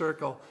edge of the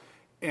circle.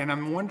 And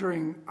I'm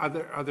wondering,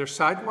 are there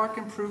sidewalk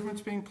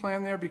improvements being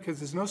planned there? Because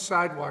there's no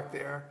sidewalk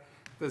there.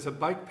 There's a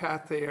bike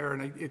path there,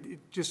 and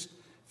it just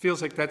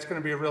feels like that's going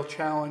to be a real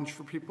challenge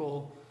for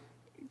people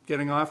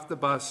getting off the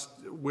bus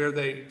where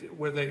they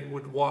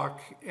would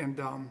walk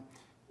and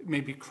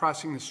maybe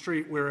crossing the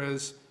street,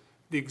 whereas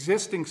the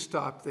existing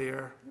stop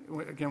there,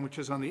 again, which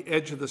is on the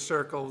edge of the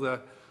circle,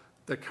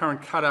 the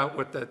current cutout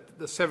with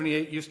the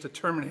 78 used to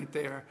terminate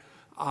there,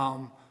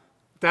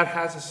 that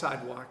has a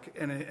sidewalk,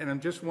 and I'm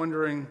just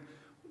wondering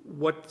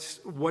what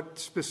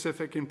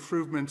specific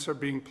improvements are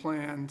being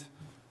planned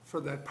for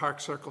that Park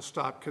Circle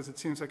stop, because it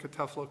seems like a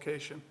tough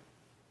location.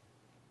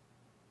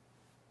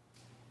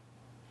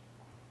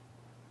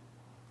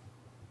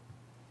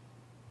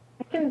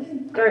 I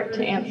can start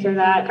to answer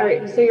that. All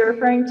right, so you're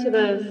referring to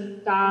the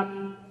stop,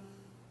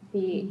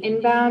 the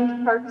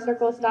inbound Park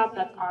Circle stop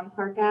that's on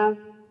Park Ave?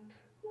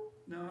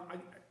 No,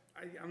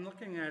 I'm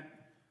looking at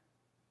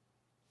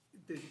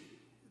the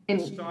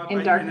stop,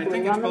 in dark and I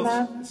think blue it's on the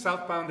map? both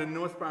southbound and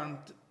northbound,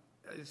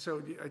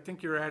 so I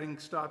think you're adding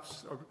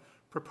stops, or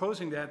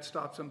proposing to add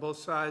stops on both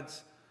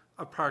sides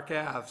of Park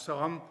Ave. So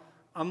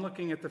I'm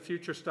looking at the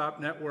future stop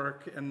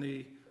network and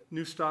the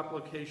new stop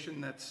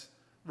location that's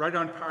right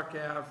on Park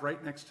Ave,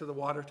 right next to the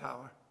water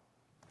tower.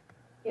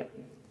 Yep.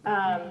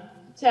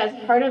 So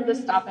as part of the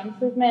stop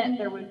improvement,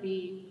 there would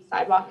be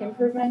sidewalk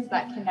improvements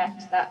that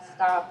connect that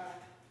stop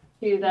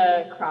to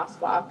the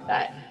crosswalk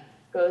that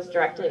goes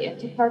directly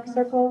into Park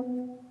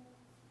Circle.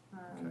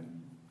 Okay,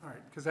 all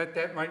right, because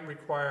that might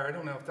require, I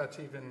don't know if that's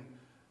even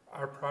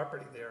our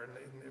property there,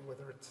 and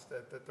whether it's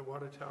the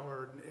water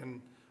tower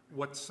and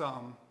what's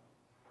going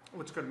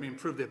to be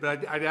improved there.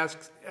 But I'd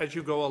ask, as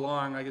you go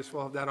along, I guess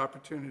we'll have that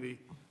opportunity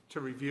to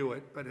review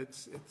it, but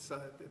it's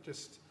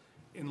just,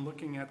 in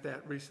looking at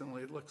that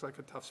recently, it looks like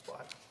a tough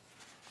spot.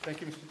 Thank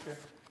you, Mr. Chair.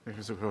 Thank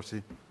you, Mr.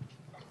 Corsi.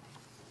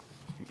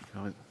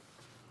 Comment?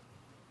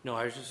 No,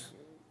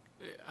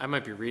 I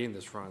might be reading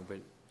this wrong, but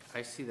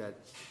I see that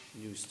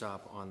new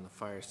stop on the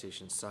fire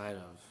station side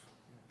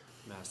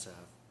of Mass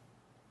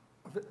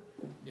Ave.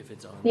 If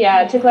it's on.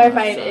 Yeah, to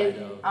clarify, the it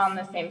side is of- on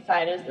the same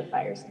side as the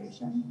fire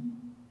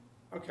station.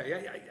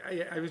 Okay,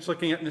 I was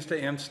looking at Mr.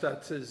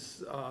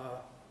 Amstutz's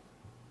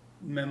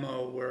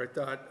memo where I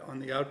thought on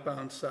the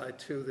outbound side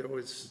too, there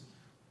was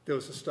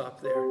a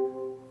stop there.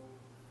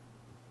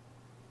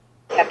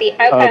 Yeah, the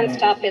outbound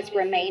stop is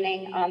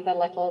remaining on the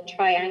little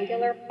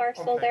triangular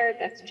parcel there.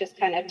 That's just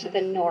kind of to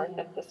the north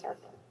of the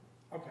circle.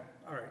 Okay,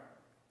 all right.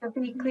 To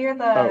be clear,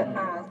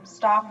 the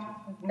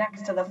stop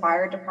next to the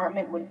fire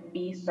department would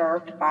be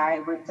served by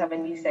Route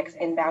 76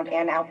 inbound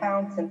and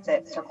outbound since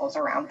it circles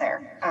around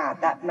there.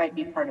 That might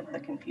be part of the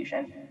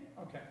confusion.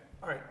 Okay,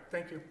 all right,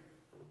 thank you.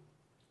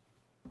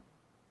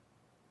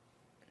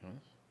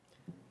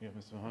 Yeah,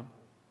 Mr.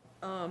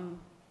 Mahan?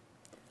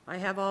 I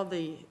have all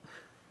the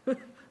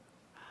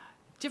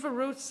different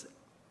routes,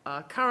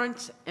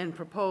 current and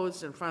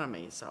proposed in front of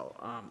me, so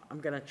I'm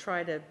going to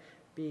try to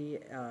be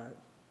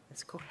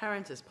as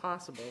coherent as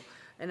possible.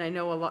 And I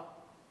know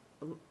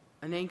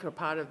an anchor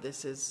part of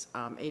this is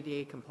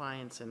ADA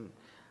compliance and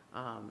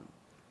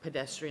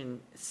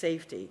pedestrian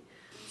safety.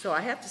 So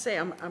I have to say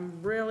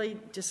I'm really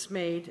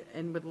dismayed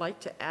and would like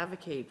to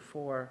advocate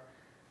for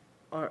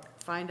or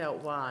find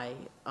out why.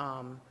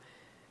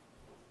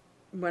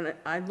 When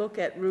I look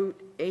at Route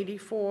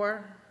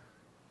 84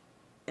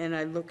 and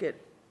I look at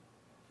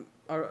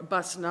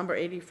bus number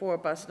 84,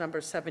 bus number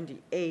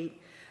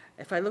 78,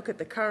 if I look at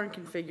the current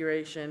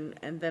configuration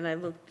and then I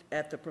look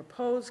at the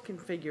proposed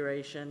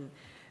configuration,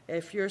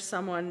 if you're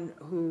someone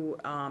who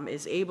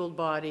is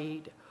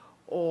able-bodied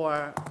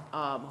or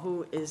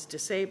who is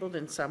disabled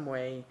in some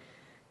way,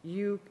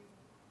 you,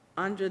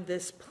 under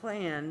this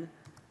plan,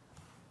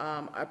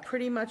 are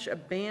pretty much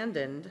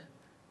abandoned,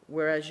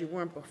 whereas you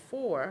weren't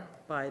before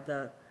by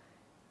the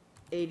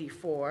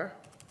 84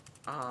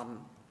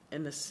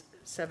 and the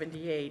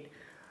 78,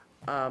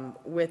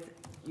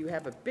 you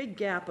have a big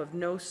gap of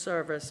no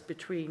service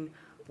between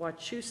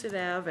Wachusett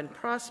Ave and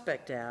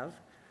Prospect Ave.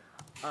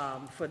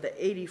 For the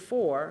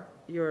 84,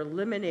 you're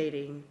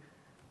eliminating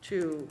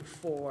 2,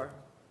 4,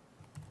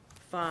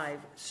 5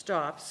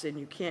 stops, and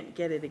you can't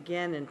get it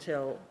again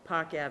until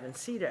Park Ave and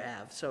Cedar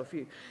Ave. So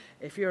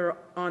if you're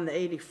on the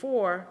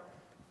 84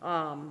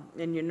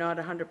 and you're not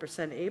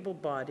 100%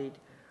 able-bodied,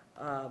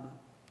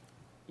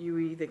 you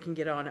either can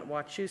get on at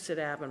Wachusett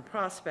Ave and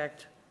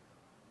Prospect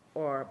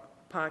or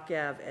Park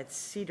Ave at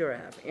Cedar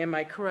Ave. Am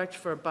I correct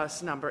for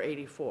bus number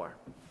 84?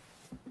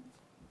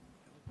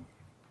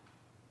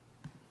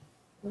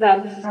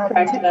 That's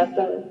correct.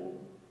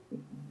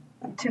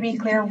 To be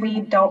clear,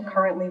 we don't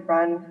currently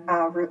run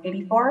Route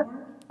 84.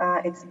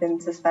 It's been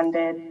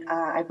suspended,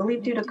 I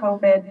believe, due to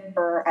COVID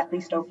for at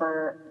least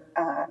over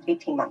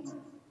 18 months.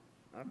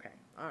 Okay,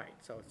 all right,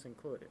 so it's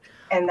included.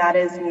 And that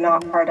is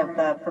not part of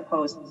the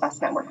proposed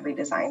bus network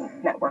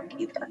redesign network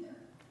either.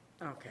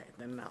 Okay,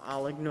 then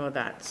I'll ignore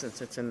that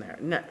since it's in there.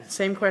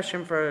 Same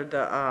question for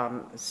the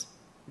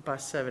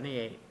bus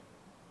 78.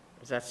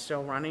 Is that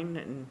still running?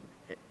 And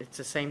it's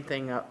the same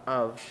thing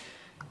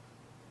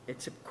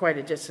it's quite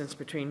a distance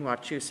between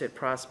Wachusett,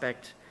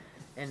 Prospect,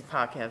 and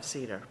Park Ave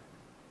Cedar.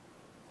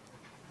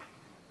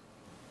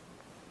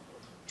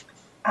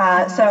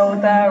 So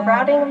the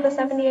routing of the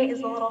 78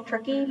 is a little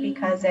tricky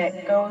because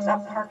it goes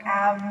up Park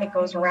Ave, it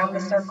goes around the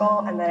circle,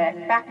 and then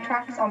it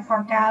backtracks on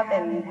Park Ave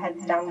and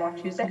heads down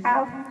Wachusett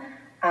Ave.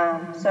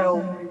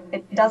 So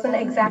it doesn't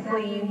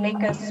exactly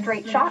make a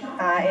straight shot.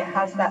 It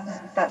has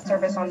that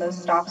service on those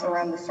stops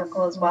around the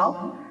circle as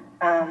well.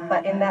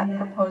 But in that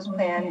proposed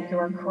plan, you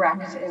are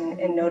correct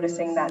in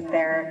noticing that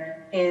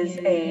there is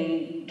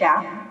a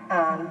gap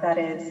that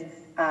is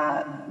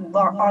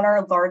on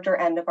our larger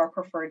end of our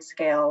preferred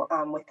scale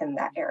within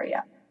that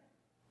area.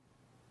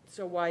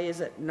 So why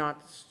is it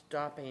not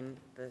stopping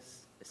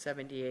this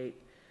 78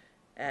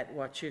 at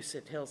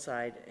Wachusett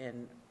Hillside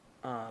and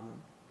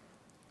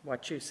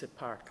Wachusett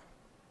Park?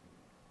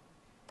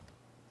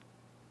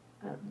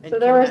 So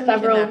there were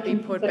several can that be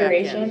put back in?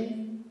 considerations.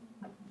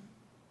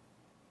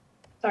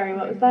 Sorry,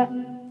 what was that?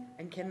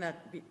 And can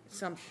that be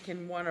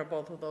can one or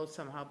both of those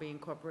somehow be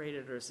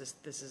incorporated, or is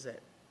this is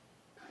it?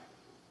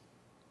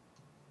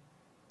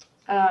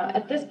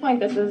 At this point,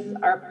 this is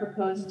our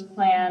proposed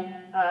plan.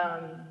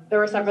 There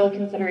were several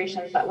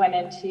considerations that went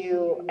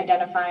into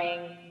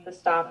identifying the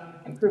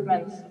stop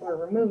improvements or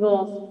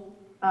removals.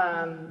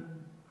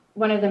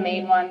 One of the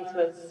main ones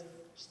was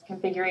just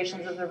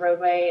configurations of the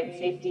roadway and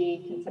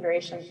safety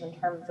considerations in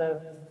terms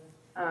of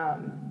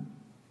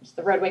just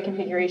the roadway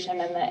configuration,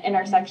 and the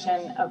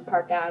intersection of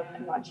Park Ave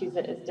and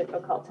Wachusett is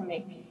difficult to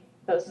make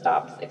those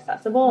stops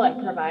accessible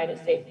and provide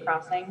a safe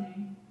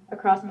crossing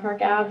across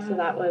Park Ave. So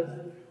that was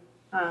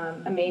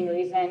a main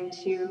reason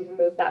to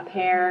remove that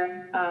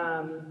pair.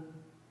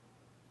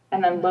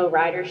 And then low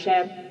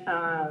ridership.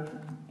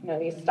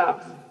 These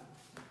stops,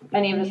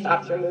 many of the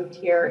stops removed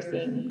here are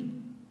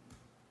seeing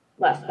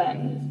less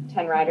than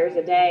 10 riders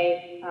a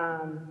day.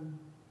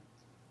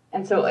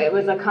 And so it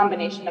was a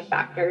combination of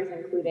factors,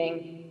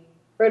 including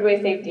roadway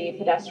safety,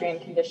 pedestrian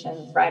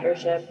conditions,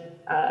 ridership,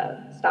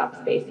 stop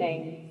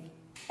spacing,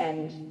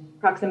 and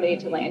proximity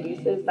to land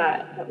uses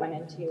that went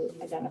into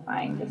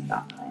identifying the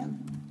stop plan.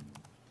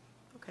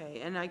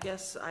 Okay, and I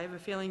guess I have a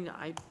feeling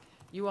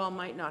you all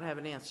might not have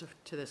an answer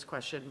to this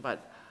question,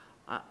 but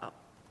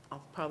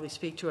I'll probably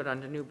speak to it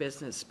under new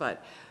business.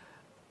 But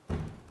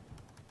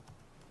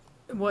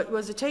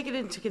was it taken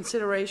into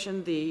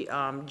consideration the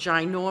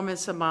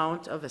ginormous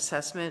amount of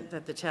assessment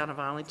that the town of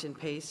Arlington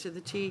pays to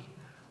the T,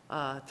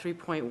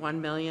 3.1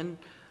 million,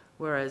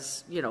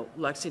 whereas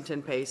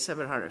Lexington pays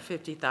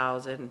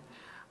 750,000,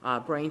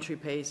 Braintree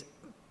pays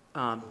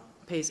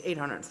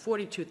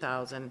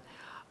 842,000.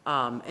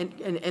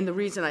 And the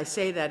reason I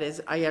say that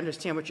is I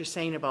understand what you're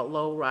saying about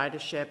low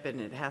ridership,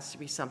 and it has to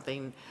be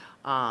something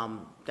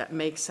that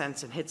makes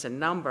sense and hits a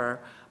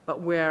number,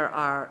 but where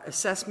our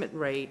assessment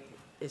rate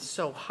is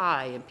so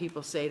high and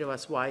people say to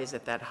us, why is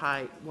it that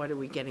high? What are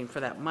we getting for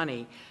that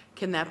money?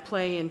 Can that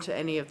play into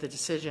any of the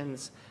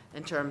decisions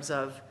in terms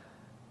of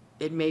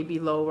it may be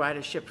low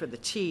ridership for the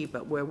T,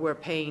 but where we're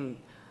paying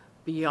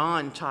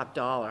beyond top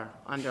dollar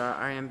under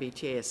our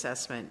MBTA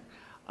assessment?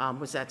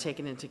 Was that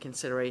taken into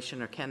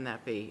consideration, or can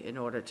that be, in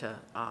order to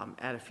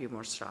add a few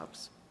more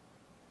stops?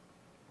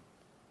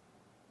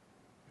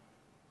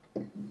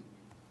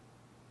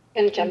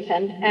 Going to jump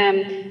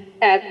in.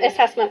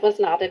 Assessment was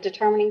not a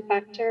determining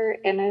factor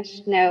in it,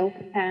 no.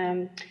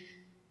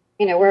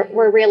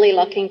 We're really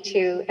looking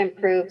to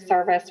improve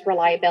service,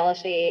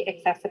 reliability,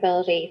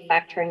 accessibility,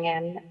 factoring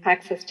in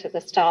access to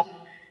the stop,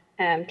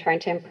 trying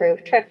to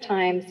improve trip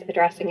times,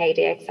 addressing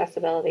ADA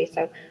accessibility.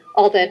 So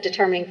all the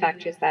determining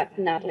factors that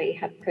Natalie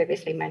had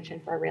previously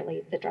mentioned were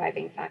really the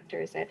driving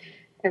factors. It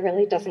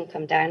really doesn't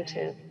come down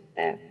to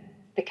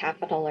the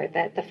capital or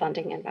the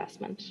funding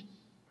investment.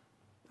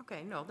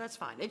 Okay, no, that's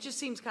fine. It just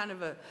seems kind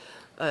of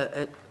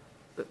a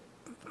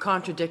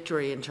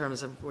contradictory in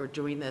terms of we're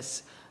doing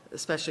this,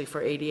 especially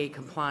for ADA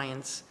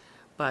compliance,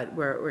 but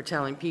we're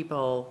telling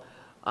people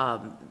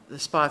the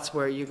spots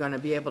where you're going to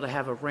be able to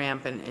have a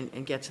ramp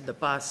and get to the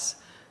bus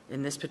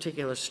in this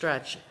particular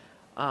stretch,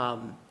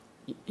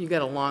 you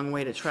got a long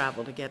way to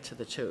travel to get to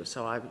the two.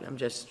 So I'm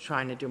just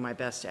trying to do my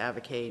best to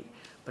advocate,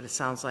 but it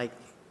sounds like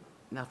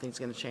nothing's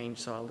going to change,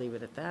 so I'll leave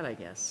it at that, I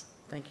guess.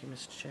 Thank you,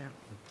 Mr. Chair.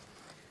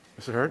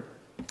 Mr. Hurd?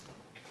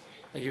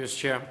 Thank you, Mr.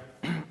 Chair.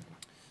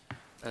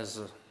 As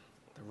the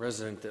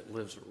resident that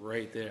lives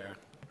right there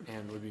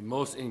and would be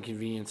most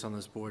inconvenienced on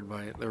this board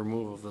by the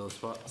removal of those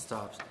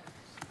stops,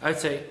 I'd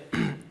say,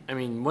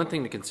 one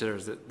thing to consider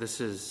is that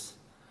this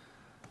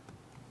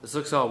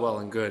looks all well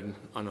and good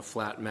on a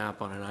flat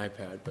map on an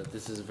iPad, but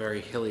this is a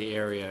very hilly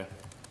area.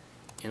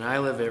 And I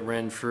live at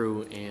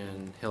Renfrew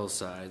and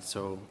Hillside,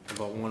 so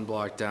about one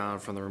block down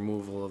from the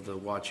removal of the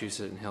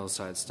Wachusett and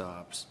Hillside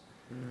stops.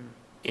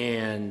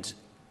 And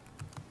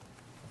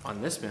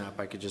on this map,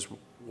 I could just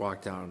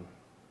walk down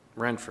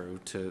Renfrew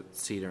to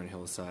Cedar and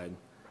Hillside,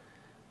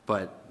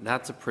 but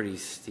that's a pretty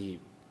steep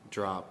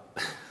drop.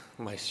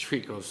 My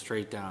street goes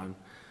straight down.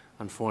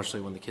 Unfortunately,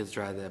 when the kids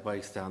drive their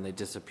bikes down, they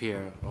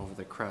disappear over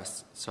the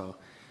crest. So,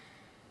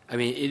 it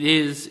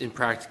is in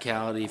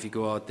practicality, if you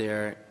go out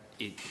there,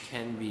 it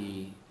can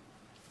be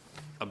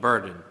a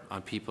burden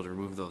on people to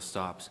remove those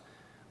stops.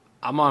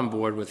 I'm on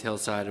board with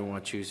Hillside and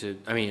Wachusett,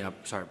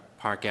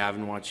 Park Ave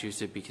and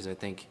Wachusett, because I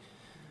think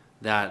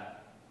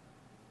that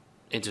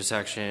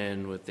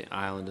intersection with the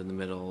island in the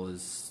middle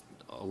is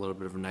a little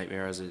bit of a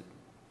nightmare as it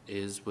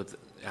is with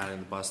adding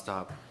the bus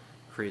stop,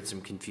 creates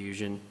some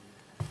confusion.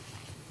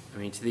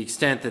 To the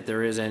extent that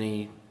there is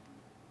any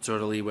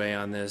sort of leeway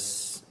on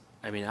this,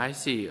 I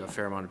see a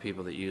fair amount of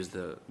people that use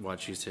the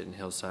Wachusett and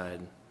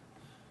Hillside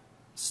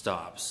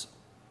stops.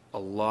 A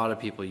lot of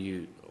people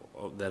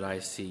that I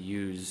see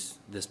use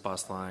this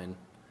bus line.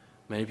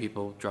 Many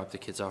people drop the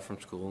kids off from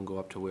school and go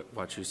up to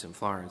Wachusett and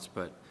Florence,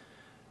 but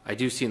I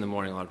do see in the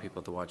morning a lot of people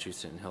at the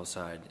Wachusett and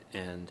Hillside,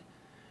 and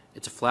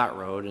it's a flat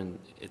road and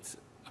it's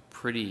a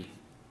pretty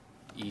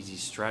easy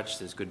stretch.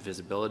 There's good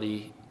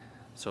visibility,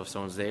 so if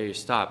someone's there, you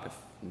stop. If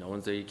no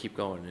one's there, you keep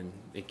going, and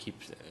it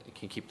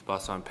can keep the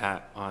bus on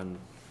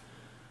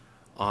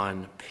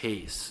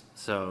pace.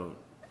 So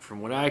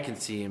from what I can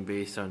see, and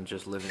based on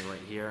just living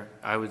right here,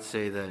 I would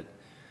say that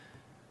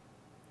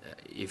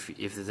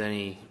if there's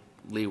any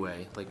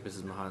leeway, like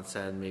Mrs. Mahan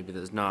said, maybe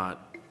there's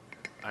not.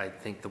 I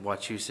think the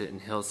Wachusett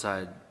and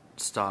Hillside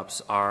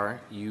stops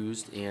are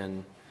used,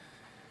 and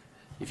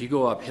if you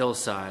go up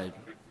Hillside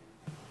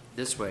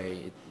this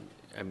way,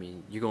 I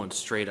mean, you're going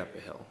straight up a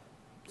hill.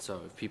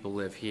 So if people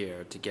live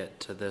here, to get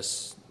to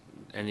this,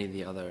 any of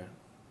the other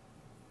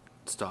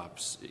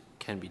stops, it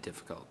can be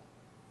difficult.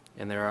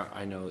 And there are,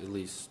 I know, at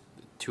least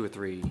 2 or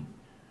 3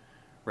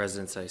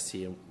 residents I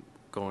see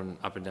going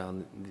up and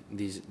down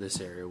this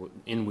area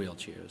in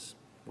wheelchairs.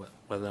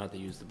 Whether or not they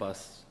use the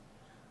bus,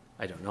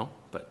 I don't know,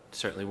 but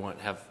certainly want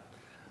to have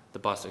the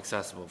bus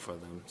accessible for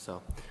them.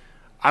 So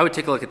I would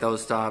take a look at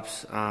those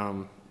stops.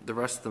 The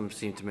rest of them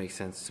seem to make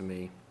sense to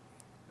me,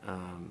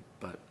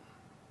 but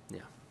yeah.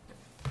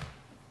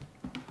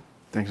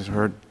 Thanks, Mr.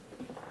 Hurd.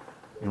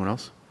 Anyone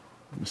else?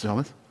 Mr.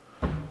 Helmuth?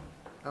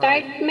 Could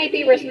I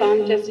maybe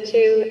respond just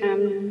to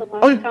the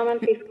last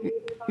comment before?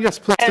 Yes,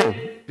 please do.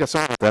 Yes,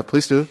 sorry about that.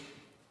 Please do.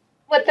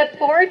 Would the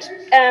board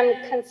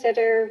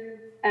consider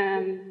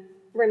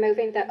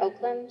removing the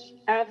Oakland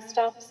Ave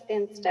stops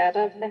instead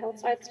of the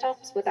Hillside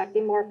stops? Would that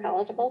be more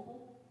palatable?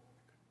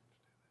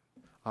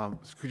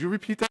 Could you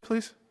repeat that,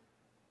 please?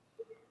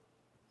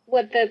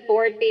 Would the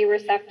board be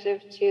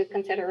receptive to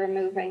consider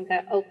removing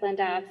the Oakland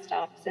Ave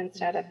stops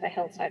instead of the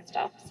Hillside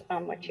stops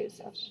on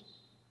Wachusett?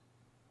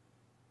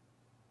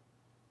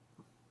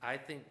 I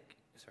think,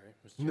 sorry.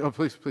 Mr. No,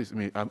 please. I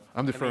mean,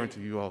 I'm deferring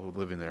to you all who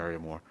live in the area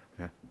more.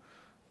 Yeah.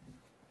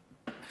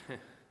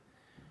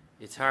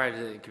 It's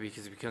hard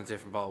because it becomes a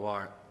different ball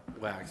of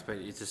wax, but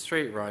it's a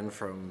straight run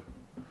from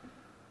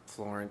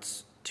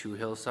Florence to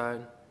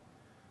Hillside.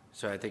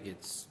 So I think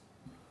it's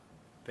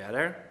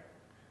better.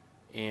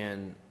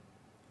 And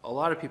a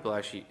lot of people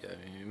actually,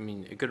 I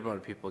mean, a good amount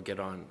of people get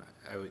on.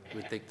 I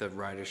would think the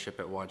ridership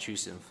at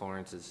Wachusett and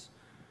Florence is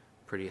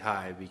pretty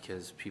high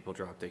because people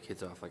drop their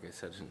kids off, like I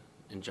said,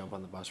 and jump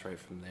on the bus right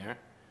from there.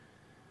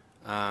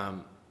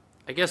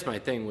 I guess my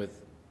thing with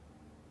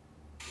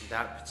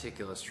that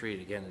particular street,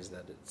 again, is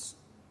that it's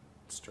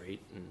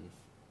straight and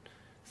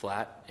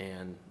flat,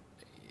 and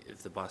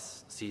if the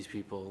bus sees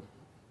people,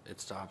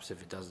 it stops.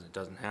 If it doesn't, it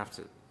doesn't have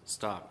to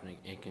stop, and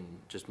it can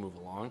just move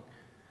along.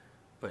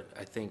 But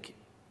I think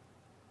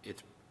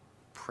it's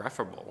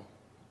preferable.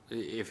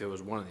 If it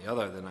was one or the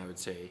other, then I would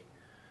say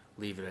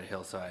leave it at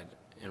Hillside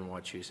and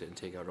Wachusett and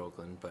take out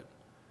Oakland. But,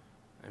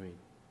 I mean,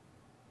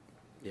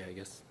 yeah, I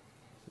guess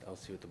I'll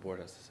see what the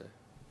board has to say.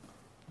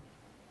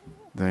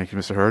 Thank you,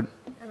 Mr. Hurd.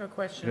 I have a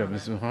question. Yeah, on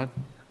Mrs.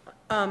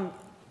 Mahan?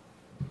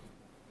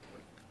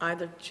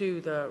 Either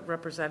to the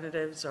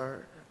representatives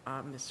or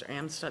Mr.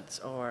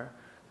 Amstutz or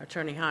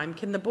Attorney Heim,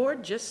 can the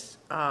board just,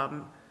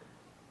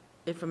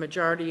 if a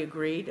majority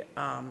agreed,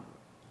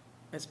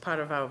 as part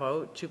of our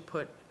vote,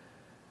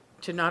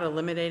 to not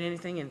eliminate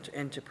anything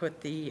and to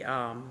put the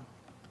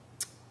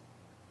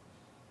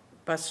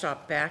bus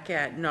stop back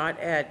at, not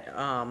at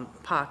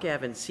Park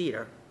Ave and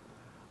Cedar,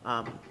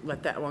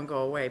 let that one go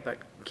away, but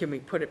can we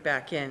put it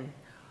back in?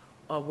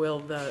 Or will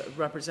the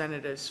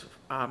representatives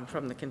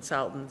from the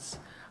consultants,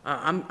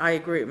 I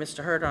agree with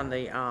Mr. Hurd on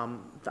the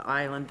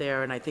island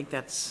there, and I think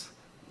is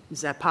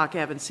that Park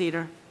Ave and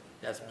Cedar?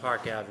 That's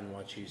Park Ave and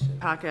Wachusett.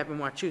 Park Ave and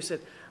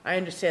Wachusett. I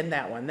understand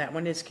that one. That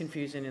one is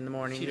confusing in the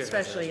morning, Cedar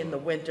especially has in the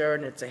winter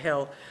and it's a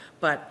hill.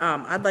 But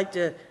I'd like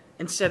to,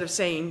 instead of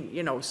saying,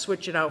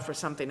 switch it out for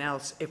something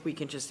else, if we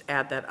can just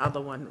add that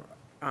other one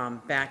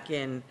back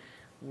in,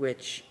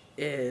 which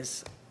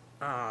is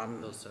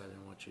Hillside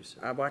and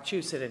Wachusett.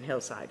 Wachusett and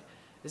Hillside.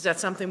 Is that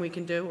something we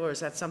can do, or is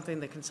that something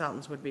the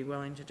consultants would be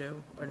willing to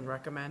do and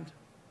recommend?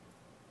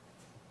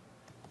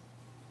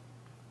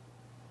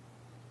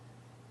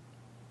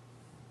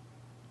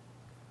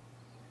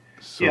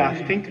 So, Yeah,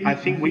 I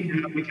think we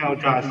can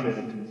address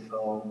it.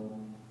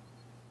 So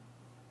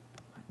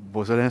what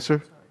was that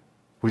answer?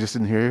 We just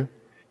didn't hear you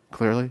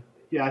clearly?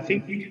 yeah, I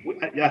think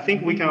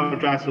we can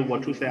address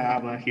what you say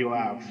Ave and Hill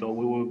Ave. So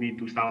we will be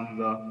do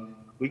some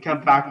we can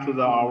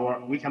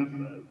we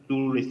can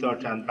do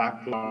research and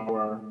back to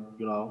our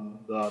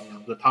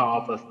the town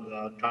office,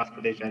 the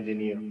transportation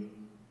engineer.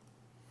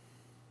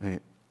 Hey,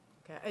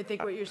 Okay, I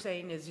think what you're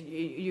saying is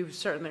you've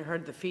certainly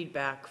heard the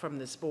feedback from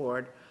this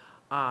board,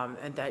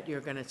 and that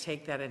you're going to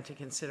take that into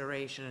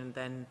consideration and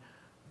then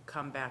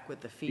come back with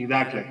the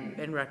feedback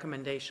and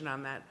recommendation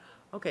on that.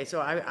 Okay,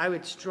 so I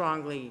would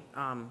strongly,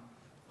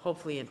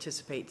 hopefully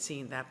anticipate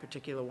seeing that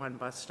particular one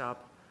bus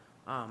stop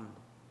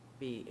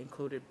be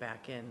included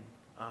back in,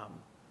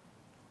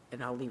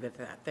 and I'll leave it at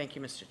that. Thank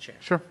you, Mr. Chair.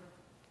 sure.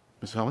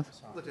 Mrs.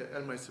 Helmuth? I'd like to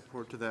add my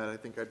support to that. I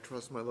think I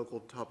trust my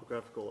local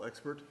topographical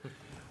expert.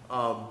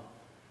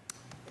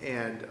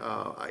 And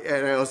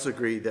I also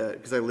agree that,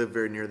 because I live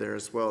very near there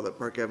as well, that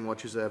Park Avenue,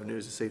 Wachusett Avenue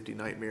is a safety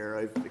nightmare.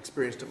 I've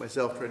experienced it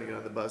myself trying to get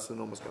on the bus and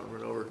almost got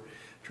run over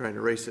trying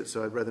to race it.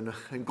 So I'd rather not,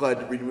 I'm glad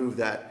to remove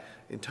that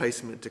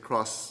enticement to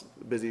cross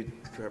busy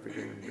traffic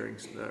during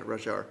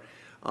rush hour.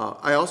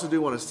 I also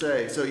do want to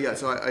say, so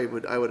I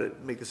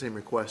would make the same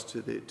request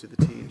to the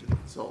team, to the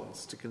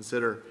consultants, to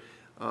consider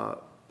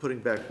putting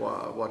back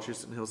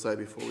Wachusett and Hillside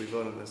before we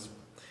vote on this.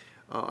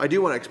 I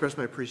do want to express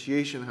my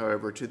appreciation,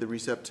 however, to the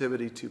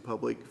receptivity to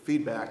public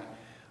feedback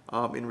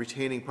in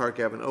retaining Park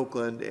Ave in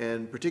Oakland,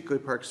 and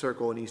particularly Park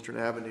Circle and Eastern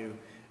Avenue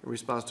in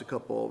response to a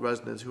couple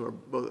residents who are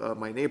both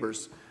my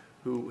neighbors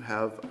who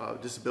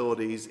have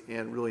disabilities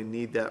and really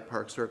need that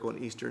Park Circle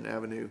and Eastern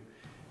Avenue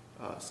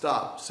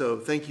stop. So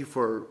thank you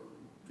for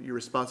your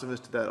responsiveness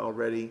to that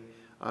already.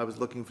 I was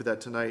looking for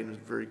that tonight and was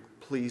very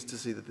pleased to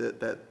see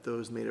that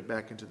those made it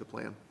back into the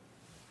plan.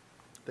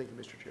 Thank you,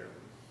 Mr. Chair.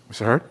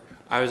 Mr. Hurd?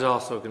 I was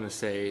also going to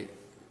say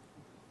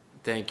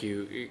thank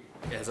you.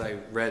 As I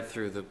read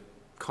through the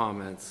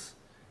comments,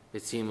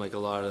 it seemed like a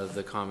lot of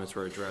the comments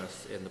were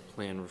addressed and the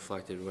plan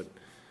reflected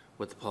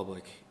what the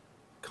public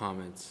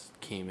comments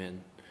came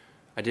in.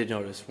 I did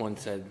notice one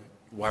said,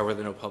 why were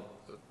there no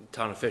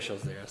town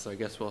officials there? So I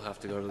guess we'll have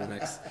to go to the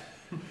next,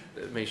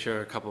 make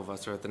sure a couple of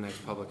us are at the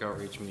next public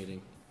outreach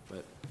meeting.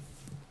 But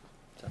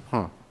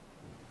Huh.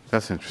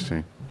 That's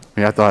interesting. I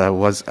mean, I thought I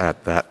was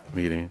at that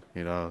meeting,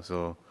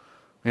 so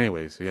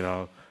anyways,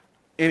 yeah,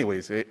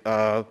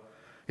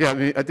 I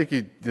mean, I think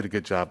you did a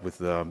good job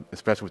with,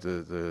 especially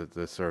with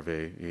the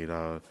survey, and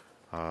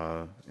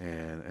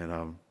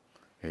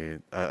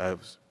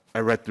I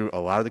read through a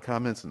lot of the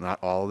comments, not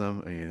all of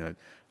them. I mean,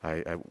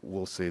 I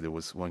will say there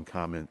was one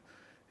comment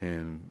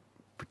in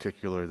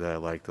particular that I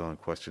liked on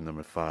question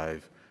number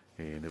 5,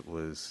 and it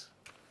was,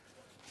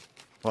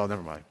 well,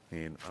 never mind. I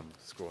mean, I'm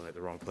scrolling at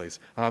the wrong place.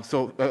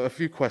 So a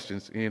few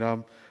questions.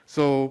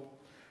 So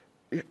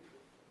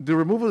the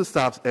removal of the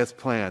stops as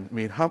planned. I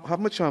mean, how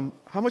much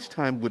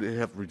time would it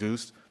have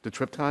reduced the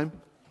trip time?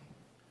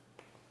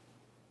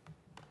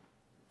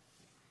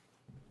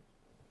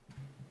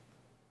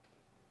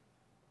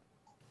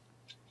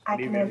 I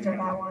can answer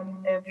that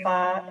one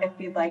if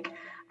you'd like.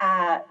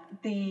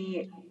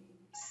 The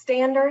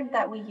standard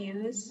that we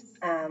use,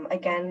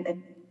 again, it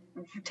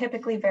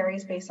typically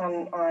varies based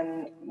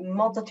on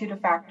multitude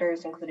of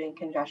factors, including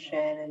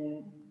congestion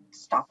and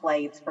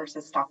stoplights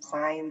versus stop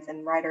signs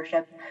and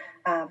ridership.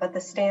 But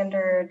the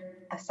standard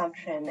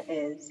assumption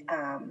is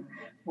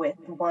with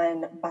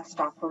one bus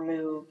stop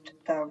removed,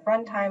 the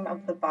runtime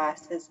of the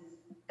bus is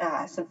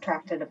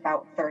subtracted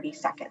about 30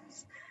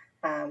 seconds.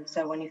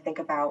 So when you think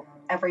about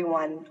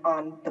everyone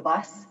on the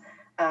bus,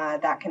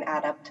 that can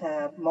add up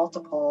to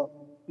multiple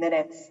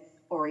minutes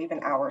or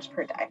even hours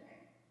per day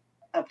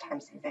of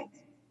time savings.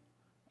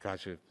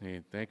 Gotcha.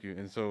 Thank you.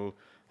 And so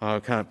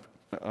kind of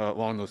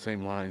along those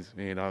same lines,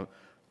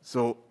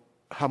 so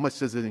how much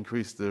does it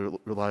increase the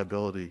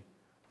reliability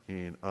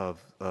of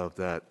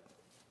that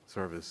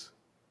service?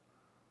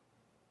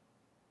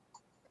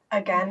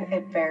 Again,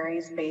 it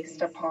varies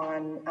based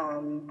upon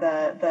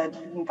the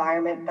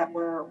environment that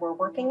we're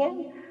working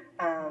in.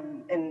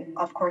 And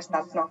of course,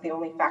 that's not the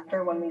only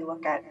factor when we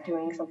look at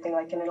doing something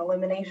like an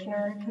elimination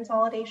or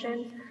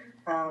consolidation.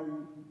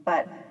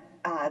 But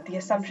the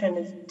assumption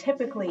is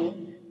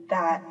typically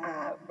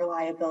that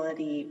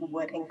reliability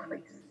would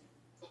increase.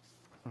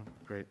 Oh,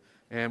 great.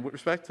 And with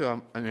respect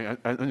to, I mean,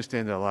 I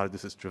understand that a lot of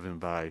this is driven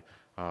by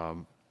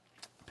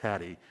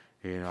Patty.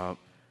 Are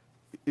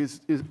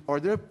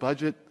there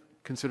budget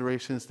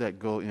considerations that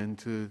go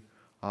into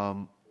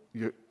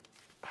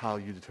how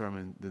you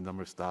determine the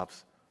number of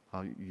stops,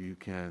 how you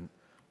can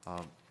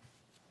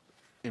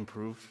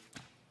improve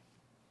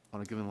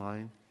on a given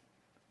line?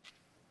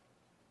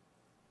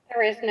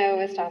 There is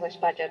no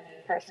established budget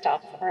per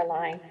stop or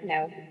line,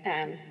 no.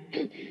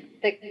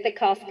 The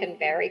cost can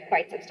vary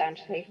quite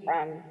substantially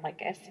from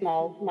like a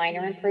small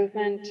minor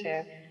improvement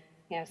to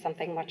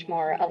something much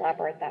more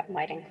elaborate that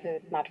might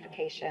include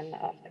modification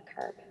of the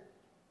curb.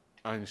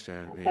 I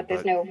understand. But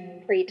there's no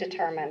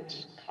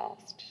predetermined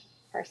cost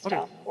per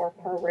stop or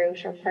per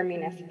route or per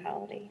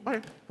municipality. All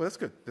right. Well, that's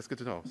good. That's good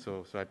to know.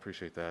 So I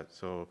appreciate that.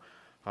 So,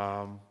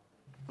 all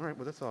right.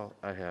 Well, that's all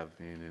I have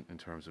in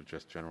terms of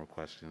just general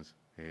questions.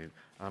 And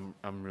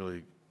I'm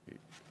really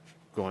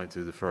going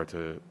to defer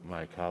to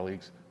my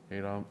colleagues,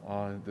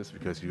 on this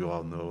because you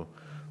all know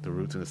the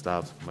routes and the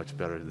stops much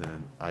better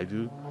than I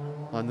do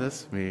on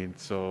this. I mean,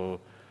 so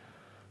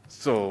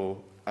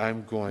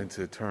I'm going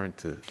to turn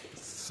to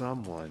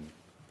someone.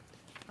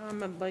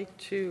 I'd like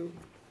to.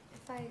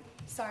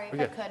 Sorry, if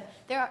Yeah. I could.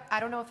 I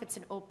don't know if it's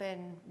an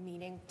open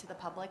meeting to the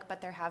public,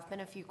 but there have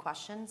been a few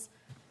questions.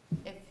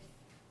 If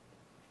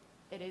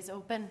it is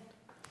open.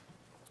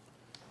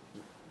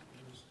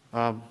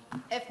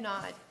 If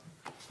not,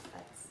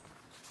 that's.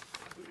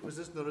 Was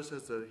this noticed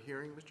as a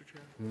hearing, Mr.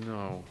 Chair?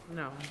 No.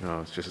 No.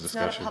 No, it's just a It's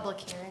not a discussion. public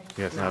hearing?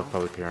 Yeah, it's not a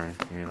public hearing,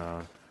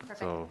 Perfect.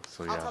 so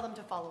yeah. I'll tell them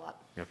to follow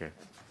up. Okay,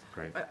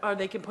 great. Or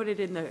they can put it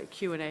in the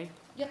Q&A.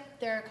 Yep,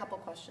 there are a couple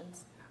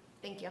questions.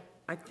 Thank you.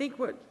 I think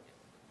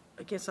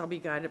I guess I'll be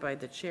guided by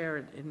the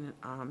chair in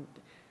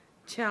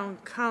town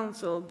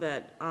council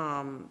that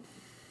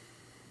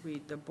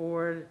the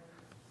board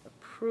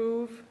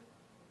approve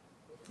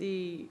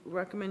the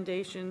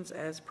recommendations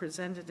as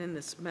presented in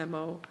this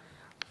memo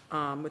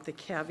with the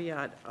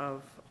caveat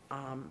of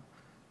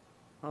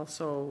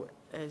also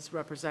as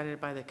represented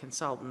by the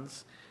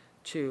consultants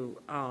to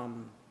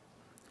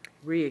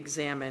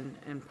re-examine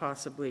and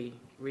possibly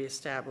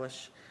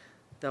reestablish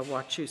the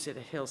Wachusett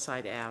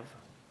Hillside Ave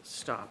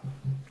stop.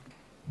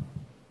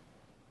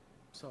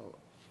 So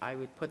I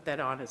would put that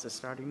on as a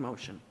starting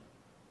motion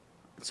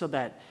so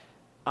that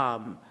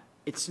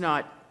it's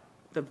not,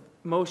 the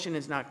motion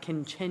is not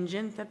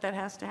contingent that that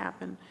has to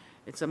happen.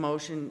 It's a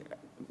motion,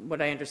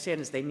 what I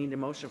understand is they need a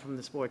motion from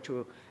this board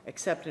to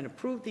accept and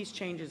approve these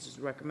changes as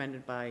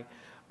recommended by,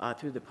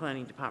 through the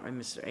planning department,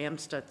 Mr.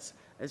 Amstutz,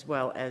 as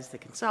well as the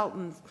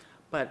consultants,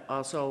 but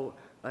also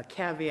a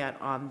caveat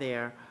on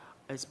there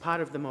as part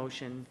of the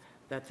motion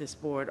that this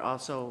board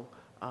also,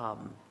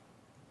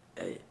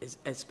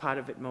 as part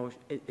of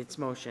its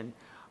motion,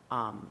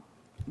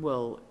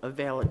 will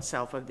avail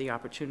itself of the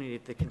opportunity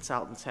of the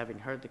consultants, having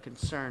heard the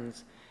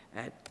concerns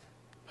at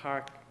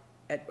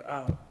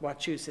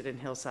Wachusett and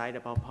Hillside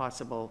about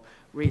possible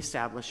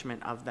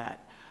reestablishment of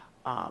that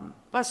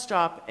bus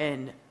stop,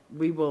 and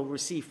we will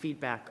receive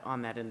feedback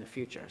on that in the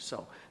future.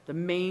 So the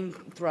main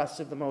thrust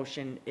of the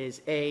motion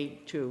is A,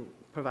 to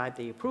provide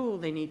the approval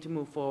they need to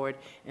move forward,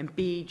 and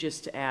B,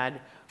 just to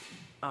add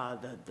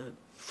the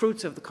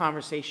fruits of the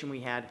conversation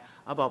we had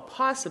about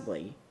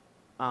possibly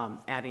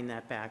adding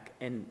that back,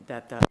 and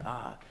that the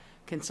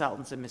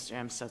consultants and Mr.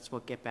 Amstutz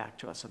will get back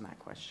to us on that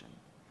question.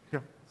 Yeah.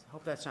 I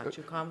hope that's not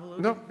too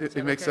convoluted. No, it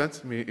makes okay?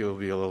 sense. I mean, it'll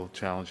be a little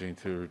challenging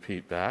to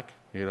repeat back,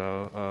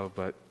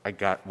 but I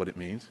got what it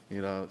means,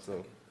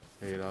 so,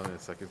 and a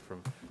second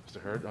from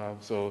Mr. Hurd.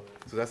 So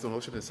that's the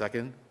motion, a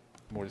second.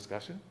 More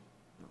discussion?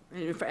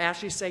 And for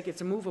Ashley's sake, it's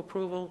a move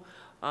approval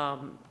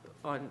on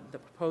the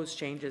proposed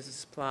changes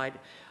as applied,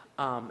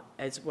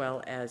 as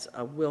well as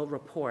a will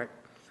report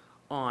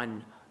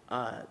on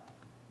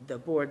the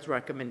board's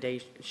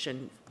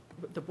recommendation,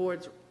 the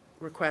board's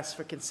request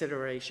for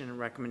consideration and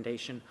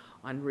recommendation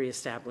on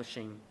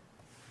reestablishing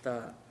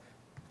the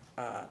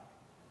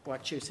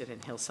Wachusett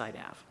and Hillside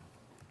Ave.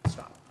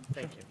 Stop.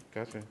 Thank you.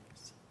 Gotcha.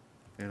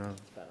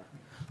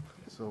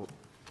 So,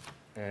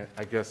 and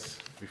I guess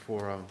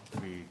before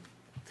we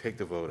take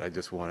the vote, I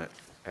just want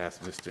to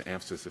ask Mr.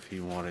 Amstutz if he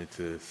wanted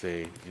to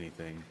say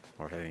anything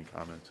or had any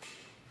comments.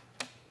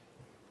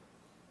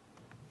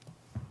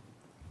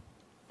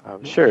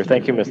 Sure.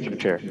 Thank you, Mr.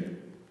 Chair.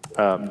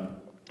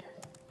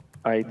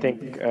 I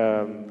think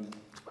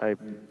I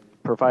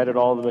provided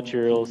all the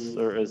materials,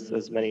 or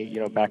as many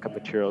backup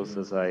materials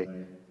as I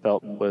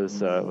felt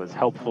was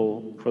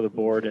helpful for the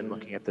board in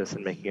looking at this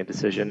and making a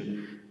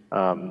decision.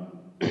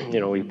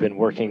 We've been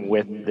working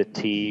with the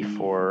T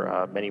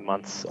for many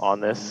months on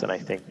this, and I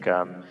think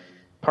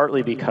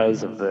partly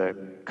because of the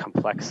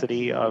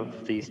complexity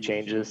of these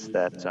changes,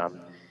 that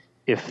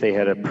if they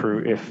had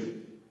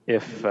approved,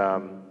 if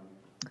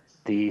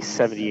the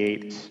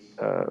 78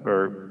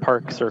 or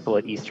Park Circle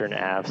at Eastern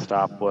Ave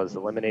stop was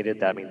eliminated,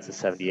 that means the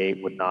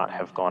 78 would not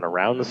have gone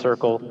around the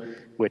circle,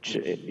 which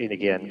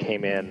again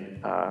came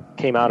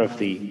out of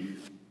the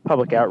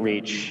public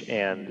outreach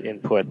and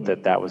input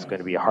that was going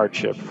to be a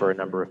hardship for a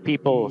number of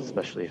people,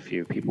 especially a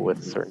few people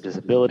with certain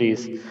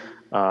disabilities.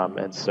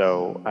 And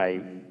so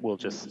I will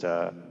just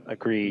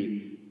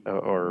agree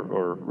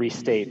or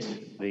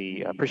restate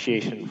the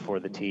appreciation for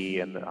the T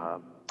and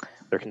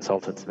their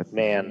consultants,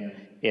 McMahon,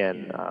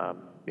 in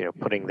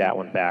putting that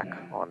one back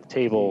on the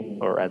table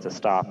or as a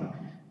stop,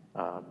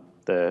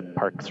 the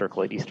Park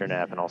Circle at Eastern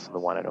Ave and also the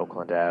one at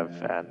Oakland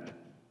Ave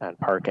and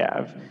Park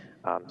Ave.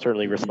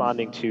 Certainly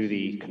responding to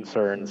the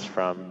concerns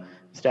from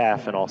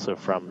staff and also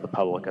from the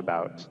public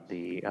about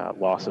the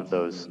loss of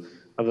those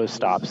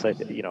stops. I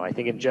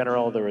think in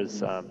general there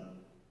was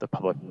the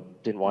public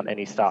didn't want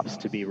any stops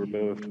to be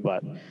removed,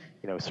 but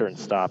certain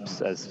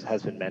stops, as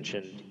has been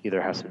mentioned,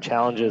 either have some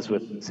challenges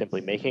with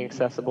simply making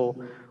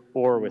accessible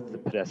or with the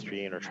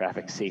pedestrian or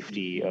traffic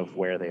safety of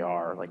where they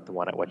are, like the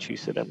one at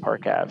Wachusett and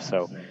Park Ave.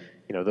 So,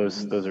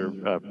 those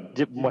are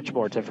much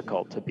more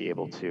difficult to be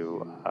able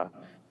to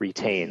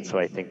retain. So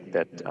I think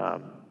that,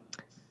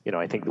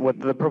 I think what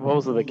the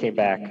proposal that came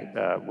back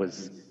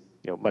was,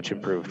 much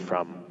improved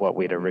from what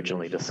we'd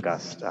originally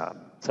discussed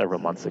several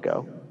months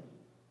ago.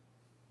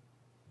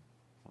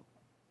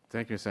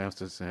 Thank you, Mr.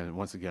 Amstutz. And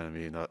once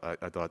again,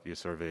 I thought your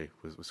survey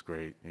was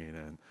great,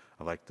 and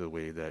I like the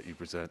way that you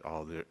present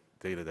all the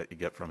data that you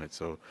get from it.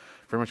 So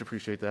very much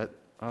appreciate that.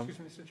 Excuse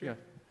me, Mr. Chair.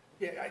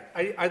 Yeah,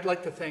 I'd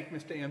like to thank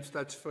Mr.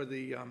 Amstutz for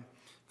the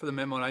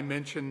memo. And I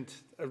mentioned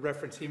a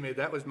reference he made.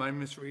 That was my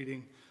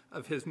misreading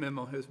of his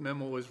memo. His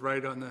memo was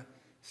right on the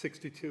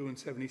 62 and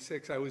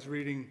 76. I was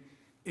reading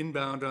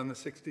inbound on the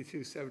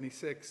 62,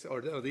 76,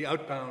 or the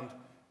outbound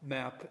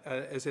map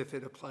as if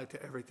it applied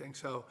to everything.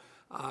 So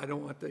I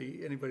don't want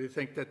anybody to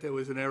think that there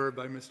was an error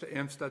by Mr.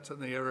 Amstutz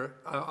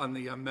on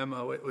the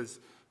memo. It was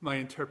my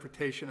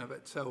interpretation of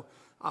it. So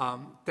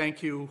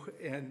thank you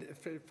and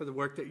for the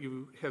work that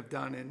you have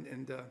done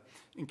and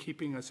in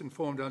keeping us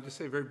informed. I'll just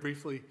say very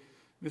briefly,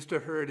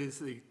 Mr. Hurd is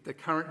the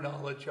current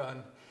knowledge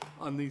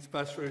on these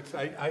bus routes.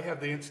 I have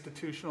the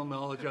institutional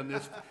knowledge on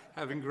this,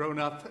 having grown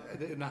up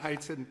in the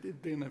Heights and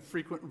being a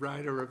frequent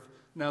rider of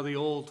now the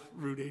old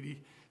Route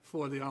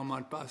 84, the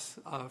Almont bus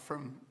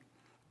from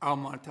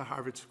Almont to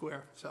Harvard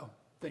Square. So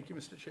thank you,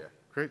 Mr. Chair.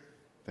 Great.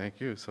 Thank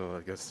you. So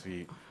I guess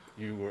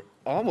you were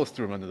almost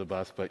threw him under the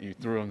bus, but you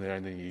threw him there,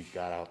 and then you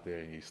got out there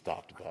and you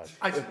stopped the bus.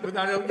 I felt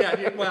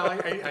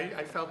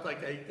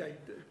like I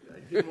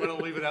didn't want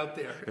to leave it out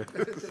there.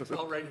 It's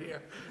all right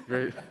here.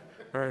 Great.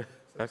 All right.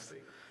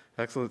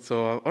 Excellent.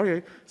 So,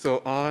 okay.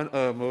 So on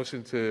a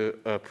motion to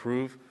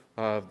approve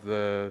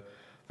the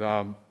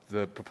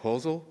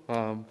proposal,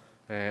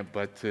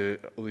 but to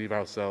leave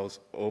ourselves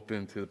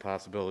open to the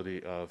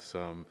possibility of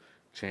some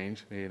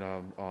change,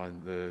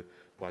 on the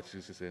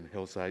Wachusett and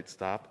Hillside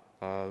stop,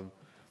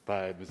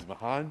 by Ms.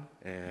 Mahan,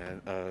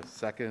 and a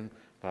second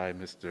by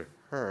Mr.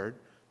 Hurd.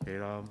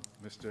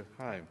 Mr.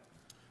 Heim.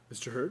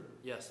 Mr. Hurd?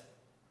 Yes.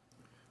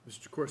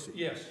 Mr. Corsi?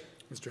 Yes.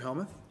 Mr.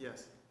 Helmuth?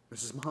 Yes.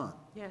 Mrs. Mahan?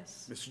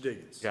 Yes, Mr.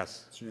 Diggins?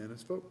 Yes. It's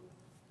unanimous vote.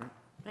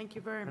 thank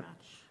you very much.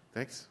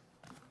 Thanks.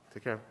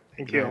 Take care.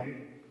 Thank Good night. you.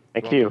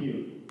 Thank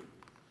you.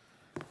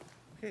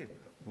 Okay,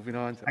 moving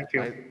on to. Thank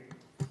you.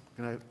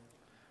 Good night.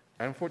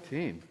 Item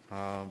 14,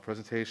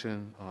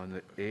 presentation on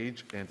the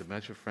Age and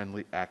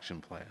Dementia-Friendly Action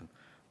Plan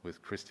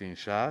with Christine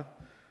Shaw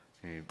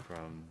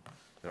from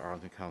the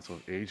Arlington Council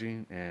of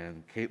Aging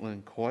and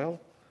Caitlin Coyle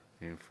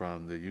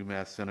from the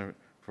UMass Center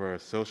for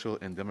Social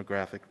and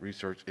Demographic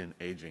Research in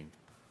Aging.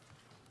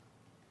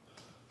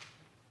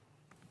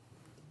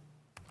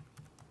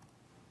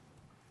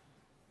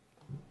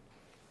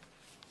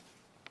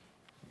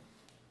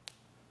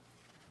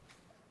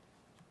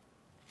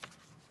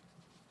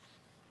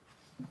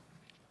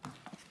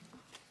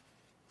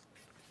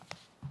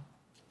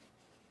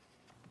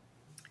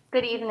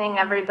 Good evening,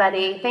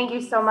 everybody. Thank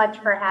you so much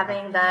for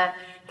having the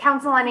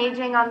Council on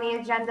Aging on the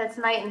agenda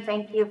tonight, and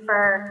thank you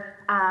for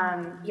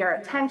your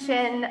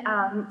attention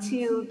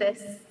to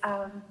this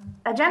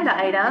agenda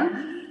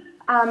item.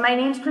 My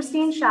name's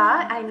Christine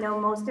Shaw. I know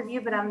most of you,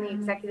 but I'm the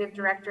Executive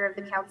Director of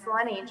the Council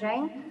on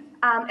Aging.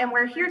 And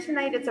we're here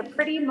tonight. It's a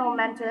pretty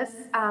momentous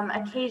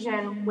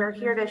occasion. We're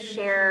here to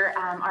share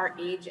our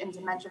Age and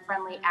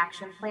Dementia-Friendly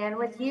Action Plan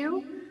with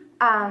you.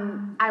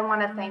 I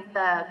want to thank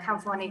the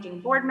Council on Aging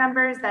board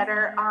members that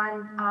are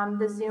on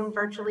the Zoom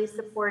virtually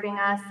supporting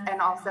us, and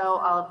also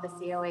all of the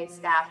COA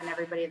staff and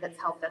everybody that's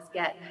helped us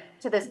get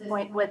to this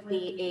point with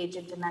the Age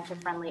and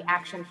Dementia-Friendly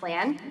Action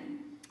Plan.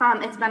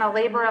 It's been a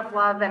labor of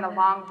love and a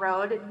long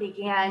road. It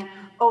began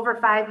over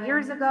 5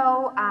 years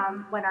ago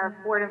when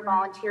our board of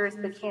volunteers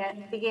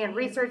began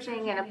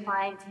researching and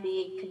applying to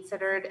be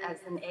considered as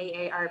an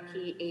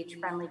AARP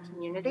age-friendly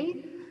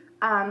community.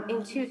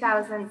 In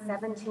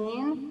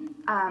 2017,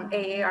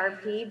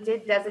 AARP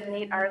did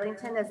designate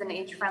Arlington as an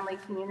age-friendly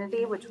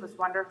community, which was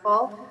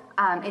wonderful.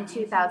 In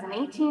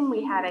 2018,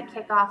 we had a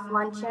kickoff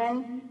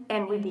luncheon,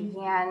 and we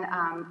began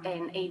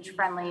an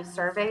age-friendly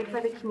survey for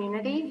the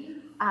community.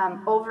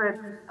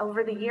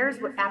 Over the years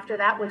after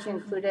that, which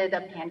included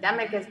a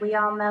pandemic, as we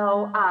all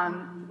know,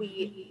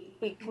 we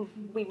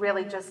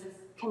really just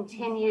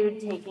continued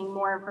taking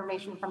more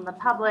information from the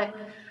public.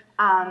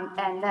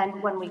 And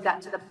then when we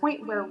got to the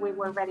point where we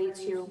were ready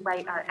to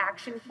write our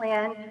action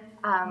plan,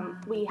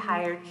 we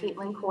hired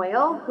Caitlin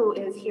Coyle, who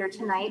is here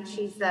tonight.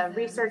 She's a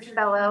research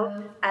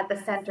fellow at the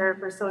Center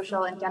for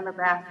Social and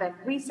Demographic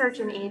Research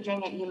in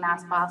Aging at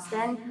UMass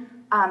Boston.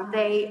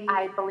 They,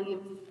 I believe,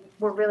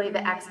 were really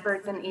the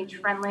experts in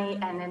age-friendly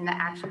and in the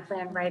action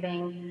plan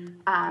writing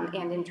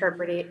and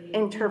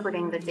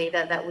interpreting the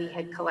data that we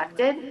had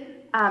collected.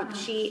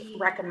 She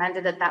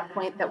recommended at that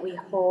point that we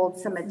hold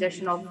some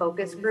additional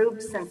focus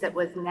groups, since it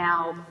was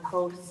now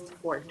post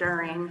or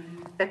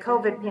during the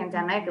COVID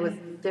pandemic. It was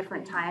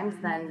different times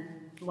than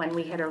when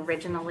we had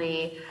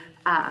originally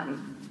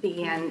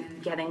began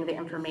getting the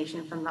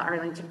information from the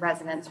Arlington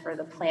residents for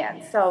the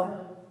plan. So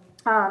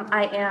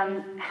I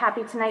am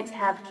happy tonight to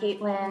have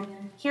Caitlin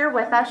here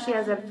with us. She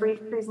has a brief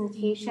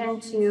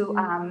presentation to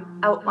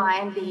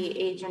outline the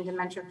Age and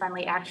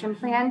Dementia-Friendly Action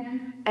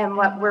Plan. And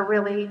what we're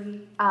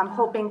really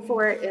hoping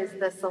for is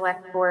the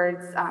Select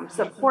Board's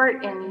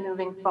support in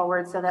moving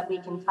forward so that we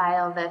can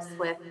file this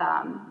with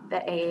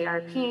the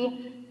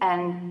AARP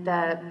and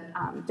the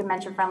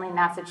Dementia-Friendly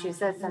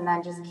Massachusetts, and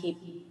then just keep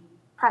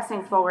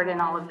pressing forward in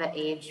all of the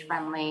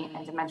age-friendly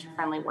and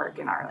dementia-friendly work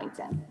in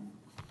Arlington.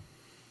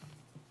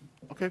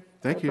 Okay,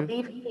 thank you. I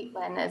believe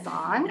Caitlin is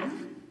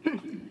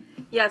on.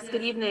 Yes,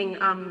 good evening.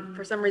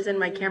 For some reason,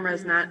 my camera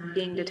is not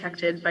being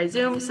detected by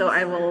Zoom, so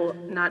I will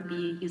not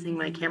be using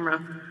my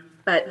camera.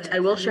 But I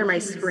will share my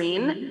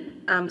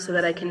screen so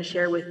that I can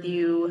share with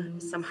you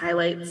some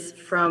highlights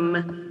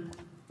from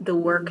the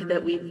work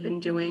that we've been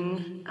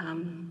doing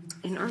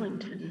in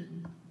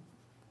Arlington.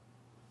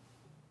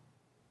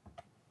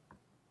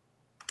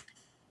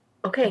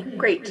 Okay,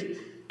 great.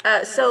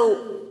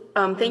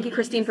 Thank you,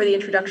 Christine, for the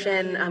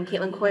introduction.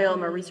 Caitlin Coyle,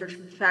 I'm a research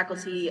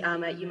faculty at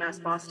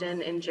UMass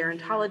Boston in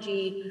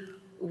gerontology.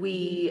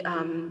 We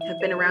have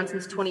been around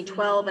since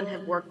 2012 and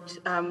have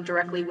worked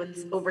directly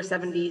with over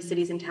 70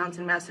 cities and towns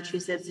in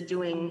Massachusetts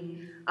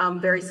doing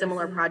very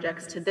similar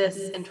projects to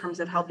this in terms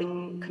of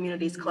helping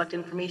communities collect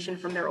information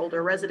from their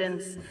older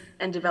residents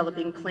and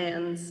developing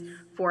plans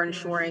for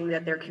ensuring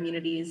that their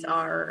communities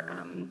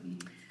are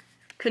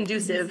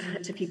conducive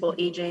to people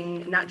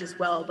aging, not just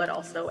well, but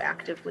also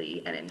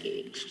actively and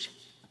engaged.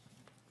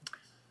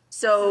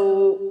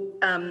 So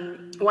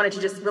wanted to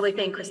just really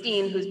thank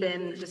Christine, who's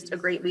been just a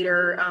great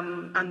leader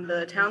on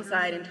the town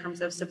side in terms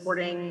of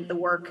supporting the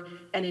work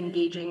and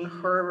engaging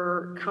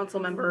her council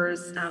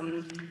members,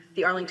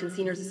 the Arlington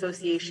Seniors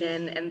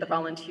Association, and the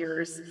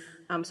volunteers.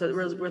 So it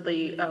was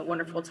really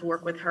wonderful to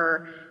work with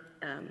her.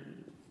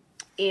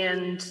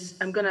 And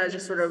I'm going to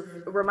just sort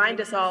of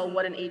remind us all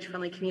what an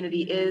age-friendly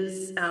community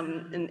is.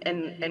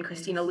 And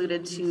Christine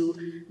alluded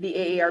to the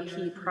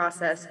AARP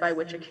process by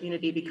which a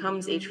community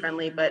becomes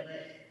age-friendly, but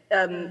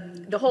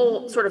the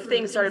whole sort of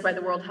thing started by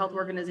the World Health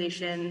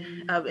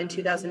Organization in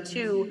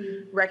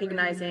 2002,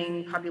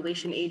 recognizing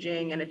population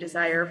aging and a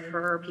desire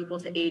for people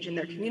to age in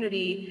their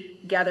community,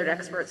 gathered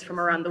experts from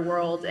around the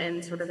world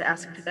and sort of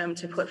asked them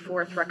to put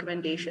forth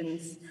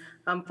recommendations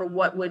for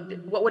what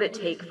would it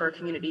take for a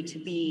community to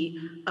be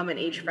an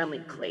age-friendly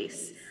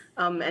place.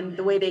 And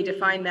the way they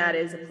define that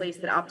is a place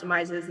that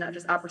optimizes not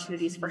just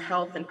opportunities for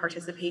health and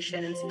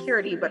participation and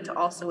security, but to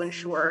also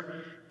ensure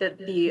that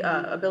the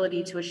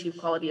ability to achieve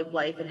quality of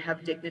life and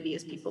have dignity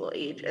as people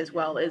age as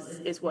well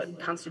is what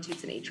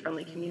constitutes an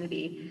age-friendly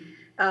community.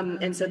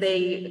 And so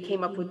they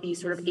came up with these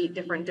sort of 8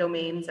 different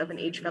domains of an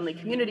age-friendly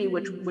community,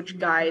 which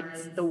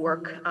guides the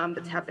work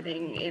that's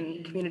happening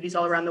in communities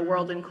all around the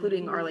world,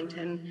 including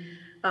Arlington,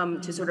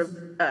 to sort of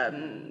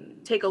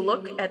take a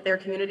look at their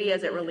community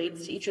as it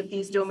relates to each of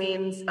these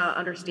domains,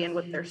 understand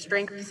what their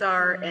strengths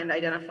are, and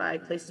identify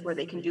places where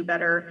they can do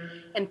better,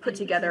 and put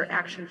together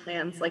action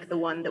plans like the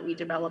one that we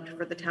developed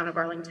for the town of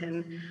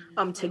Arlington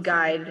to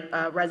guide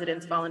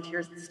residents,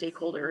 volunteers, and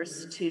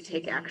stakeholders to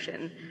take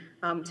action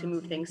to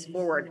move things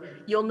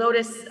forward. You'll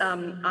notice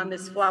on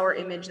this flower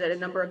image that a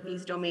number of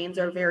these domains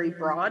are very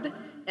broad,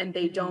 and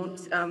they don't,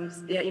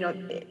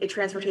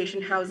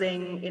 transportation,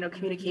 housing,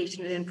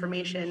 communication and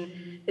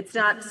information. It's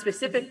not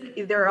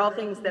specific. There are all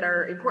things that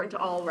are important to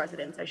all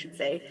residents, I should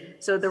say.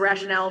 So the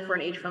rationale for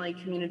an age-friendly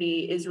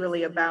community is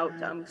really about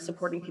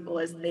supporting people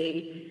as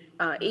they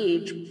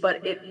age,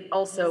 but it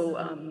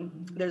also,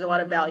 there's a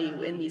lot of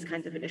value in these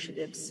kinds of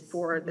initiatives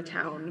for the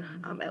town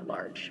at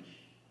large.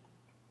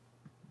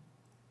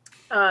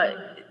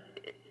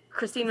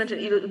 Christine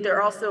mentioned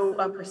they're also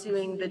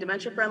pursuing the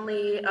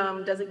dementia-friendly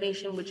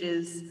designation, which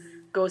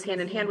goes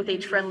hand in hand with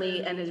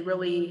age-friendly and is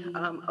really,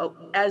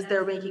 as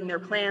they're making their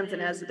plans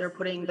and as they're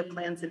putting the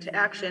plans into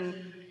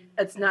action,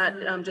 it's not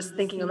just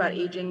thinking about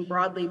aging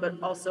broadly, but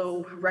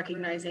also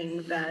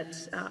recognizing that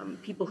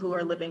people who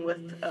are living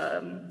with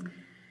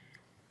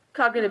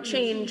cognitive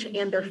change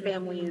and their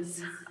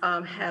families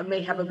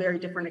may have a very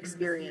different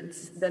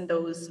experience than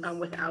those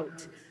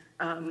without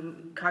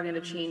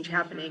cognitive change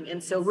happening.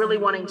 And so really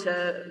wanting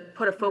to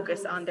put a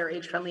focus on their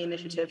age-friendly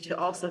initiative to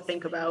also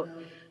think about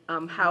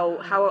how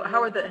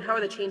are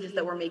the changes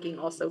that we're making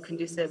also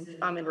conducive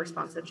and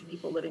responsive to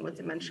people living with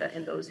dementia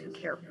and those who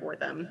care for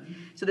them.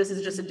 So this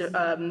is just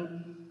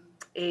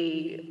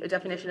a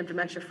definition of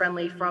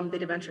dementia-friendly from the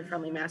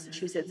Dementia-Friendly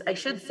Massachusetts. I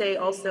should say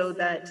also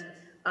that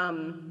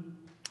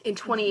in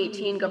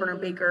 2018, Governor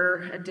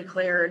Baker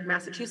declared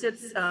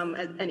Massachusetts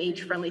an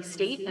age-friendly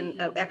state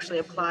and actually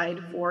applied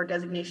for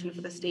designation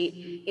for the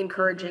state,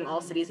 encouraging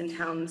all cities and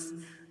towns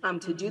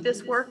to do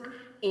this work.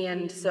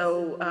 And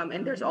so,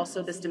 and there's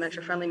also this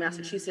Dementia-Friendly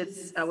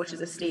Massachusetts, which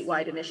is a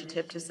statewide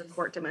initiative to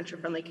support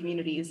dementia-friendly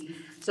communities.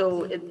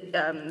 So it,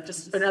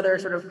 just another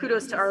sort of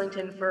kudos to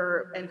Arlington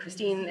and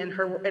Christine and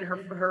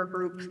her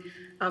group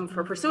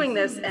for pursuing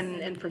this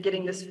and for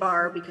getting this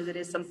far, because it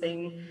is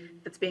something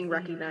that's being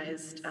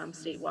recognized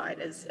statewide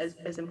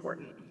as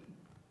important.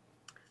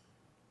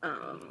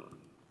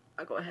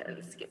 I'll go ahead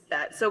and skip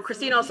that. So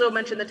Christine also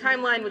mentioned the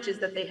timeline, which is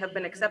that they have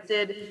been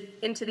accepted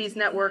into these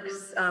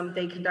networks.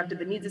 They conducted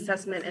the needs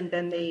assessment, and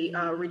then they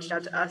reached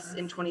out to us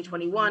in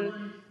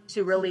 2021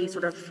 to really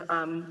sort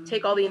of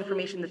take all the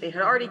information that they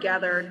had already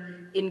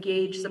gathered,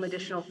 engage some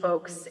additional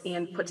folks,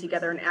 and put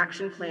together an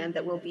action plan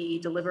that will be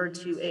delivered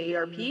to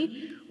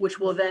AARP, which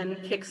will then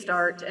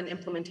kickstart an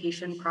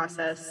implementation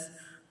process,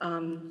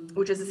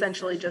 which is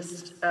essentially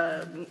just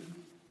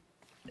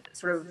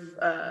sort of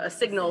a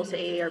signal to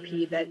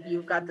AARP that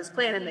you've got this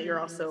plan and that you're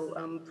also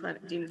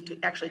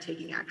actually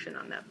taking action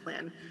on that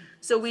plan.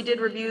 So we did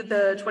review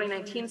the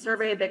 2019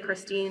 survey that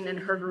Christine and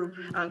her group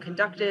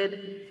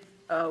conducted.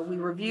 We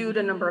reviewed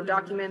a number of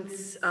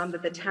documents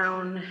that the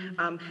town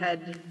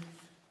had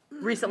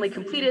recently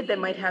completed that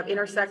might have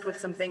intersect with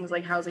some things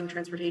like housing,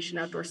 transportation,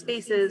 outdoor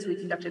spaces. We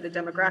conducted a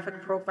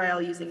demographic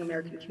profile using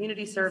American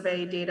Community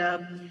Survey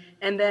data.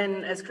 And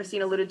then, as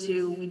Christine alluded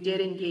to, we did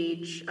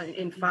engage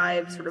in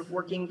 5 sort of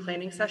working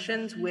planning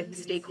sessions with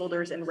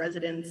stakeholders and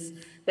residents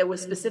that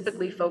was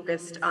specifically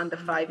focused on the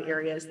 5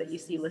 areas that you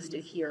see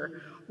listed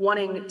here,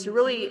 wanting to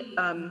really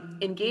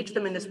engage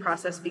them in this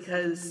process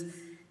because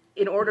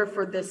in order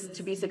for this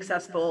to be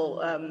successful,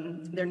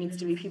 there needs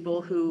to be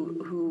people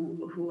who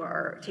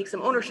take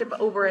some ownership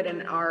over it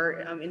and are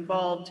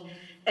involved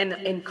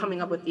and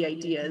coming up with the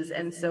ideas.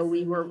 And so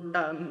we were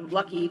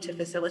lucky to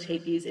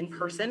facilitate these in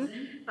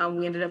person.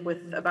 We ended up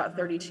with about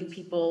 32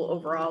 people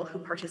overall who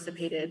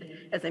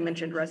participated, as I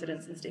mentioned,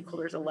 residents and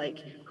stakeholders alike,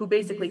 who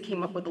basically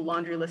came up with a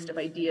laundry list of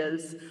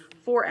ideas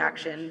for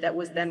action that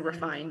was then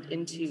refined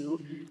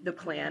into the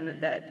plan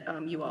that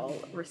you all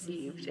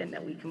received and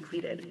that we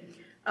completed.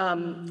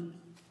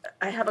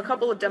 I have a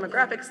couple of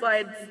demographic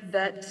slides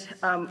that,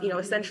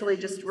 essentially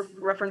just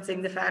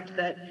referencing the fact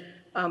that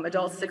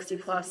adults 60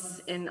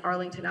 plus in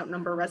Arlington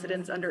outnumber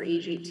residents under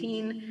age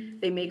 18.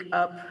 They make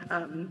up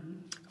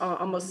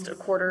almost a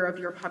quarter of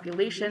your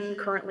population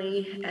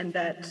currently, and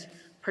that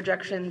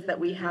projections that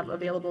we have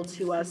available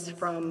to us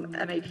from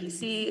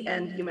MAPC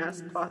and the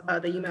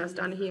UMass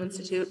Donahue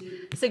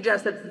Institute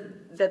suggest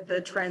that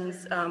the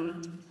trends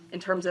in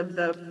terms of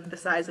the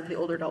size of the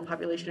older adult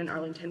population in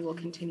Arlington will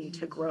continue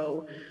to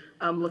grow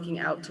looking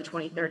out to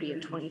 2030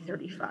 and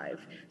 2035.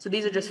 So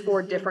these are just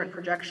 4 different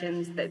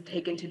projections that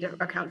take into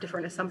account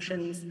different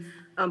assumptions,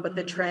 but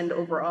the trend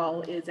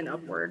overall is an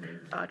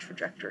upward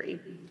trajectory.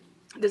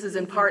 This is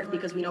in part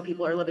because we know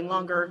people are living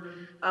longer,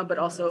 but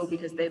also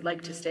because they'd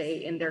like to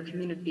stay in their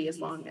community as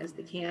long as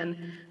they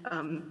can.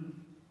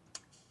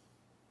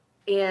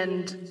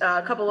 And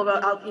a couple of,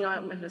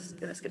 I'm just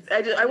gonna skip.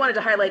 I wanted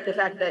to highlight the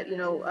fact that,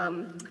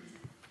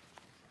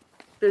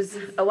 there's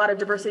a lot of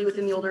diversity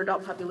within the older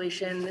adult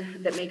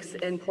population that makes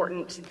it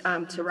important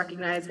to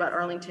recognize about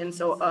Arlington.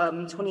 So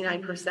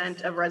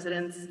 29% of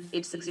residents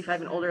age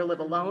 65 and older live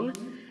alone,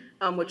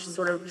 which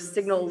sort of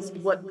signals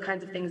what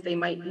kinds of things they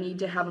might need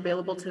to have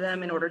available to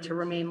them in order to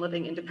remain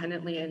living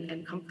independently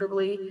and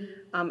comfortably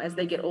as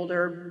they get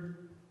older.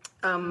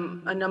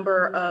 A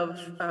number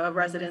of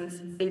residents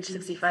age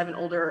 65 and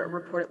older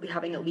reportedly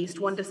having at least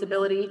one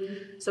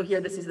disability. So here,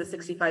 this is the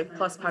 65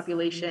 plus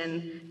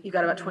population. You've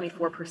got about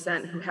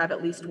 24% who have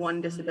at least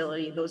one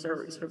disability. Those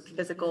are sort of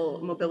physical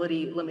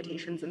mobility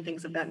limitations and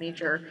things of that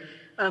nature.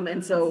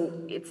 And so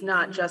it's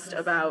not just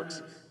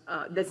about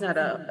it's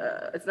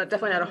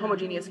definitely not a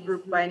homogeneous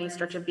group by any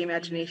stretch of the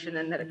imagination,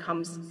 and that it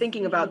comes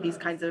thinking about these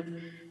kinds of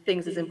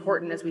things is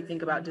important as we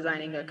think about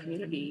designing a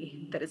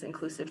community that is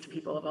inclusive to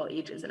people of all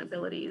ages and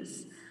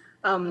abilities.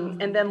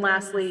 And then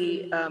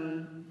lastly,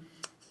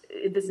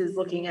 this is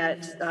looking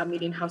at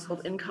median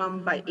household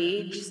income by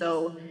age.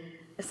 So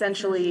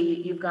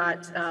essentially, you've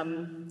got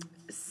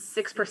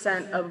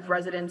 6% of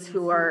residents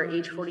who are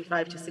age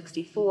 45 to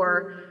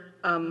 64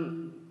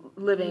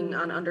 living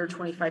on under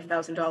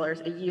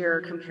 $25,000 a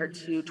year compared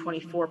to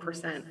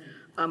 24%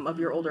 of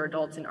your older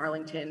adults in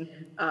Arlington.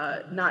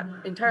 Not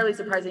entirely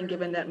surprising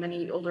given that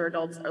many older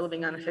adults are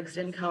living on a fixed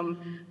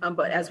income,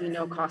 but as we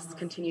know, costs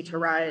continue to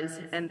rise,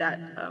 and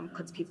that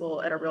puts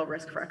people at a real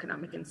risk for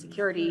economic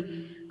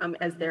insecurity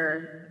as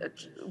they're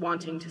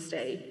wanting to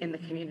stay in the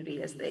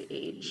community as they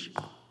age.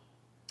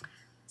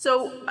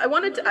 So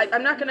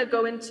I'm not going to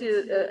go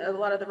into a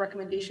lot of the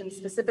recommendations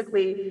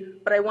specifically,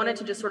 but I wanted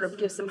to just sort of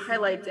give some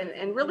highlights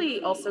and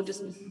really also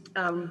just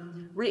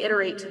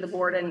reiterate to the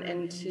board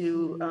and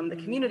to the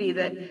community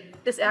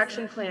that this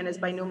action plan is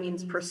by no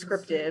means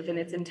prescriptive, and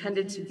it's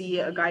intended to be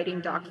a guiding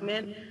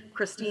document.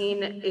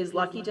 Christine is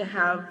lucky to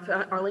have,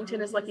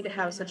 Arlington is lucky to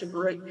have such a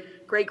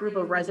great group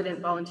of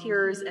resident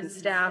volunteers and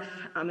staff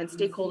and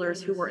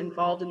stakeholders who were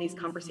involved in these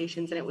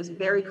conversations, and it was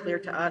very clear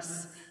to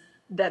us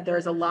that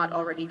there's a lot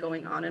already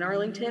going on in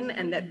Arlington,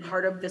 and that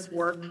part of this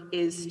work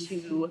is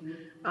to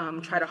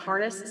try to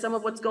harness some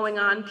of what's going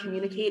on,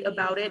 communicate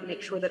about it,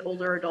 make sure that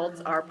older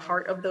adults are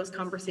part of those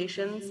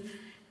conversations.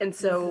 And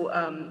so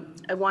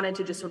I wanted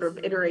to just sort of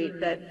iterate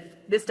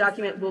that this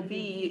document will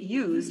be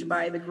used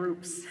by the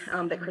groups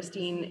that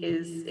Christine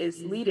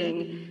is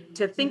leading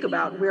to think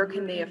about where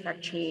can they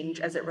affect change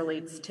as it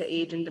relates to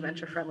age and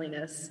dementia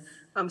friendliness.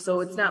 So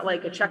it's not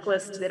like a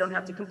checklist. They don't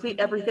have to complete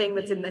everything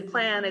that's in the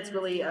plan. It's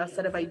really a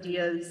set of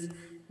ideas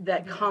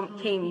that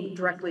came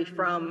directly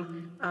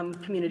from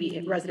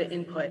community resident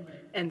input.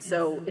 And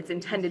so it's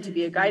intended to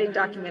be a guiding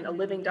document, a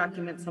living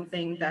document,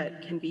 something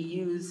that can be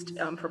used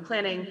for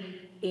planning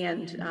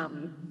and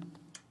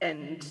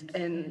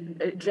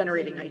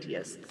generating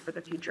ideas for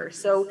the future.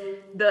 So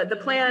the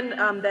plan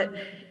that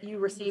you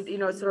received,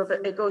 sort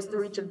of it goes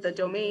through each of the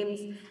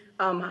domains,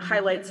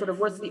 highlights sort of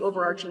what's the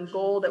overarching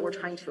goal that we're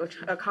trying to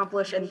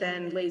accomplish, and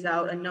then lays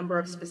out a number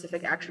of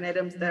specific action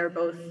items that are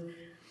both,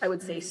 I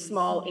would say,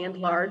 small and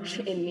large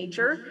in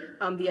nature.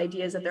 The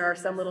idea is that there are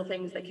some little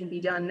things that can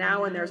be done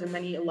now, and there's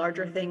many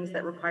larger things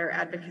that require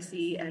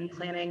advocacy and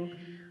planning.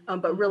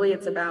 But really,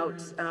 it's about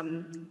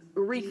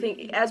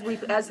rethink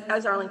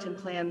as Arlington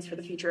plans for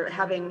the future,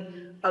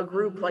 having a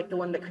group like the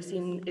one that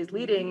Christine is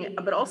leading,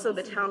 but also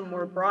the town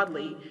more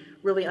broadly,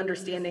 really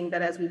understanding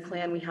that as we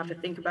plan, we have to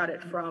think about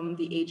it from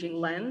the aging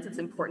lens. It's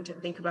important to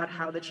think about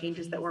how the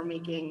changes that we're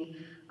making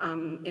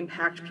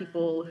impact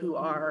people who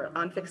are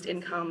on fixed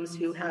incomes,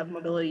 who have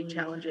mobility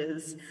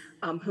challenges,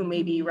 who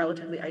may be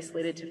relatively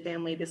isolated to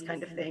family, this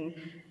kind of thing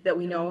that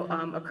we know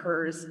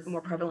occurs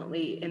more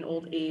prevalently in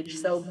old age.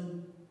 So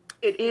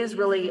It is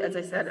really, as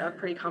I said, a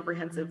pretty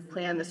comprehensive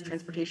plan, this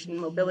transportation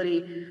and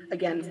mobility,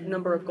 again,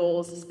 number of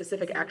goals,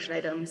 specific action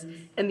items.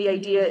 And the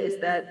idea is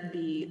that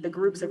the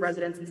groups of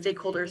residents and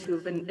stakeholders who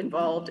have been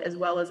involved, as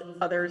well as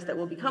others that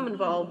will become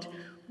involved,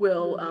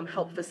 will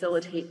help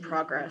facilitate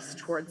progress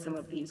towards some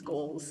of these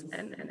goals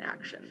and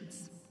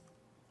actions.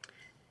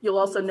 You'll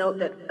also note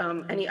that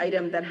any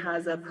item that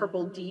has a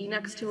purple D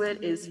next to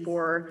it is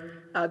for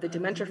the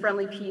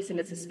dementia-friendly piece, and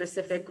it's a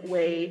specific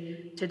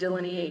way to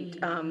delineate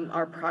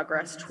our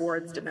progress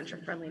towards dementia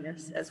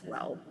friendliness as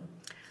well.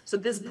 So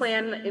this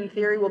plan, in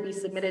theory, will be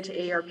submitted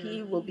to ARP,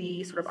 will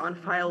be sort of on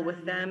file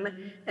with them,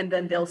 and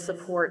then they'll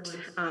support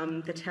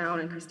the town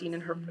and Christine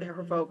and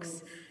her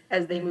folks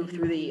as they move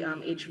through the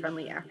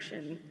age-friendly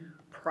action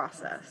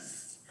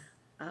process.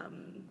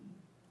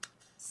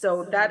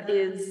 So that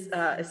is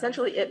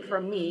essentially it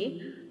from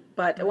me,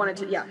 but I wanted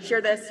to, share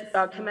this,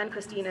 commend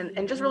Christine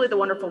and just really the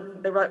wonderful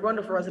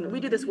resident. We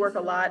do this work a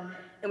lot,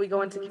 and we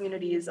go into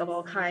communities of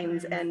all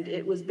kinds, and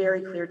it was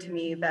very clear to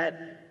me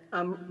that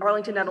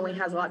Arlington not only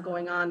has a lot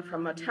going on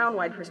from a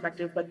town-wide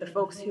perspective, but the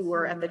folks who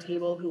were at the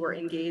table, who were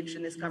engaged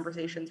in these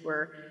conversations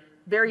were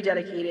very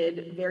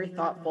dedicated, very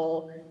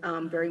thoughtful,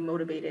 very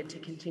motivated to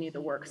continue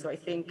the work. So I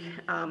think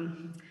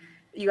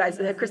you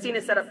guys, Christine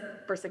is set up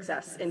for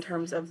success in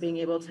terms of being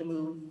able to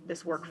move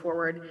this work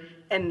forward.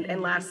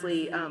 And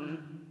lastly,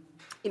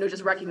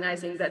 just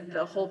recognizing that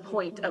the whole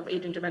point of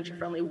age and dementia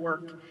friendly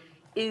work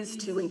is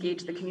to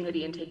engage the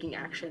community in taking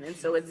action. And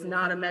so it's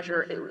not a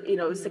measure,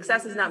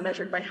 success is not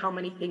measured by how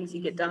many things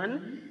you get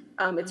done.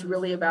 It's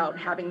really about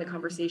having the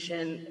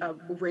conversation of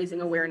raising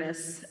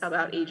awareness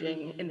about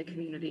aging in the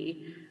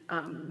community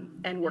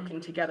and working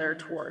together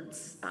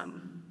towards,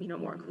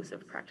 more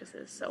inclusive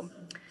practices. So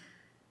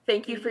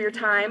thank you for your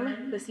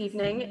time this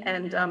evening,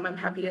 and I'm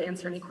happy to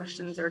answer any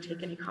questions or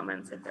take any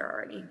comments if there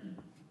are any.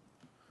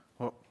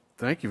 Well,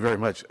 thank you very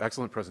much.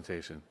 Excellent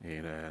presentation,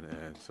 Ian.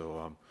 And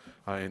so,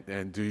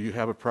 and do you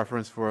have a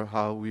preference for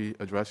how we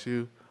address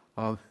you,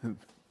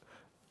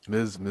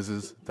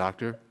 Mrs.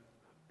 Doctor?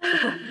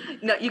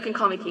 No, you can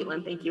call me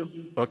Caitlin. Thank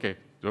you. Okay,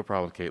 no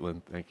problem,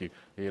 Caitlin. Thank you.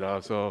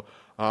 So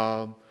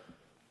I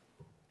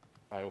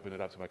open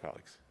it up to my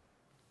colleagues.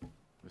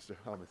 Mr.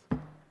 Helmuth.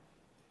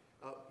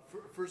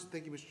 First,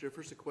 thank you, Mr. Chair.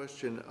 First, a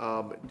question.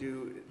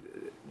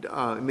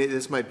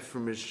 This might be for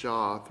Ms.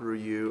 Shaw through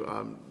you.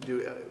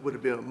 Would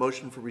it be a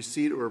motion for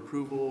receipt or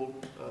approval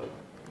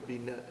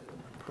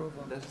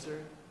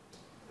necessary?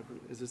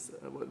 Is this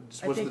what's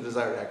the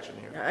desired action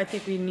here? I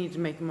think we need to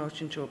make a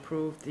motion to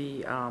approve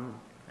the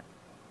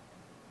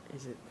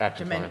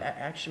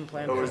action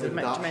plan Or for is it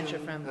dementia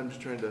adoption? friendly. I'm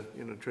just trying to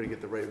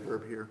get the right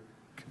verb here.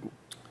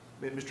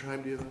 Mr.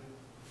 Heim, do you have a?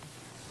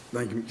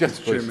 Thank you, Yes,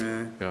 Mr. please.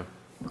 Chairman. Yeah.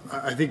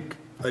 I think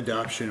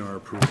adoption or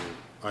approval,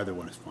 either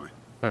one is fine.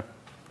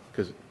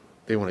 Because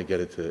they want to get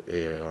it to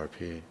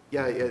AARP.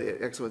 Yeah,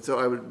 excellent. So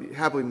I would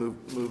happily move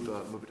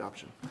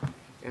adoption.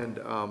 And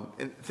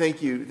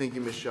thank you,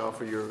 Ms. Shaw,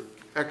 for your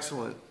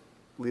excellent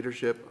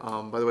leadership.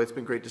 By the way, it's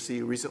been great to see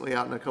you recently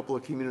out in a couple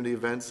of community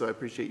events, so I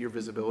appreciate your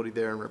visibility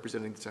there and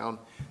representing the town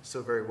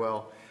so very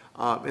well.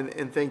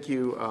 And thank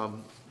you,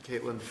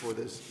 Caitlin, for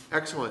this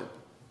excellent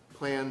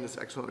plan, this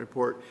excellent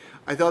report.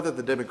 I thought that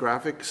the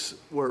demographics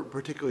were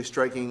particularly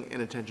striking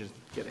and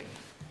attention-getting.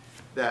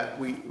 That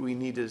we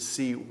need to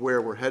see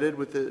where we're headed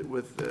with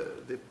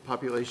the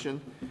population.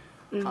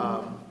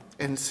 Mm-hmm.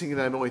 And seeing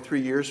that I'm only 3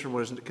 years from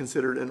what is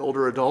considered an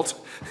older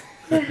adult,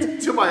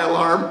 to my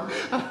alarm.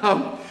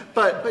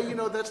 But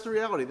that's the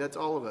reality. That's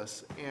all of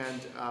us.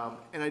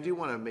 And I do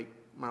want to make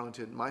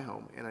Arlington my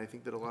home, and I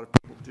think that a lot of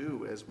people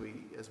do as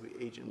we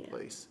age in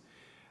place.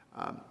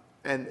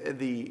 And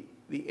the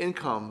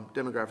income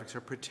demographics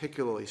are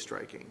particularly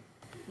striking.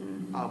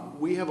 Mm-hmm.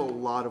 We have a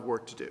lot of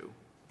work to do,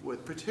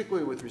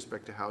 particularly with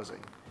respect to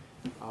housing,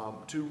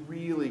 to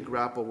really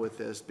grapple with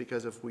this,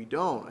 because if we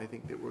don't, I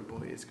think that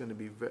it's going to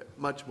be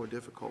much more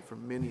difficult for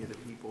many of the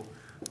people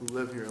who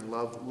live here and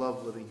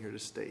love living here to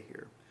stay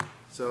here.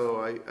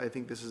 So I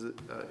think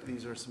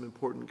these are some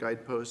important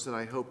guideposts, and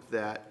I hope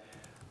that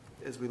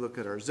as we look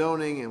at our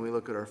zoning and we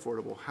look at our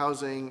affordable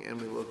housing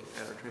and we look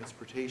at our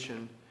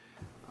transportation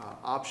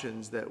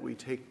options, that we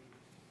take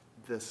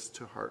this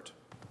to heart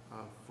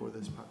for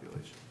this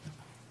population.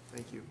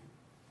 Thank you.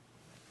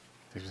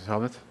 Thank you, Mr.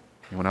 Helmuth.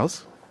 Anyone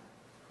else?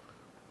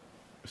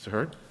 Mr.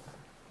 Hurd?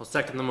 I'll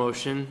second the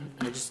motion.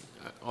 I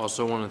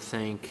also want to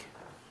thank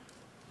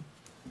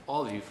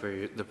all of you for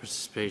the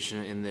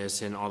participation in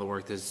this and all the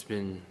work that's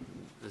been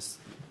this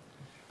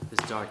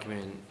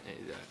document.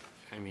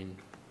 I mean,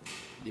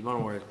 the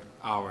amount of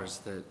hours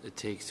that it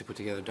takes to put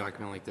together a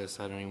document like this,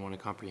 I don't even want to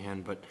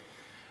comprehend, but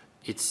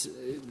it's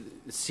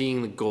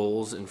seeing the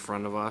goals in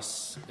front of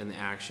us and the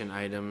action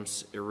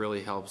items. It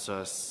really helps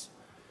us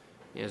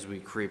as we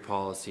create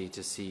policy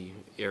to see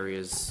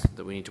areas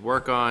that we need to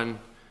work on.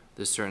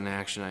 There's certain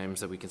action items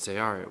that we can say,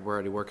 all right, we're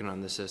already working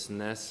on this, this,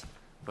 and this,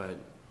 but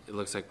it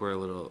looks like we're a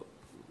little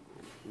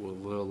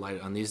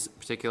light on these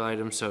particular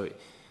items. So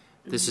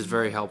this is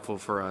very helpful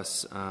for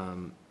us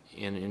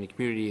in a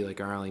community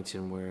like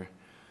Arlington, where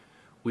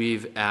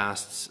we've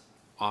asked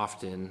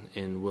often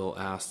and will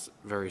ask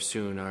very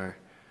soon our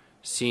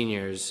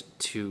seniors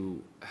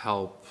to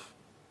help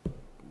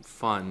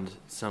fund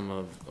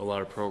a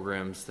lot of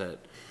programs that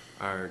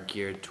are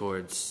geared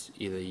towards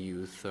either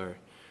youth or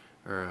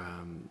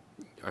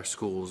our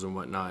schools and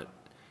whatnot.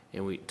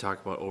 And we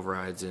talk about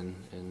overrides and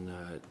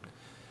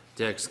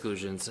debt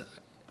exclusions.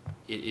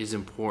 It is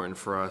important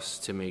for us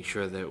to make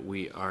sure that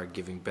we are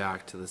giving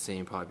back to the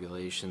same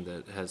population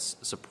that has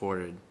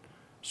supported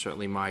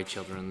certainly my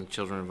children and the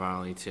children of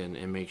Arlington,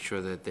 and make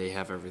sure that they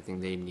have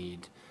everything they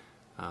need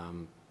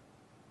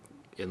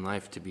in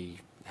life to be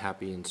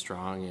happy and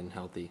strong and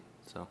healthy.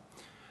 So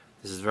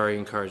this is very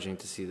encouraging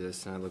to see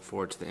this, and I look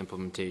forward to the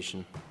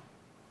implementation.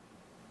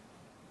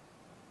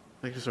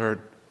 Thank you, sir.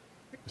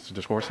 Mr.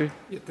 DeCoursey?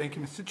 Yeah, thank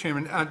you, Mr.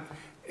 Chairman.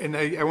 And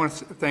I want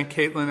to thank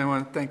Caitlin. I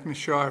want to thank Ms.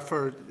 Shaw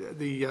for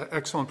the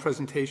excellent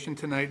presentation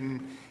tonight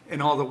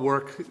and all the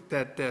work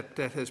that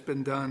has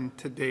been done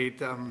to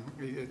date. I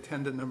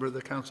attend a number of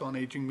the Council on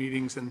Aging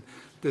meetings, and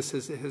this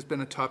has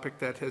been a topic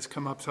that has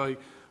come up. So I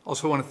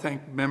also want to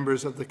thank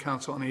members of the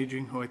Council on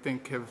Aging who I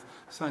think have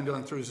signed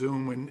on through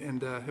Zoom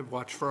and have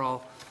watched for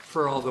all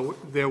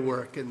their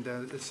work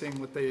and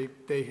seeing what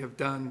they have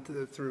done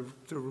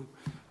through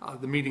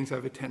the meetings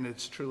I've attended.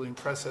 It's truly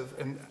impressive.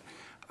 And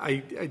I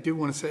do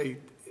want to say,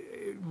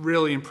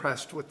 really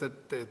impressed with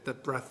the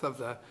breadth of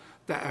the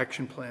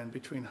action plan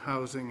between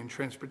housing and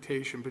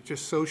transportation, but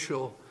just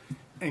social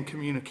and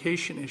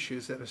communication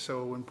issues that are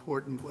so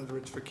important, whether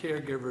it's for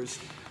caregivers,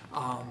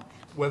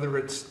 whether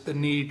it's the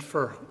need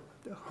for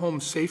home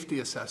safety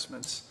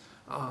assessments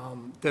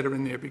that are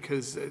in there,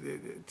 because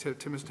to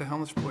Mr.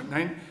 Helmut's point,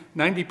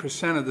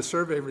 90% of the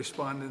survey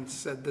respondents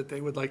said that they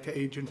would like to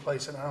age in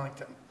place in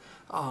Arlington.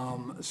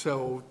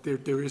 So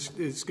there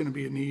is going to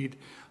be a need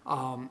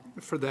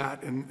for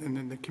that, and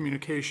then the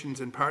communications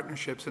and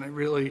partnerships. And I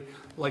really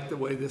like the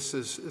way this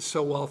is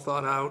so well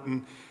thought out,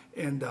 and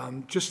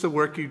just the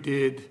work you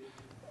did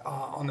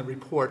on the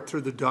report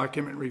through the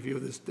document review.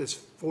 There's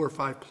 4 or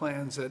 5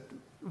 plans that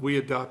we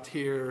adopt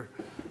here,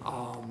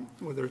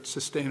 whether it's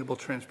sustainable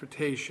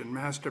transportation,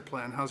 master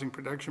plan, housing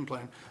production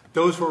plan.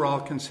 Those were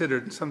all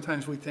considered.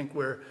 Sometimes we think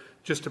we're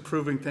just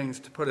approving things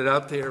to put it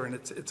out there and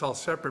it's all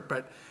separate,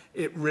 but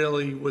it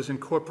really was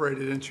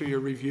incorporated into your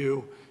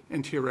review,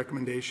 into your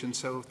recommendations.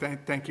 So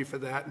thank you for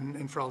that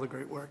and for all the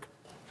great work.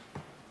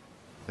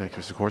 Thank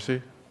you, Mr.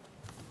 Coursey.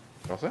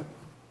 All set?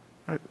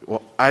 All right.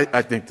 Well,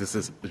 I think this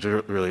is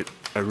really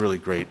a really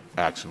great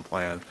action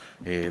plan,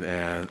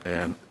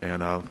 and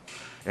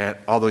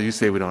although you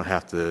say we don't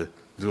have to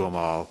do them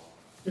all,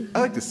 I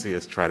like to see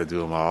us try to do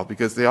them all,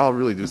 because they all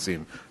really do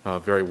seem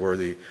very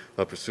worthy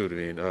of pursuit.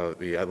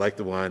 I like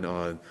the one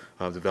on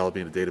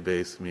developing a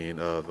database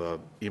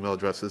of email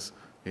addresses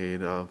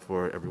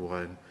for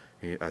everyone.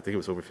 I think it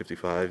was over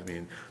 55.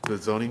 The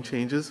zoning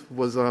changes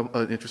was an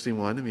interesting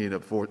one.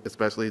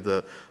 Especially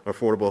the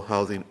affordable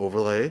housing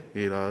overlay.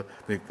 I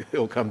think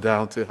it'll come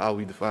down to how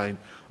we define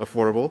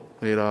affordable.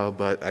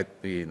 But I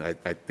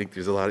think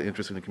there's a lot of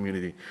interest in the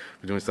community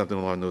for doing something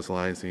along those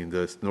lines.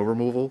 The snow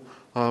removal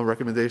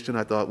recommendation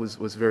I thought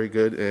was very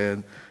good,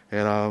 and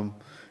the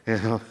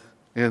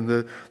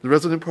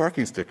resident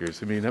parking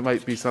stickers. That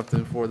might be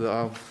something for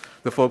the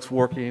folks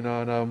working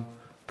on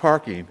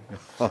parking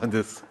on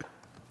this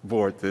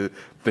board to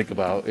think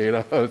about,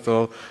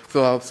 So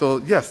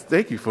yes,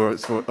 thank you for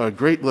a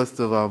great list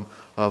of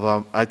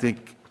I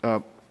think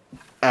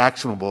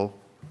actionable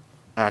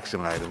action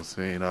items.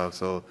 I'm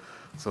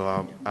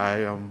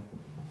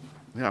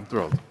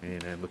thrilled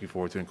and looking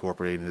forward to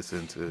incorporating this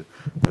into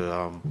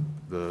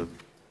the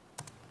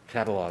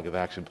catalog of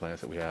action plans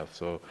that we have.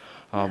 So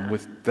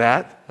with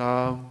that,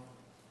 I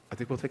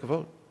think we'll take a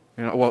vote.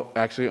 Well,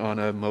 actually, on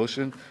a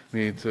motion,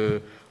 we need to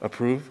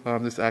approve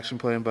this action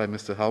plan by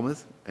Mr.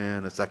 Helmuth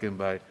and a second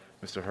by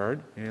Mr.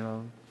 Hurd.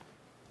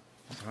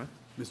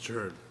 Mr.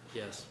 Hurd.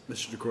 Yes.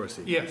 Mr.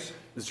 DeCoursey. Yes.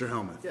 Mr.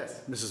 Helmuth. Yes.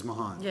 Mrs.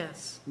 Mahan.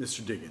 Yes.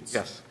 Mr. Diggins.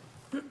 Yes.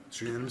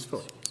 It's unanimous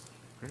vote.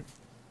 Great.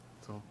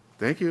 So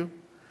thank you.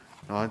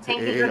 On to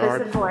Thank you for AAR.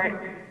 the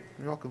support.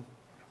 You're welcome.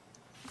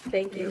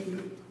 Thank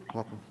you.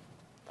 Welcome.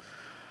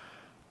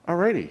 All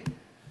righty.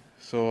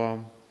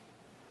 So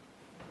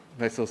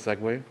nice little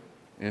segue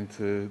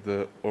into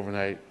the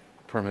overnight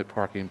permit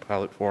parking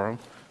pilot forum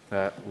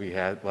that we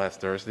had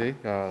last Thursday.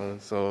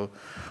 So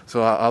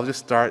I'll just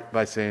start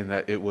by saying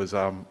that it was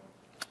a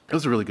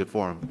really good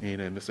forum.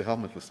 And Mr.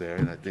 Helmuth was there,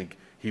 and I think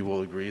he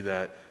will agree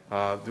that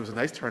there was a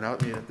nice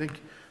turnout. I think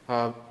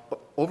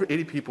over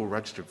 80 people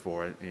registered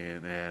for it,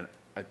 and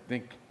I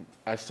think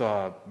I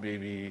saw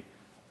maybe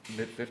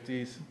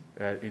mid-50s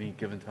at any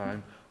given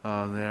time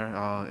there,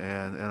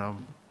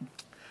 and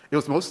it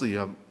was mostly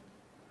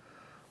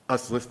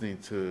us listening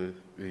to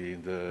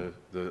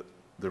the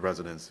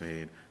residents.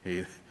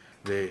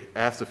 They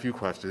asked a few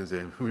questions,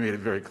 and we made it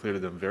very clear to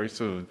them very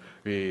soon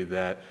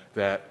that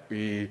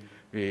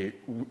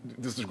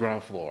this is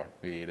ground floor,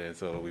 and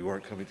so we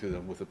weren't coming to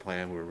them with a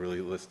plan. We were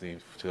really listening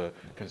to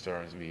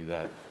concerns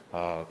that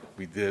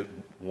we did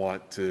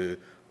want to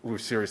we're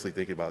seriously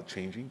thinking about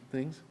changing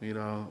things, in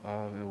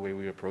the way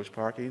we approach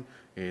parking.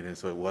 And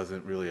so it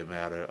wasn't really a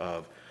matter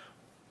of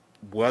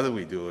whether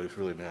we do it, it's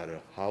really a matter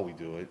of how we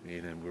do it.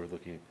 And we're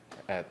looking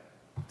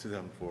to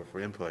them for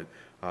input.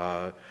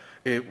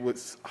 It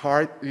was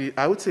hard.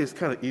 I would say it's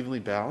kind of evenly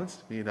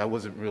balanced. I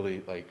wasn't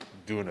really like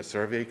doing a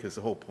survey because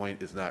the whole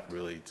point is not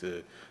really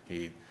to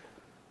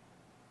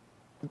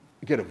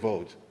get a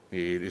vote.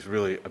 It's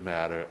really a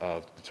matter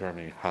of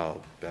determining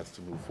how best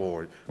to move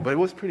forward. But it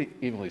was pretty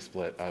evenly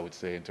split, I would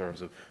say, in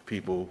terms of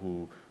people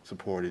who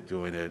supported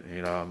doing it,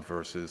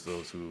 versus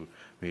those who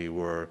maybe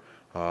were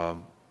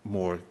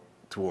more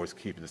towards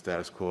keeping the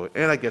status quo.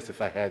 And I guess if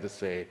I had to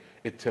say,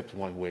 it tipped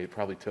one way, it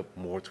probably tipped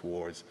more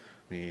towards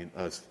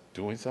us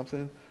doing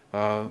something.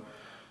 But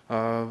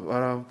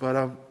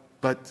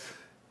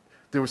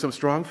there were some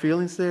strong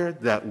feelings there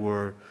that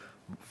were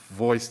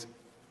voiced,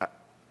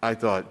 I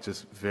thought,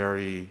 just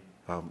very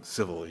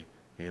civilly,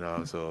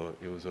 So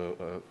it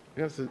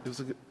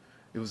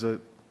was a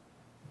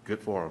good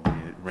forum.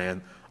 It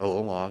ran a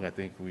little long. I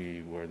think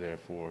we were there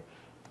for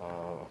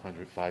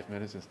 105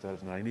 minutes instead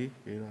of 90.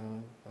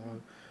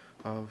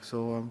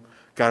 So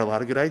got a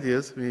lot of good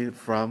ideas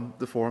from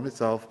the forum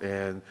itself,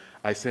 and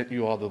I sent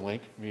you all the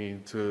link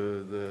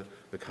to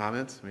the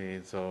comments.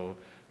 So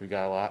we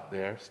got a lot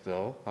there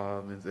still.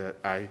 Is that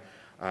I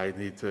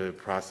need to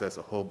process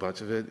a whole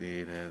bunch of it,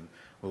 and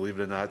believe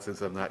it or not,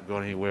 since I'm not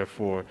going anywhere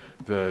for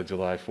the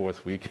July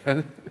 4th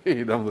weekend,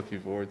 I'm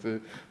looking forward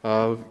to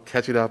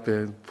catching up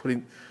and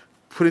putting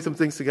some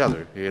things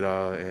together,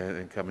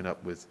 and coming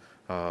up with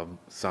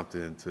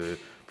something to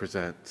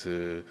present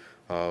to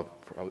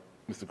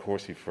Mr.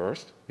 Corsi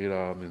first,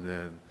 and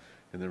then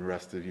the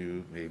rest of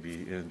you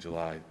maybe in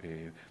July.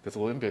 That's a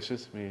little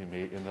ambitious. It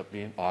may end up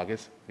being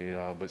August,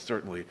 but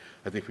certainly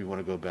I think we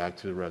want to go back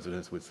to the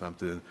residents with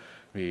something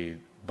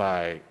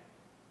by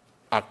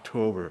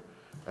October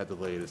at the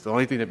latest. The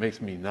only thing that makes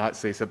me not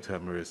say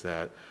September is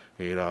that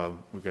we're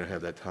going to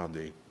have that town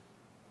day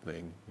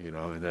thing,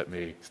 and that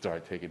may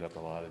start taking up a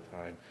lot of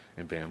time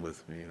and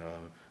bandwidth, in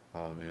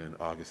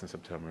August and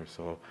September.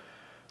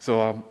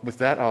 So with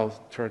that, I'll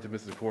turn to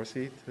Mrs.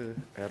 Corsi to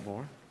add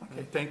more.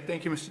 Okay,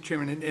 thank you, Mr.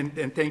 Chairman,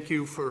 and thank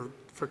you for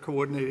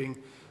coordinating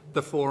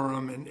the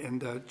forum,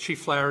 and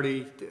Chief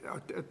Flaherty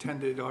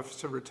attended,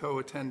 Officer Rateau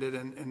attended,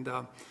 and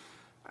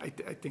I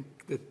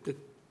think that the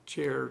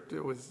chair,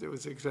 it was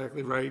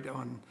exactly right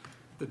on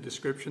the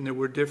description. There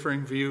were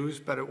differing views,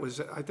 but I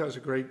thought it was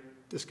a great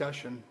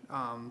discussion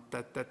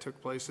that took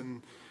place,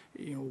 and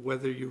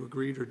whether you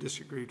agreed or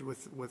disagreed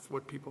with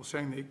what people were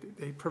saying,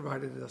 they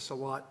provided us a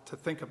lot to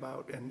think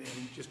about, and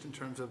just in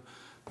terms of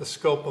the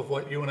scope of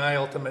what you and I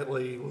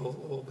ultimately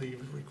will be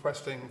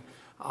requesting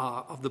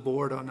of the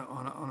board on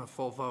a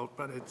full vote.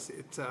 But it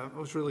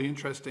was really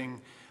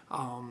interesting.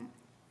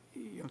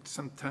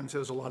 Sometimes there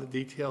was a lot of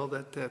detail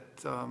that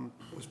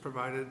was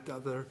provided.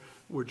 Other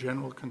were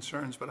general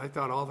concerns, but I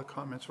thought all the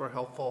comments were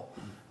helpful.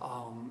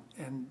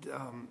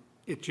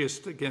 It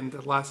just, again,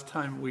 the last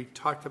time we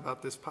talked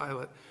about this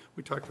pilot,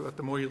 we talked about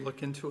the more you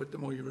look into it, the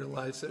more you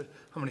realize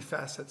how many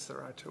facets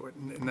there are to it,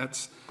 and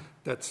that's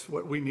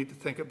what we need to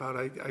think about.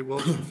 I will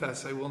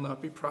confess, I will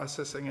not be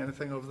processing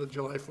anything over the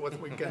July 4th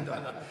weekend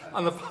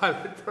on the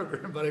pilot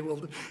program, but I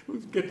will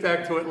get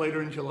back to it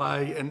later in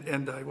July,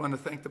 and I want to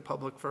thank the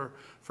public for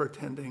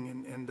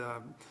attending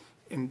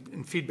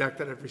and feedback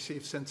that I've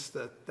received since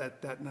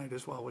that night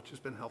as well, which has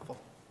been helpful.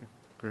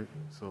 Great.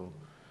 So,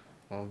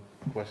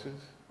 questions?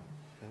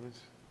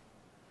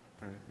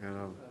 All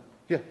right.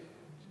 Yeah.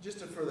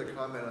 Just a further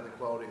comment on the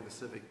quality of the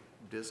civic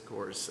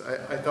discourse.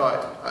 I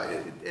thought,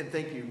 and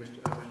thank you,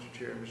 Mr.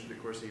 Chair and Mr.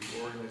 DeCourcy,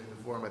 for organizing the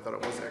forum. I thought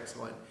it was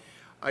excellent.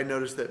 I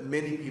noticed that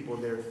many people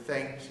there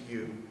thanked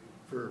you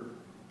for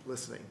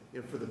listening,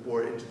 for the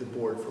board, and to the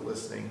board for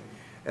listening.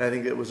 And I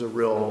think it was a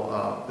real,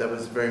 that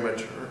was very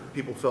much,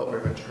 people felt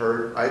very much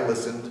heard. I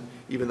listened,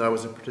 even though I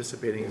wasn't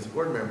participating as a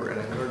board member, and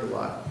I heard a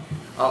lot.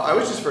 I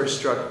was just very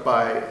struck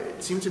by,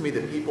 it seemed to me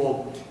that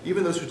people,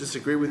 even those who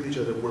disagree with each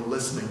other, were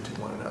listening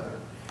to one another.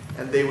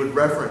 And they would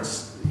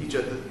reference each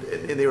other,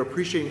 and they were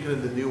appreciating kind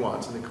of the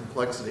nuance and the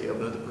complexity of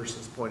another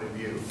person's point of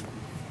view.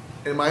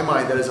 In my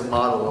mind, that is a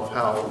model of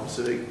how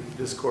civic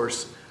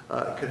discourse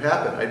could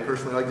happen. I'd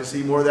personally like to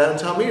see more of that in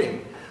town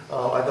meeting.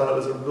 I thought it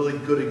was a really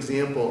good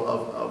example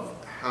of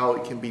how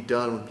it can be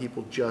done when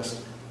people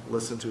just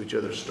listen to each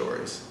other's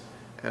stories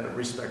and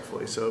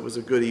respectfully. So it was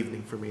a good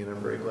evening for me, and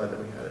I'm very glad that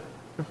we had it.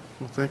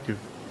 Well, thank you.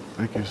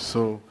 Thank you.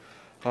 So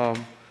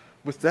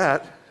with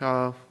that,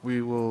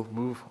 we will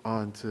move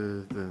on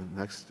to the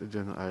next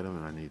agenda item,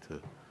 and I need to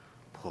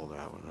pull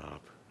that one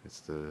up.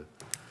 It's the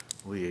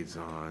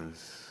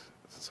liaisons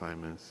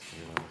assignments.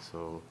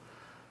 So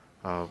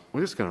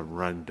we're just going to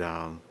run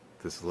down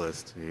this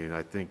list.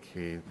 I think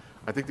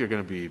there are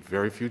going to be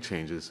very few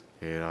changes,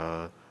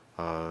 but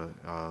I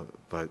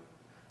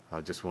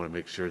just want to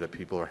make sure that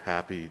people are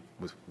happy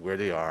with where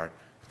they are.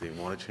 If they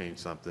want to change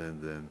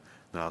something, then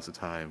now's the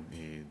time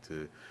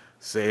to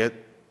say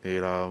it.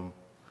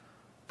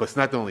 But it's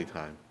not the only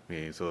time.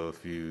 So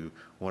if you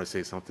want to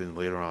say something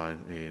later on,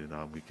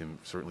 we can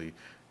certainly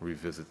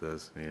revisit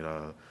this.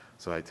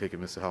 So I take it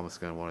Mr. Helmut's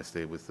going to want to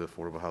stay with the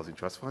Affordable Housing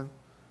Trust Fund.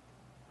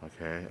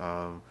 Okay.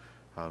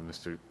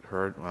 Mr.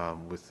 Hurd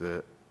with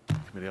the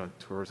Committee on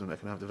Tourism and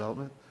Economic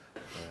Development.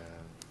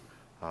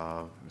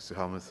 And Mr.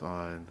 Helmuth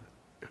on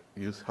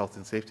Youth, Health,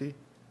 and Safety.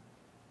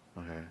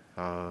 Okay.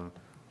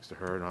 Mr.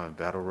 Hurd on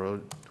Battle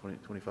Road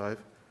 2025.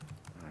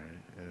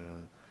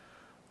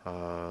 All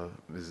right.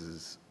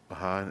 Mrs.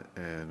 Mahan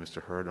and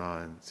Mr. Hurd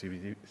on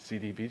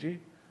CDBG.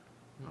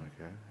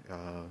 Okay.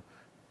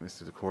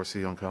 Mr.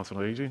 DeCoursey on Council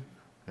on Aging.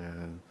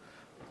 And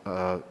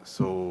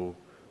so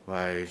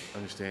my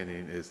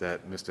understanding is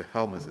that Mr.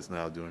 Helmuth is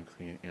now doing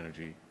Clean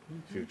Energy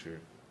Future.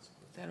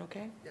 Is that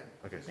okay? Yeah.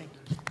 Okay. Thank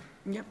you.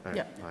 Yep, All right,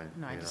 yep. fine,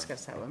 No, I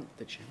discussed that with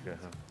the chairman.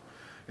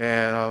 Yeah.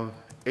 And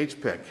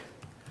HPIC,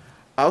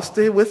 I'll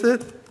stay with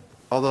it,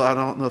 although I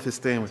don't know if it's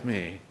staying with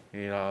me.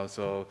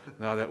 So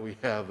now that we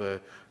have a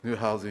new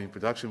housing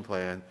production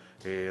plan,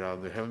 there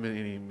haven't been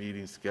any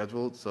meetings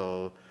scheduled,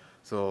 so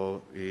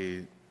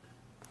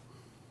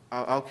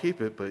I'll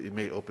keep it, but it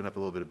may open up a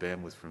little bit of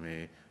bandwidth for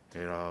me.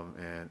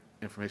 And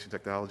Information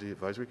Technology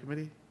Advisory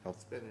Committee?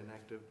 It's been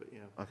inactive, but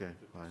yeah. Okay,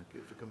 fine.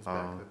 If it comes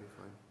back, that'd be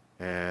fine.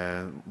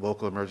 And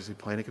Local Emergency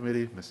Planning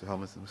Committee, Mr.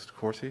 Helmuth and Mr.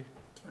 Coursey?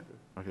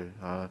 Okay.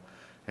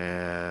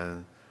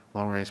 And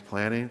Long Range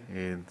Planning,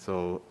 and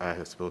so I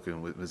have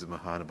spoken with Mrs.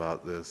 Mahan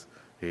about this.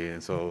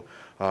 And so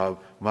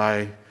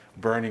my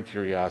burning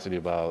curiosity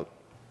about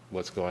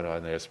what's going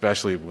on there,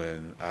 especially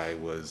when I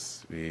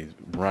was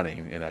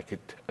running and I could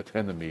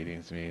attend the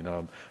meetings,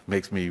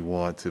 makes me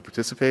want to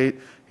participate.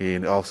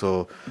 And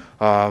also,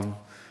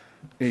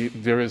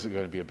 there is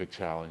going to be a big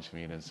challenge,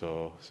 and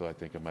so I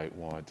think I might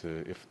want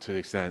to, if to the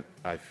extent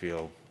I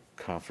feel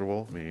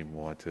comfortable,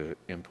 want to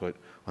input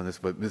on this.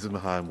 But Mrs.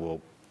 Mahan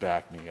will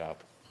back me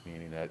up,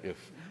 meaning that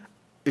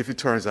if it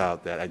turns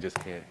out that I just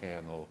can't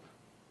handle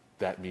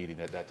that meeting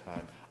at that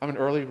time, I'm an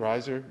early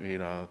riser,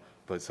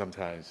 but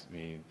sometimes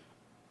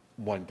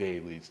one day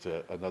leads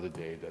to another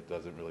day that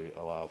doesn't really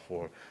allow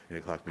for 8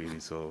 o'clock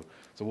meetings. So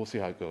we'll see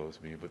how it goes.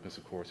 But Mr.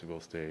 Coursey will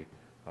stay.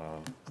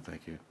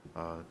 Thank you.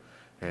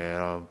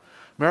 And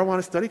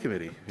Marijuana Study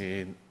Committee.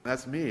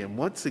 That's me. And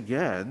once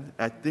again,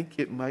 I think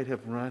it might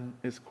have run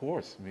its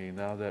course.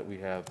 Now that we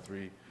have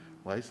 3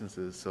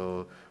 licenses,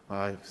 so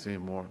I've seen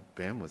more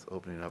bandwidth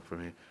opening up for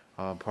me.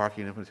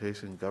 Parking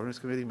Implementation Governance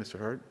Committee, Mr.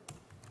 Hurd.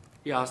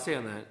 Yeah, I'll stay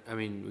on that.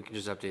 We can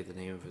just update the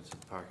name of it to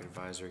the Park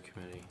Advisory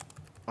Committee.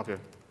 Okay.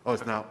 Oh,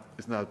 it's now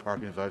the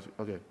Parking Advisory.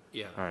 Okay.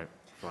 Yeah. All right.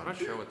 Fine. I'm not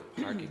sure what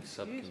the parking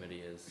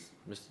subcommittee is.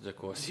 Mr.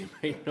 DeCoursey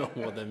might know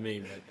more than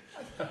me,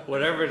 but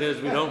whatever it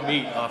is, we don't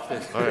meet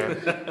often. All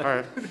right. All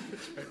right.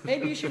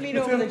 Maybe you should meet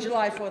over the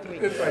July 4th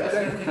weekend.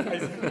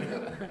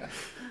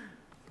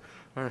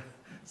 All right.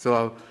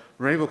 So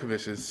Rainbow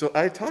Commission. So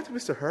I talked to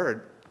Mr.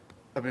 Hurd.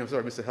 I'm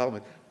sorry, Mr.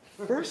 Hellman.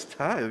 First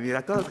time.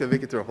 I thought I was gonna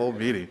make it through a whole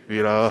meeting. Be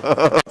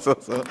happy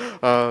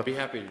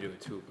to do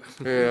it too.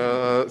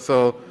 Yeah.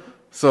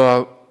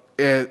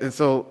 And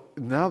so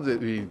now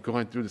that we're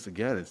going through this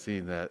again and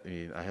seeing that,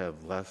 I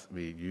have less.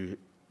 We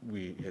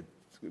had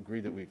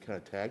agreed that we kind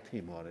of tag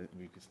team on it.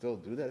 We could still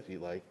do that if you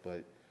like,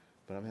 but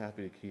I'm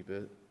happy to keep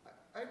it.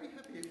 I'd be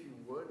happy if you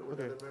would, or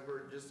Okay. another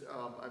member. Just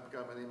I've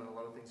got my name on a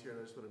lot of things here,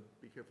 and I just want to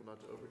be careful not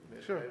to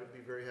overcommit. Sure. I would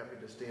be very happy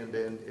to stand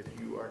in if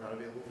you are not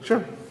available.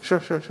 Sure.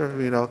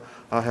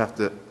 I'll have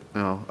to.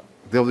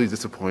 They'll be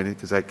disappointed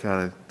because I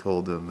kind of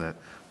told them that,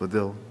 but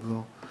they'll.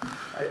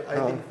 I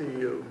think that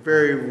you're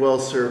very well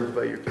served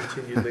by your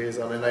continued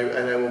liaison, and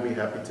I will be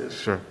happy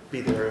to be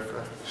there if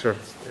you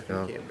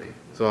can be.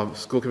 So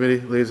School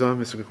Committee Liaison,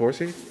 Mr.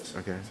 DeCoursey?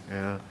 Okay.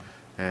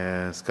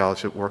 And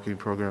Scholarship Working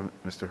Program,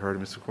 Mr. Hurd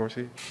and Mr.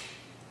 Coursey?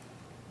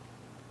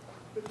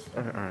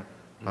 All right.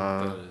 I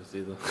don't know what that is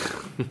either.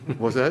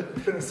 What's that?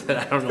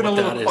 I don't know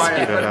what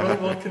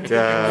that is.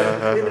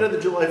 Yeah. Maybe another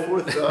July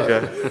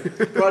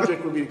 4th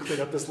project would be to clean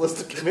up this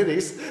list of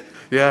committees.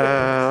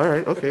 Yeah, all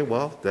right, okay,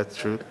 well, that's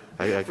true.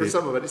 For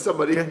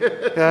somebody. Yeah,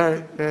 all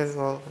right, yeah,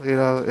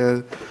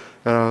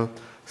 well,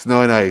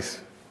 snow and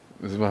ice.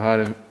 This is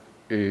Mahan.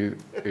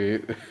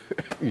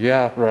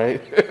 Yeah,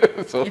 right.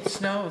 So, It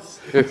snows.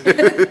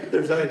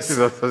 There's ice.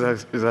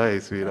 There's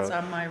ice, That's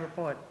on my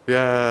report.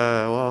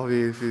 Yeah, well,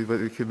 but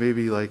we could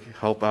maybe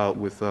help out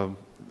with on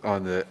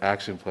the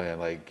action plan,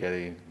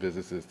 getting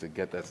businesses to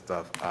get that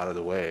stuff out of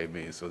the way.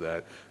 So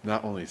that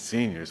not only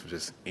seniors, but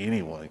just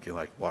anyone can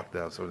walk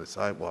down some of the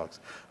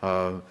sidewalks.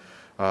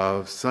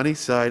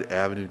 Sunnyside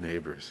Avenue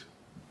neighbors.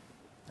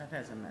 That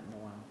hasn't met in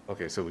a while.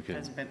 Okay, so we can.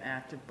 Hasn't been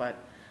active, but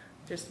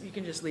you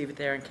can just leave it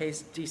there in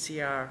case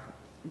DCR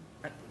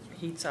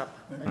heats up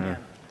again.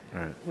 All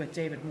right. With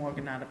David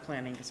Morgan out of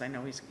planning, because I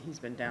know he's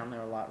been down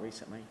there a lot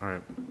recently. All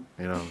right,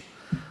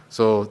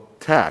 so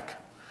TAC.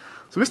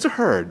 So Mr.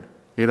 Hurd,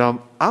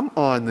 I'm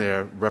on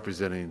there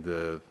representing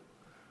the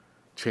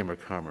Chamber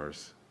of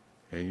Commerce,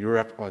 and you're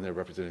on there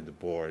representing the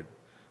board.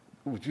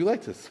 Would you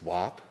like to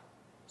swap?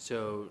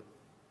 So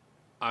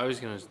I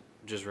was going to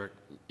just,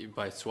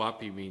 by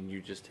swap, you mean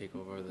you just take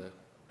over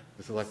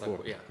The select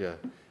board, Yeah. yeah. All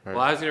Well,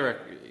 right. I was gonna,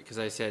 because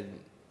I said,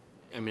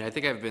 I mean, I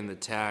think I've been the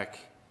TAC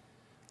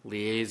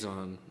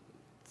liaison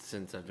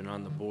since I've been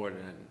on the board,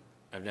 and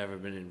I've never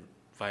been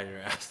invited or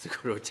asked to go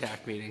to a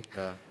TAC meeting.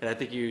 Yeah. And I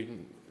think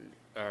you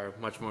are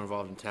much more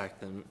involved in TAC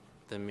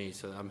than me,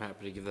 so I'm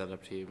happy to give that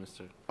up to you,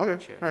 Mr.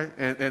 Okay, Chair. all right,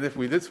 and if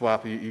we did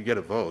swap, you get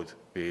a vote,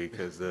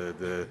 because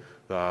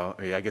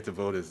I get to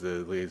vote as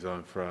the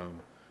liaison from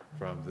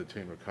the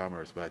Chamber of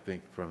Commerce, but I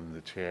think from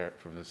the chair,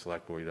 from the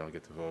select board, you don't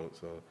get to vote,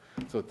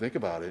 so think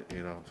about it,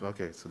 so,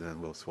 okay, so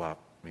then we'll swap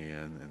me in,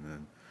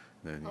 and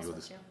then I'll you'll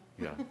switch just,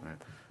 yeah,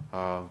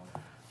 all right.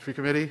 Tree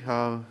committee,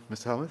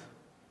 Mr. Helmuth?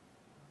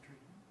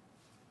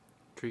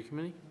 Tree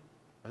committee?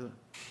 I don't-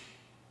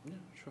 Yeah,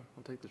 sure,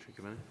 I'll take the tree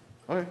committee.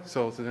 Okay,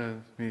 so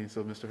then,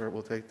 so Mr. Hurt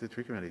will take the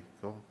tree committee,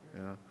 cool,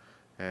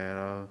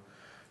 and,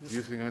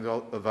 Youth and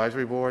Adult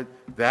Advisory Board,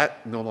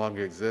 that no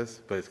longer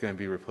exists, but it's going to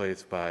be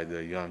replaced by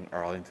the Young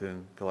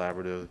Arlington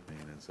Collaborative,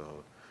 and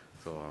so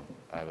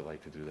I would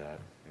like to do that,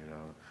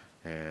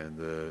 and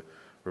the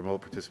Remote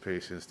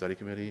Participation Study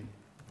Committee,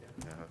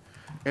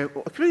 and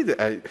a committee that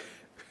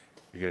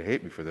you're going to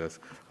hate me for this,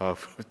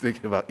 for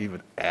thinking about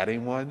even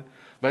adding one,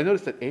 but I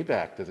noticed that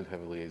ABAC doesn't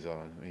have a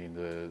liaison. I mean,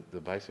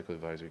 the Bicycle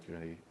Advisory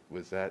Committee,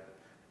 was that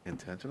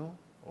intentional,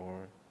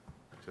 or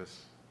just?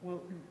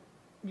 Well,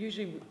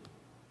 usually,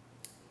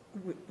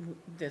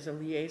 there's a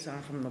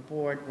liaison from the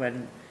board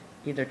when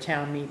either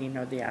town meeting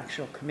or the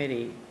actual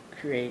committee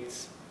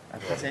creates a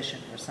position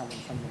for someone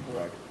from the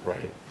board.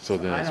 Right, so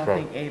then I it's don't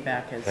probably. think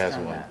ABAC has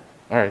done one. that.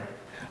 All right.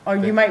 Or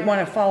you might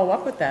want to follow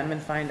up with them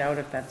and find out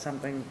if that's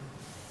something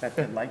that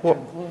they'd like to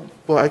include.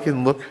 Well, I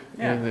can look.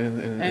 Yeah.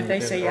 And if they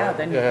say yeah,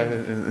 then you Yeah,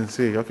 can- and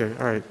see, okay,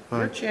 all right, You're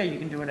fine. chair, you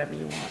can do whatever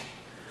you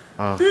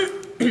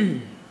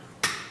want.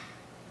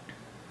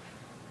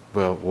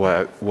 Well,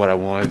 what I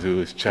want to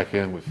do is check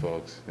in with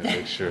folks and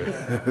make sure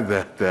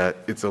that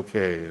it's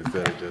okay,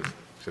 instead of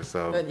just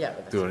But yeah, but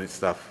that's- doing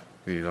stuff,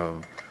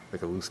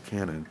 like a loose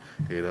cannon,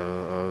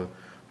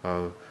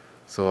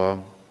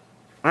 so,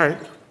 all right,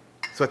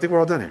 so I think we're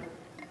all done here.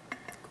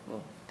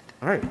 Cool.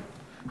 All right,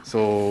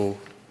 so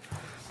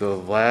the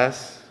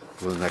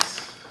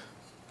next,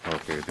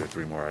 okay, there are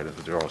three more items,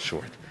 but they're all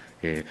short.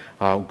 Okay,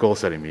 goal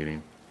setting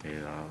meeting,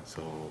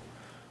 so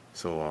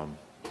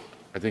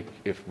I think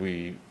if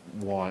we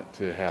want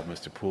to have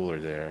Mr.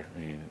 Pooler there,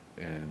 and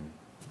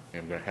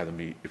we're going to have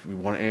if we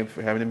want to aim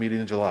for having a meeting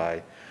in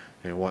July,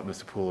 and want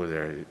Mr. Pooler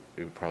there,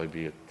 it would probably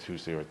be a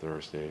Tuesday or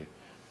Thursday,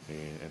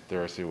 and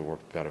Thursday would work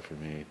better for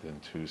me than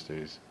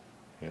Tuesdays,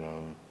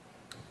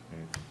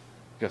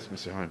 Yes,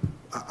 Mr. Heim.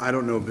 I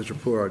don't know if Mr.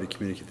 Pooler already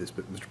communicated this,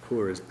 but Mr.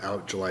 Pooler is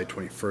out July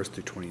 21st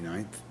through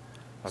 29th, so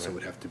Okay. it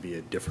would have to be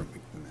a different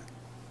week than that.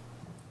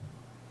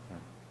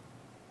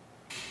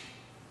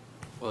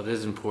 Well, it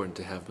is important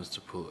to have Mr.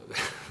 Pooler there.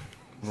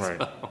 Right.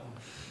 So-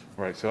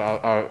 Right, so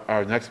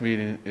our next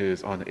meeting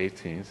is on the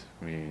 18th.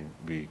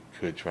 We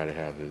could try to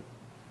have it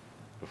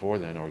before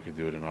then, or we could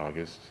do it in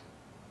August.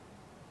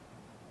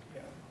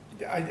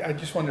 I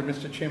just wondered,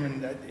 Mr.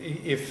 Chairman, that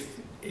if,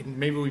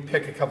 maybe we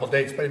pick a couple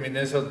dates, but I mean,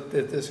 there's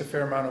a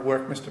fair amount of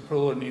work Mr.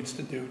 Pruitt needs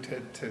to do to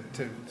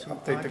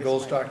update the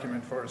goals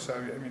document for us. So,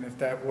 I mean, if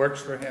that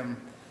works for him,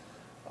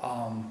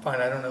 fine.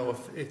 I don't know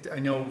I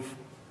know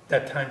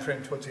that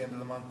timeframe towards the end of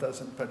the month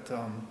doesn't, but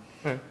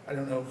I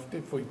don't know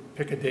if we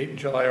pick a date in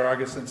July or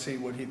August and see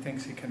what he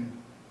thinks he can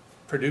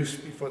produce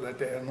before that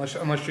day, unless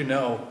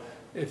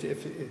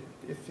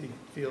if he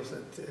feels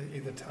that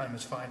either time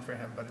is fine for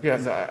him, but.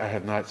 Yes, I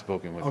have not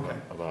spoken with Okay.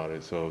 him about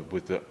it, so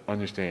with the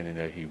understanding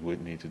that he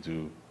would need to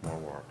do more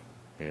work,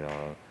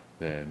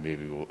 then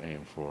maybe we'll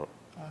aim for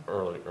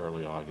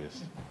early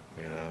August,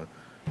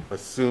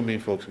 assuming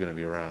folks are gonna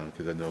be around,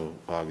 because I know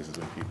August is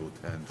when people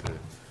tend to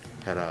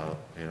head out,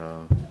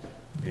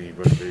 any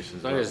reservations?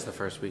 As long as it's the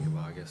first week of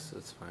August,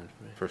 that's fine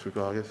for me. First week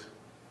of August?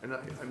 And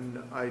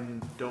I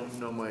don't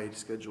know my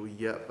schedule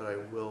yet, but I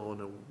will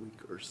in a week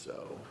or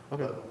so.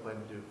 Okay. But I plan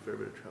to do a fair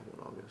bit of travel in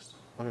August.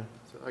 Okay.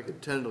 So I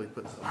could tentatively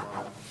put some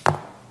on.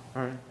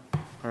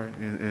 All right,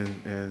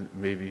 and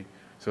maybe,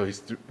 so he's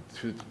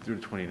through the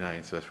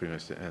 29th, so that's pretty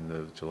much the end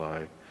of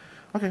July.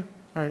 Okay,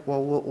 all right,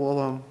 well,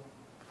 we'll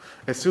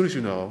as soon as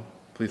you know,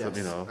 please let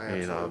me Yes, know. I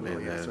absolutely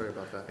will. Yeah, sorry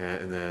about that.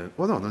 And then,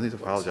 well, no need to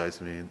apologize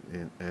to me,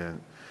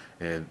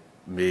 and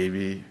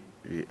maybe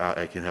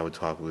I can have a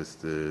talk with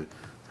the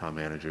town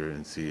manager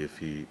and see if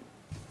he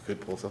could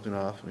pull something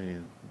off,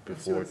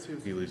 before let's see.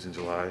 he leaves in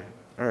July.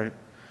 All right,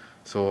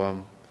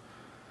 so,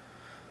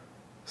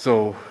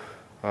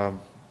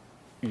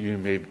 you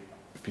may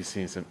be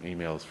seeing some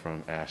emails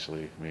from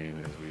Ashley,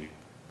 as we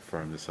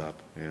firm this up,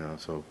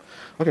 so,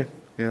 okay,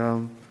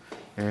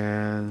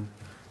 and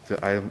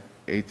the item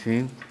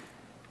 18,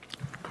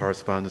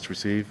 correspondence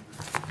received,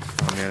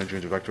 Town Manager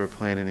and Director of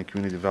Planning and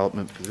Community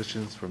Development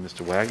positions from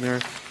Mr. Wagner,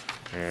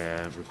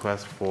 and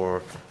request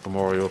for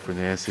memorial for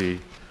Nancy,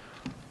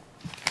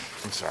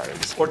 I'm sorry.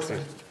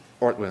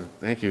 Ortwin,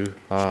 thank you,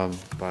 by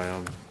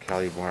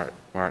Callie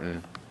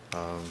Martin.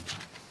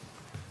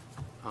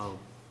 I'll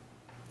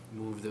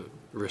move the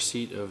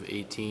receipt of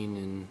 18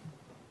 and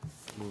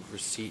Move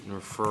receipt and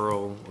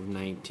referral of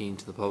 19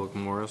 to the Public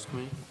Memorials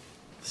Committee.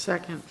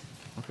 Second.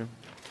 Okay.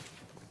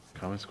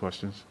 Comments,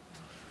 questions?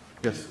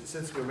 Yes.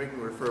 Since we're making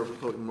a referral to the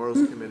Public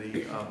Memorials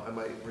Committee, I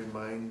might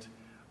remind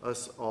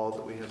us all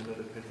that we have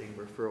another pending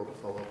referral to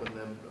follow up on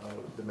them.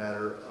 The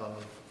matter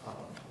of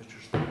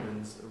Mr.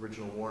 Speakman's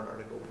original warrant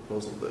article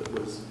proposal that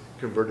was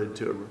converted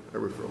to a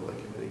referral by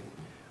committee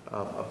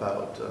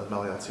about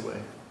Maliatsi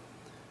Way.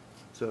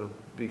 So it'd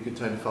be a good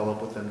time to follow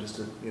up with them just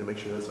to make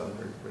sure that's on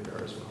their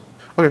radar as well.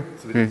 Okay.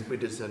 So we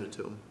did send it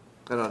to them.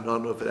 I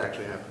don't know if it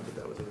actually happened,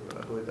 but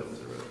I believe that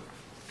was a road.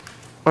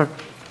 All right.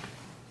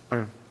 All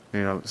right.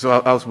 So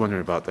I was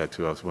wondering about that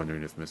too. I was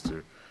wondering if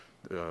Mr.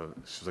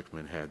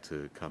 Schlickman had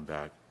to come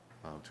back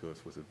to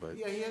us with it, but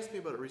Yeah, he asked me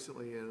about it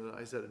recently, and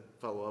I said I'd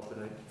follow up,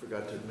 and I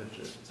forgot to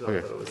mention it. So Okay.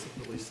 I thought it was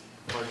at least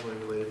marginally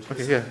related to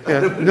Okay, this. yeah.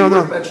 It No, was no.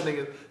 worth mentioning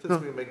it since No.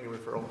 we were making a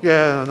referral.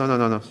 Yeah,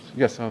 no.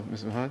 Yes,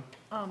 Ms. Mahan?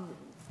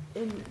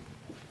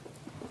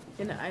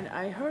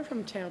 I heard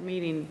from town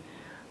meeting,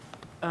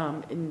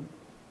 and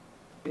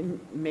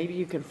maybe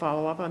you can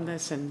follow up on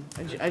this, and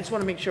I just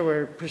want to make sure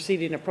we're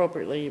proceeding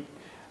appropriately,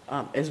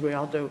 as we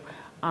all do.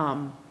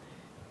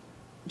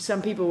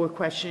 Some people were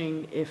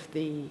questioning if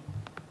the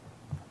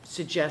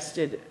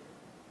suggested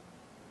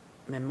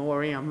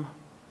memoriam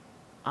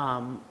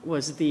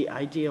was the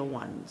ideal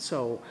one.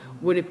 So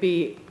would it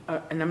be,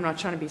 and I'm not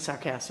trying to be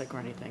sarcastic or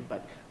anything,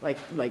 but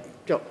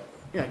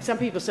some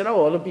people said,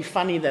 oh, it'll be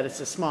funny that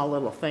it's a small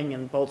little thing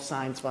and both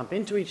signs bump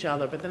into each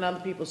other. But then other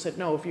people said,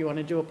 no, if you want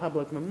to do a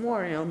public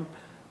memoriam,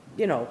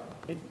 do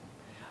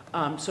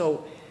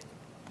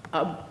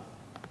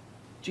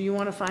you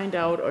want to find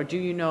out, or do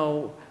you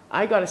know,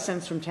 I got a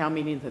sense from town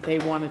meeting that they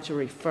wanted to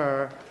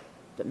refer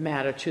the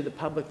matter to the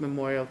Public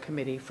Memorial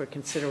Committee for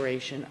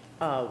consideration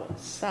of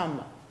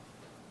some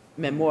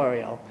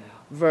memorial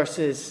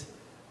versus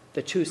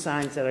the two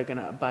signs that are going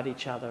to abut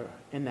each other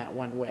in that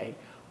one way.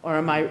 Or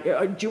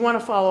do you want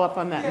to follow up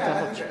on that?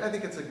 Yeah, I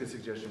think it's a good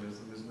suggestion, Ms.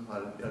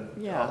 Mahan.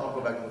 Yeah. I'll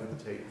go back and look at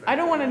the tape. I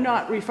don't want to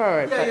not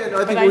refer it.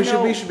 No, I think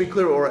we should be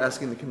clear what we're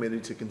asking the committee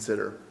to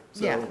consider.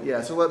 So,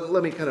 so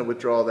let me kind of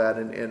withdraw that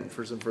and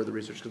for some further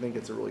research, because I think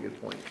it's a really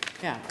good point.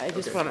 Yeah, I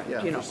just Okay. want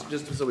to,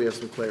 Just so we have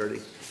some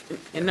clarity.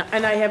 And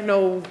I have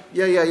no.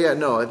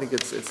 No, I think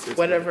it's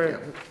whatever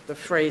the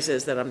phrase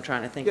is that I'm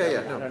trying to think of.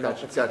 I don't know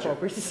if it's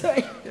appropriate to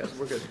say. Yes,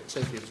 we're good.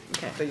 Thank you.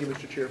 Okay. Thank you,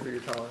 Mr. Chair, for your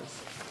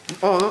tolerance.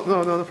 Oh, no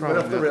problem.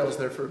 Went off the rails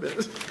there for a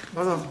bit.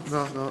 No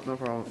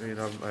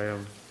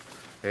problem.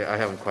 I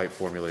haven't quite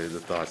formulated the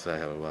thoughts I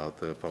have about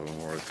the Public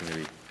Memorials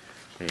Committee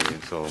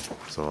meeting, so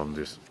I'm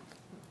just,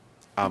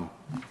 my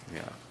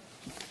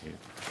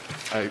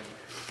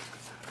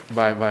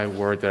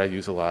word that I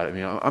use a lot,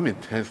 I'm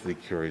intensely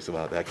curious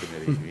about that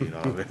committee,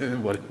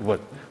 and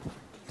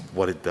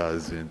what it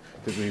does, and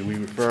because we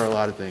refer a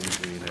lot of things,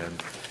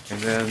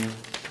 and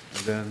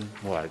then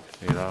what,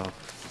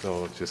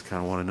 so just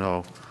kind of want to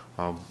know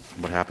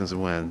what happens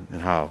and when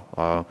and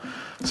how.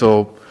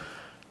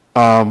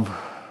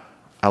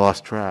 I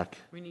lost track.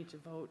 We need to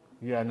vote.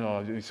 Yeah,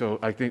 no, so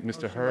I think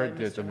Mr. Motion by Hurd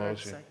did Mr. the Hurd,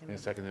 motion, seconded. and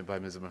seconded by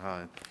Ms.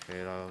 Mahan.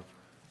 And,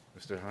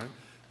 Mr. Hahn?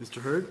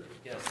 Mr. Hurd?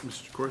 Yes.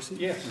 Mr. Corsi?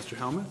 Yes. Mr.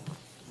 Helmuth?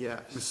 Yes.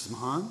 Mrs.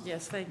 Mahan?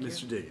 Yes, thank you.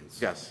 Mr. Diggins?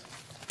 Yes.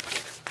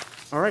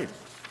 All right,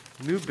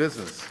 new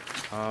business.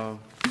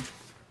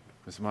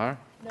 Ms. Meyer?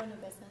 No new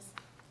business.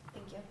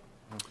 Thank you.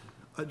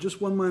 Just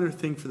one minor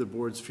thing for the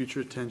board's future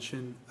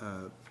attention.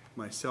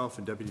 Myself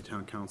and Deputy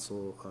Town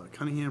Council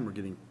Cunningham are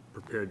getting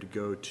prepared to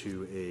go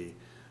to a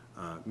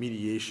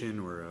mediation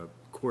or a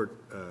court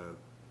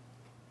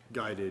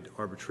guided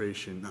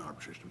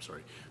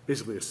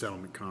basically a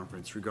settlement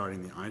conference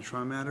regarding the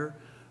ITRA matter.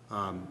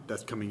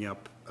 That's coming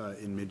up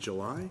in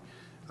mid-July.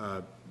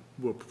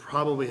 We'll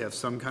probably have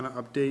some kind of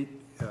update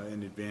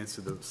in advance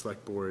of the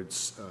Select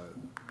Board's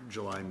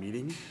July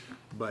meeting,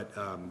 but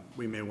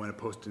we may want to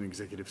post an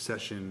executive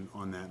session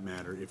on that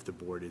matter if the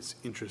board is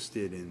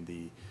interested in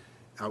the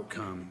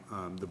outcome.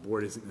 The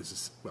board isn't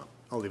necessarily, well,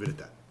 I'll leave it at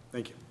that.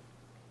 Thank you.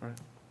 All right,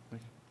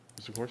 thank you.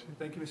 Mr. Corsi?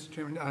 Thank you, Mr.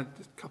 Chairman. A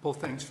couple of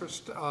things.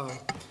 First, a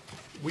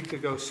week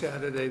ago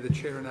Saturday, the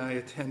chair and I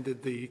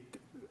attended the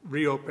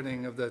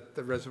reopening of the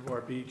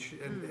Reservoir Beach,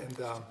 and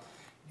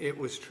it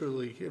was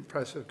truly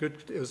impressive.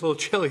 Good. It was a little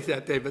chilly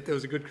that day, but there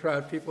was a good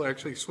crowd. People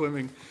actually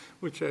swimming,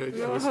 which I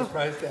was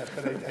surprised at.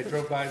 But I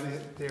drove by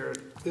there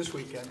this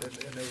weekend, and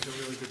there was a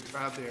really good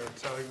crowd there. And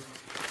so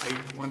I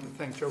want to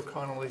thank Joe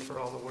Connolly for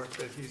all the work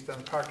that he's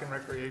done, Park and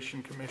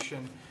Recreation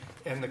Commission,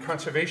 and the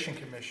Conservation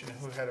Commission,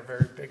 who had a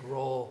very big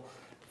role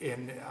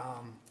in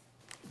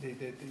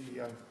the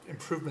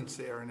improvements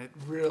there. And it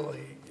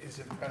really is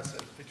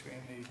impressive between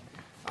the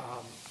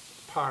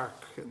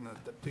park and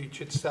the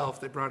beach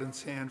itself. They brought in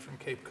sand from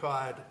Cape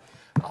Cod,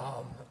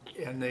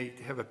 and they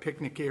have a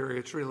picnic area.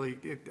 It's really,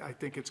 I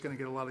think it's going to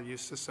get a lot of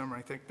use this summer.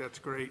 I think that's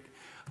great.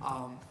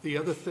 The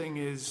other thing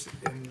is,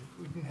 and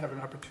we didn't have an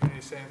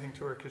opportunity to say anything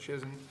to her because she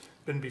hasn't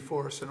been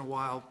before us in a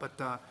while, but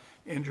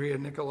Andrea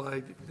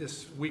Nicolai,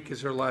 this week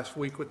is her last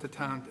week with the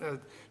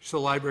town. She's the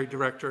library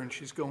director, and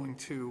she's going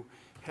to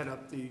head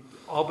up the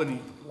Albany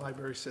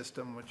library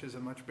system, which is a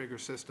much bigger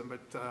system,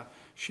 but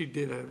she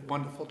did a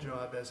wonderful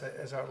job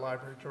as our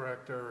library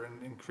director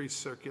and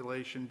increased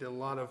circulation, did a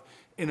lot of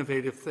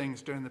innovative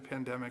things during the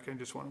pandemic. I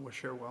just want to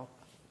wish her well.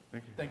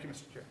 Thank you. Thank you,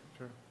 Mr. Chair.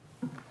 Sure.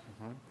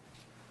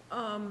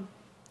 I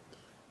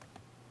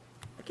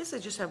guess I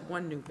just have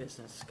one new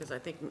business, because I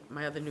think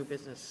my other new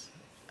business,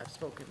 I've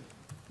spoken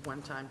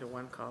one time to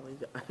one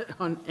colleague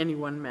on any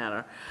one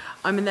matter.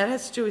 I mean, that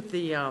has to do with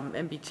the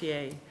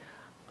MBTA.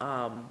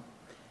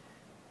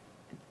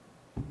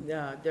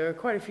 There are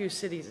quite a few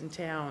cities and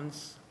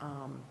towns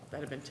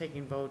that have been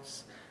taking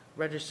votes,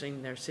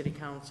 registering their city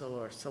council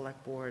or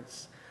select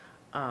boards,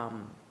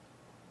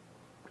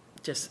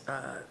 just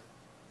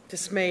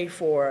dismay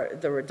for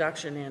the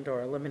reduction and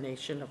or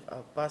elimination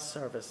of bus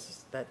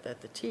service that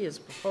the T is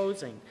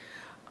proposing.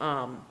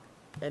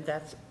 And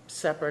that's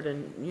separate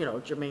and, you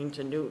know, germane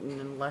to Newton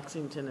and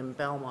Lexington and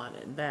Belmont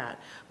and that.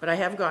 But I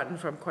have gotten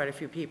from quite a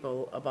few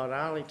people about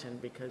Arlington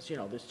because, you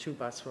know, there's 2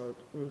 bus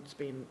routes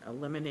being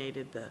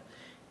eliminated, the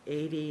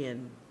 80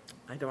 and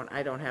I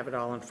don't have it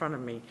all in front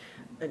of me.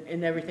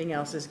 And everything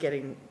else is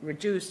getting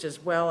reduced, as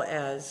well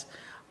as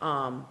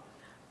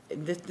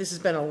this has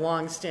been a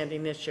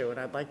long-standing issue, and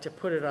I'd like to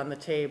put it on the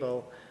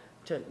table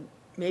to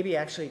maybe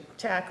actually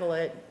tackle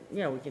it. You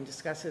know, we can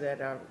discuss it at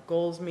our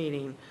goals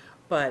meeting.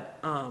 But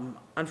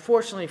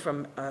unfortunately,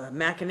 from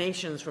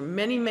machinations from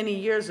many, many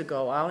years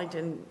ago,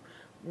 Arlington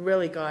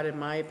really got, in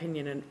my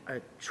opinion, a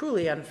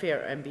truly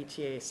unfair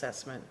MBTA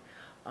assessment.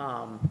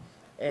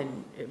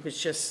 And it was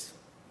just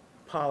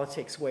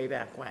politics way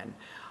back when.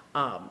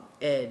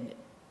 And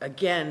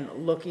again,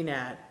 looking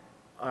at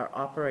our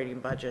operating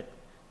budget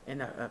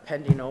and a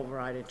pending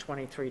override in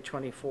 23,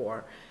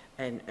 24,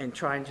 and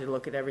trying to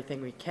look at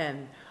everything we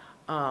can,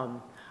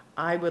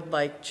 I would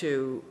like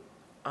to,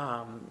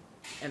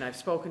 and I've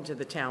spoken to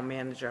the town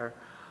manager,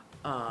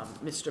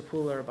 Mr.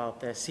 Pooler,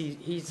 about this.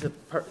 He's the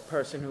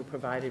person who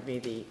provided me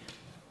the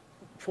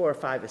 4 or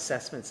 5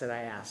 assessments that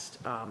I asked.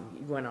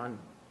 He went on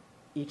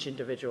each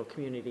individual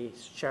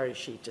community's cherry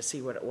sheet to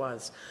see what it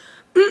was.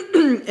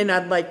 And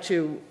I'd like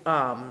to,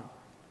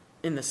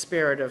 in the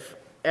spirit of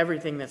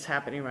everything that's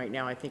happening right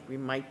now, I think we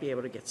might be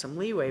able to get some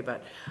leeway.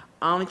 But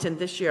Arlington,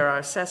 this year, our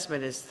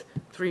assessment is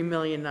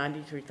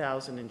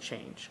 $3,093,000 and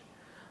change.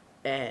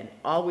 And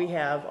all we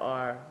have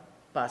are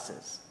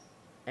buses,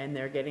 and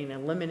they're getting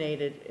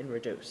eliminated and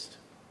reduced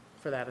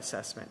for that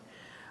assessment.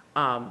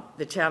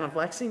 The town of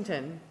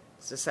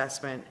Lexington's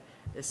assessment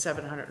is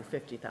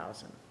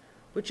 $750,000,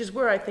 which is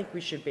where I think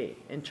we should be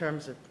in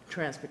terms of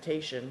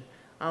transportation.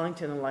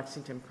 Arlington and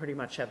Lexington pretty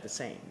much have the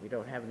same. We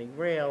don't have any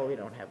rail, we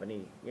don't have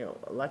any, you know,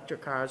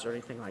 electric cars or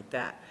anything like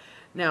that.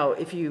 Now,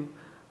 if you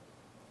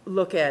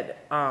look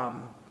at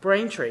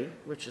Braintree,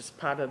 which is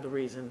part of the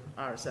reason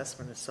our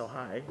assessment is so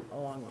high,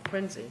 along with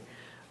Quincy,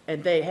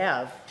 and they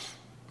have,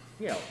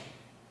 you know,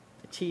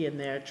 the T in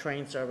their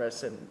train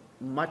service and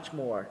much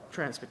more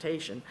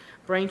transportation.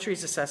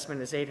 Braintree's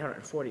assessment is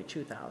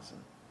 $842,000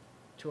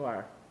 to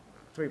our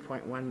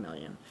 3.1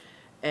 million.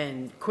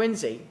 And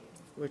Quincy,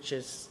 which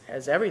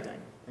has everything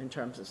in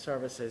terms of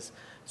services,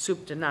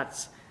 soup to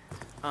nuts,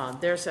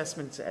 their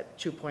assessment's at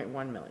 2.1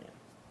 million.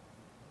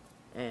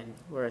 And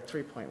we're at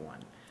 3.1.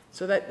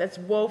 So that's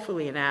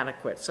woefully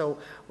inadequate. So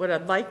what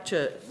I've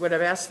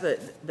asked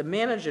the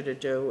manager to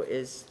do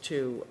is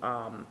to,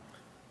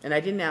 and I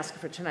didn't ask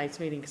for tonight's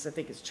meeting because I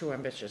think it's too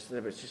ambitious.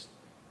 There was just,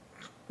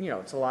 you know,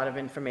 it's a lot of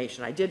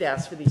information. I did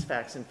ask for these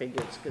facts and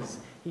figures because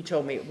he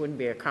told me it wouldn't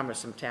be a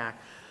cumbersome task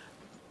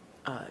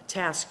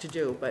to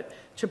do, but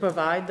to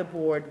provide the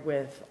board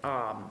with,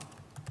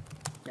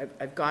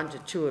 I've gone to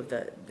 2 of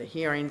the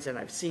hearings and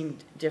I've seen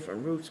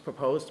different routes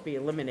proposed to be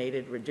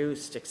eliminated,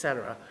 reduced, et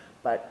cetera,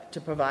 but to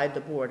provide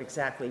the board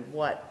exactly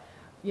what,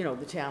 you know,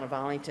 the town of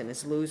Arlington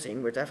is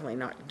losing. We're definitely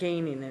not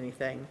gaining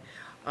anything.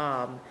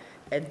 And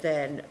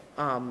then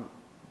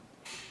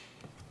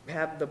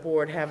have the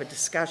board have a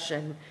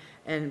discussion,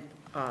 and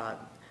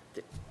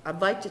I'd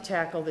like to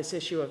tackle this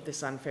issue of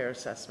this unfair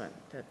assessment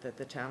that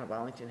the town of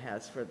Arlington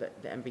has for the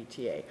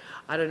MBTA.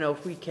 I don't know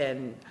if we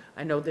can,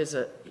 I know there's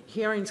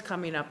hearings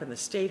coming up in the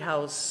State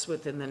House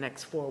within the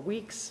next 4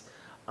 weeks.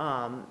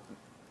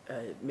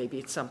 Maybe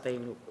it's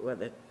something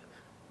whether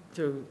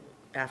through,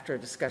 after a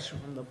discussion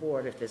from the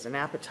board, if there's an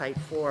appetite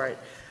for it,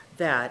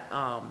 that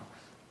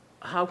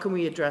how can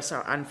we address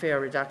our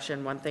unfair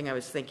reduction? One thing I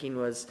was thinking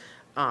was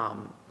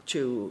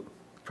to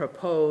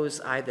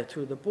propose either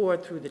through the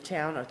board, through the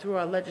town, or through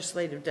our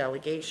legislative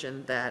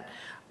delegation that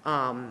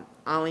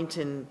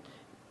Arlington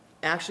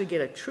actually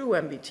get a true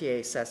MBTA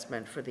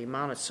assessment for the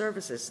amount of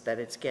services that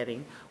it's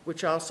getting,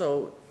 which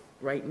also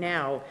right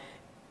now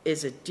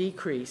is a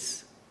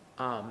decrease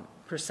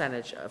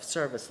percentage of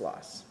service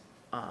loss.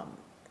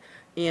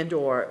 And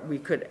or we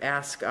could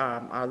ask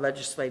our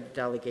legislative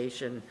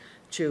delegation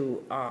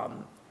to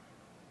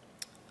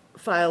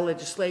file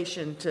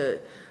legislation to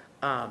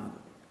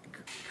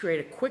create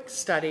a quick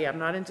study. I'm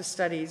not into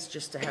studies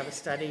just to have a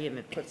study and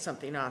it puts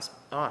something off,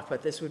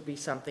 but this would be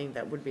something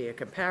that would be a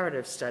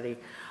comparative study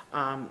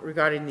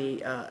regarding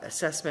the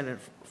assessment and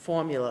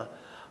formula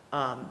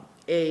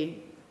A,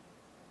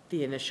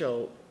 the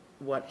initial,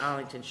 what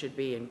Arlington should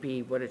be, and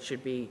B, what it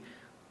should be,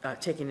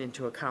 taking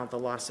into account the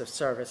loss of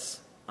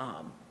service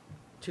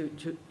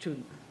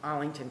to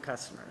Arlington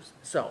customers.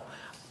 So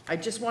I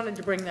just wanted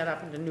to bring that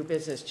up into new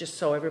business, just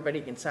so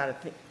everybody can start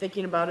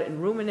thinking about it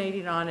and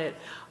ruminating on it.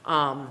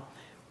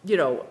 You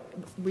know,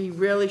 we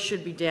really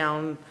should be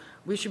down,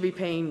 we should be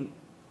paying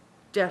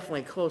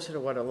definitely closer to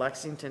what a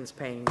Lexington's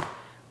paying,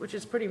 which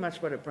is pretty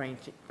much what a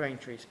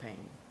Braintree's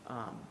paying.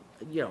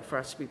 You know, for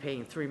us to be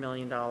paying $3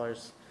 million,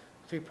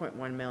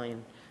 3.1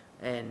 million,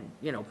 and,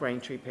 you know,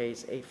 Braintree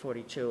pays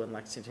 $842 and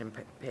Lexington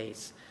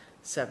pays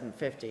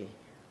 $750.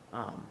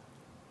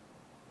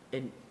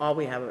 And all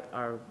we have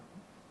are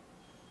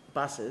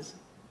buses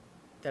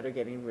that are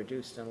getting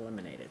reduced and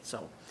eliminated.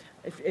 So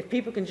if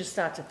people can just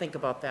start to think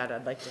about that,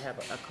 I'd like to have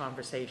a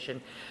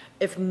conversation.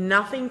 If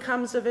nothing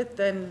comes of it,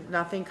 then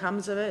nothing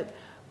comes of it.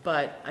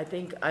 But I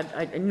think,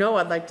 I know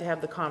I'd like to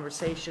have the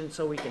conversation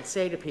so we can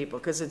say to people,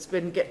 because it's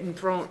been getting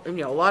thrown, you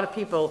know, a lot of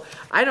people,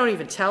 I don't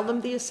even tell them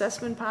the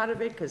assessment part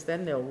of it, because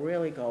then they'll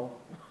really go,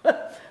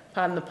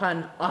 pardon the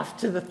pun, off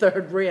to the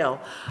third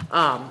rail.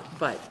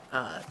 But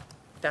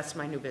that's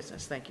my new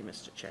business. Thank you,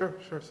 Mr. Chair.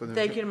 Sure. So then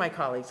Thank you to my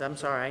colleagues. I'm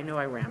sorry, I know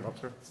I rambled.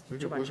 Sure.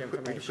 Too much We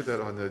information. can put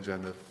that on the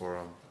agenda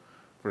for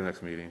the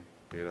next meeting,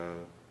 you know,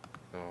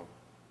 so,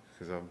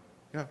 because,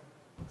 yeah,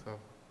 so.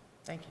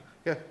 Thank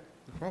you. Yeah,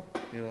 no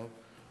problem, you know.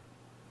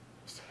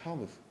 Mr.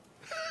 Helmuth.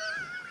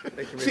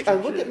 Thank you, See, Mr. I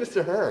look at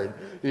Mr. Hurd,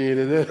 you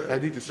know, I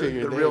need to say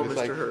your The name. real It's Mr.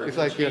 like, Hurd. it's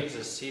like, Change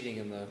the seating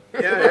in the.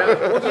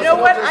 Yeah. You know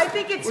what, I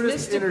think it's we'll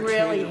just Mr. Greeley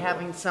entertain them.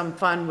 having some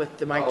fun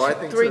with my Oh, I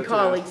think three so, too.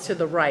 colleagues to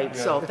the right,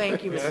 so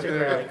thank you, Mr.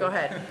 Greeley, go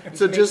ahead.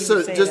 So You're just, making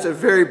me say just a that.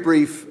 very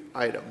brief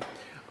item.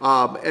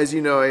 As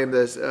you know, I am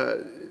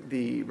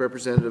the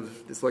representative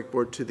of the Select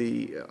Board to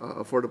the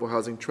Affordable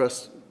Housing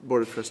Trust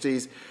Board of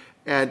Trustees,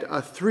 and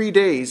 3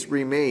 days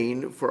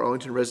remain for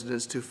Arlington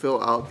residents to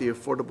fill out the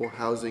Affordable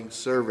Housing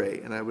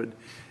Survey, and I would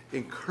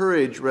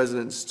encourage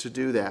residents to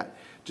do that.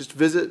 Just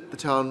visit the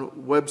town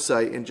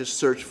website and just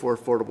search for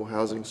Affordable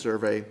Housing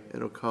Survey, and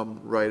it'll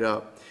come right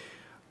up.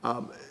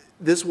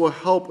 This will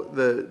help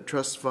the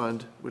trust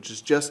fund, which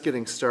is just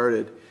getting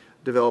started,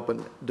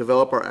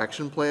 develop our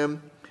action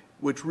plan,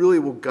 which really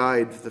will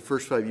guide the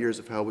first 5 years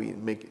of how we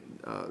make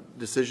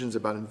decisions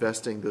about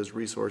investing those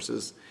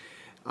resources.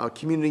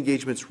 Community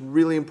engagement's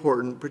really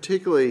important,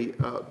 particularly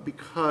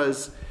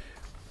because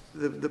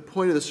the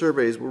point of the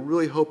survey is we're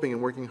really hoping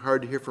and working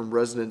hard to hear from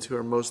residents who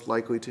are most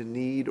likely to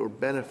need or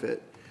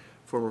benefit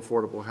from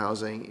affordable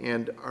housing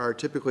and are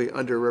typically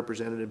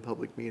underrepresented in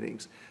public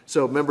meetings.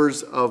 So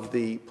members of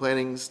the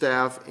planning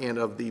staff and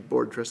of the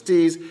board of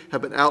trustees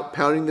have been out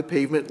pounding the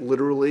pavement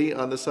literally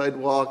on the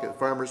sidewalk at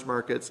farmers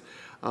markets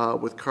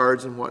with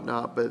cards and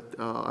whatnot, but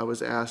I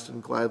was asked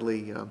and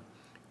gladly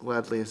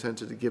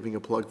assented to giving a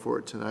plug for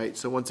it tonight.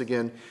 So once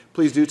again,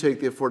 please do take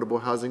the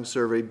Affordable Housing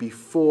Survey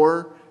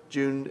before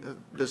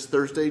this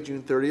Thursday,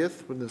 June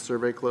 30th, when the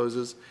survey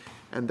closes,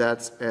 and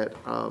that's at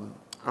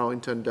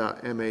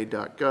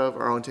arlington.ma.gov,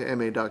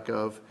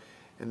 arlingtonma.gov,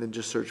 and then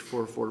just search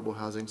for Affordable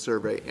Housing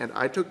Survey. And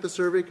I took the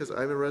survey because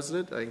I'm a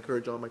resident. I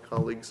encourage all my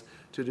colleagues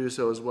to do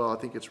so as well. I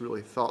think it's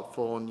really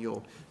thoughtful, and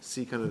you'll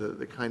see kind of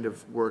the kind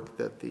of work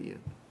that the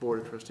Board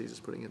of Trustees is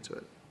putting into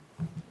it.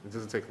 it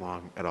doesn't take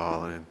long at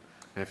all, and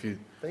if you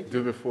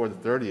do it before the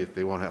 30th,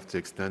 they won't have to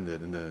extend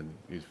it, and then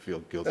you feel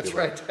guilty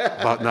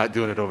about not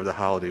doing it over the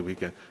holiday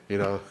weekend, you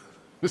know.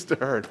 Mr.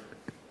 Hurd.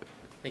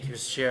 Thank you,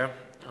 Mr. Chair.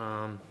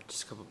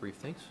 Just a couple brief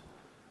things.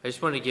 I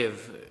just want to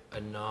give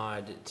a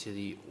nod to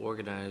the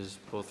organizers,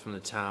 both from the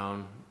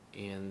town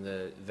and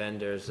the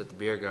vendors at the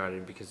beer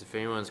garden, because if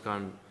anyone's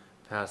gone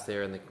past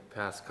there in the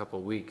past couple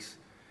of weeks,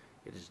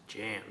 it is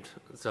jammed.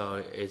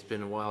 So it's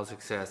been a wild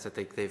success. I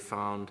think they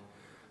found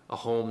a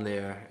home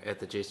there at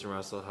the Jason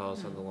Russell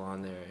House on the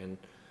lawn there. And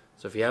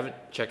so if you haven't,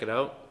 check it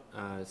out.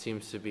 It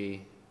seems to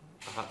be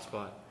a hot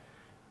spot.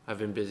 I've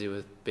been busy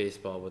with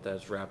baseball, but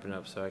that's wrapping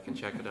up, so I can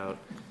check it out.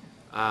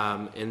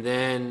 And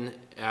then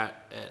at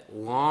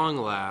long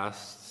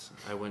last,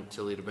 I went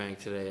to Leader Bank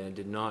today, and I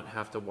did not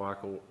have to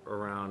walk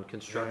around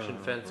construction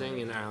fencing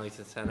in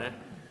Arlington Center.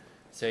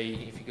 So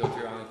if you go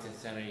through Arlington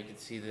Center, you can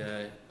see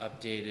the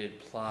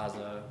updated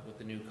plaza with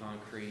the new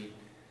concrete,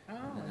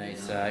 the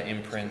nice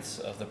imprints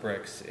of the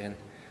bricks. And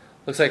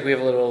looks like we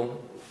have a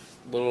little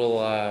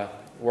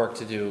work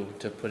to do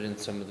to put in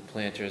some of the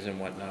planters and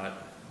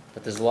whatnot.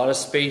 But there's a lot of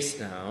space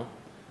now,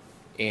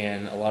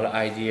 and a lot of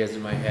ideas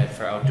in my head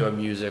for outdoor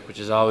music,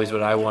 which is always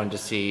what I wanted to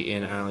see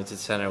in Arlington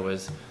Center,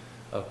 was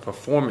a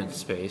performance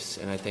space,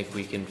 and I think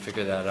we can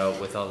figure that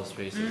out with all the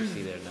space that you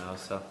see there now.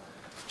 So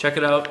check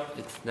it out.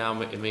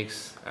 It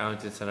makes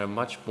Arlington Center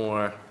much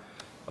more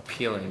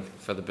appealing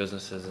for the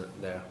businesses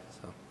there.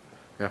 So.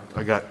 Yeah,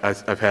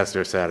 I passed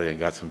there Saturday and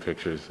got some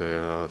pictures, you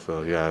know,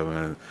 so yeah,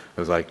 man, it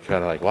was like,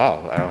 kind of like,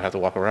 wow, I don't have to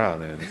walk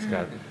around, and it's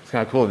kind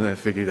of cool, and then I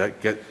figured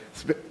I'd get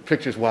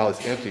pictures while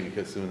it's empty,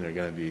 because soon there are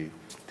going to be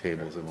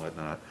tables and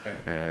whatnot,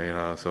 and, you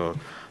know, so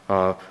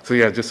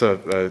yeah, just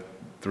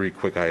 3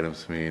 quick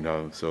items for me, you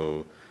know,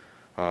 so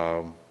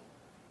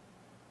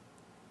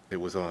it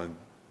was on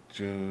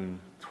June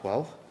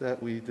 12th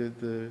that we did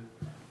the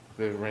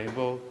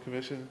Rainbow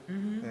Commission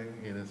thing,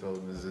 and so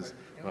Mrs.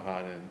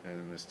 Mahan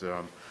and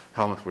Mr.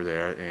 Helmuth were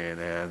there,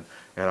 and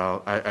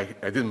I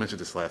didn't mention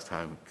this last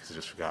time because I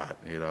just forgot,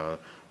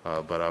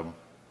 but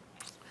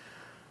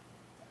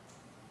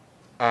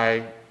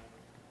I,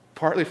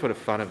 partly for the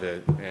fun of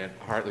it, and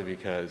partly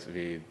because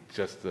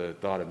just the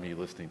thought of me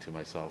listening to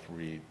myself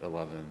read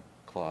 11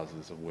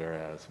 clauses of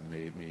whereas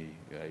made me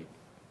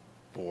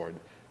bored.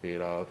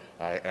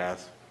 I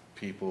asked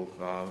people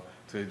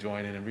to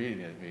join in and reading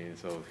it.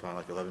 So we found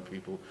like 11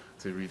 people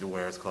to read the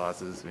whereas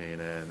clauses.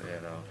 And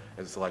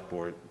as a select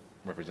board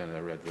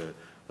representative, I read the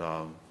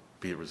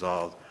be it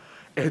resolved.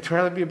 And it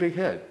turned out to be a big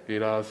hit,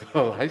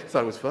 so I just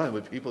thought it was fun,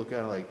 but people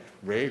kind of like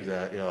raved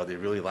that, they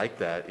really liked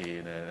that,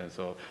 and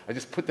so I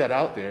just put that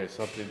out there as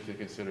something to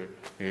consider,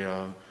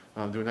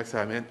 doing next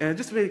time, and it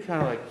just made it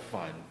kind of like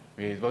fun.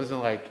 It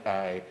wasn't like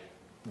I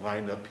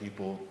lined up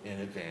people in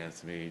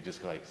advance,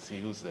 just like see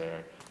who's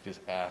there,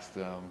 just ask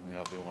them,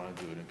 if they want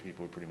to do it, and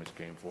people pretty much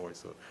came forward,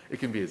 so it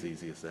can be as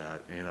easy as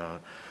that, The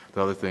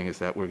other thing is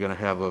that we're going to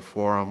have a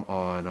forum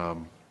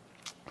on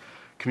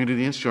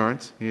community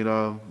insurance,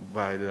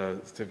 by the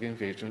Certificate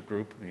Engagement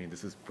Group.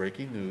 This is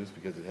breaking news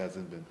because it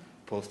hasn't been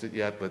posted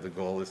yet, but the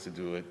goal is to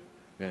do it,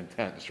 the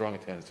strong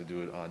intent is to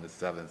do it on the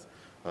 7th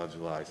of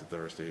July, so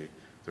Thursday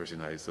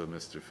night, so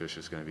Mr.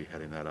 Fisher's going to be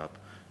heading that up.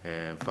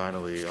 And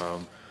finally,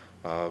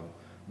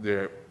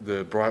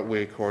 the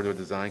Broadway Corridor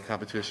Design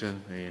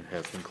Competition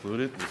has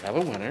concluded. We have a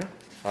winner.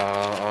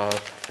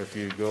 If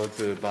you go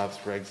to Bob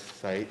Sprague's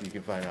site, you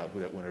can find out who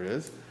that winner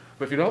is.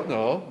 But if you don't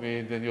know,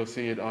 then you'll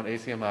see it on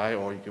ACMi,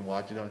 or you can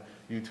watch it on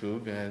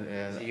YouTube. And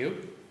Is it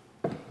you?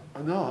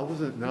 No, it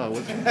wasn't. No, it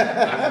wasn't.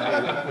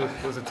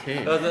 It was a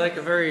team. That was like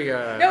a very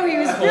No, he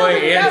was coy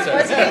building it up, answer.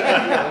 wasn't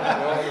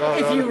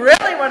he? If you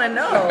really want to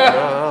know.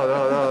 No.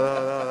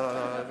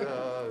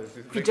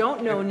 If you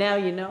don't know, now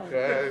you know.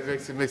 Yeah,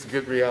 it makes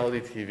good reality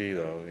TV,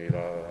 though.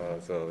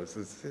 So this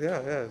is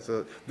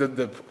So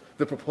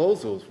the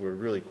proposals were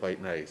really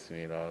quite nice,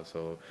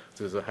 So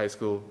there's a high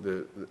school,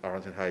 the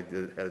Arlington High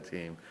had a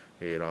team,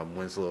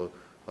 Winslow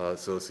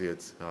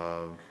Associates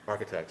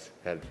Architects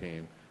had a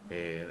team,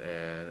 and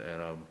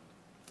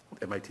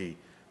MIT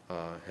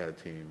had a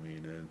team,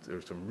 and there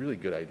were some really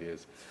good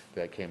ideas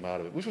that came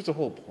out of it, which was the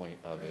whole point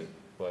of it,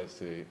 was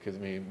to, because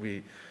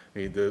the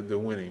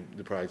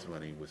prize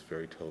money was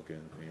very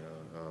token,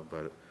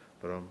 but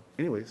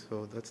anyways,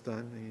 so that's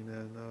done,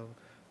 and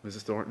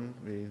Mrs. Thornton,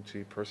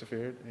 she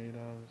persevered,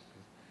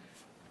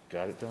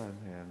 got it done,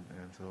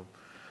 and so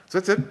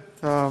that's it.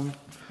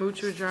 Move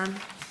to adjourn.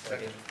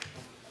 Second.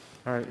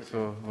 All right,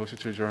 so motion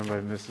to adjourn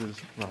by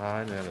Mrs.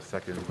 Mahan and a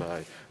second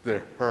by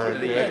her.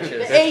 The H's.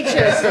 The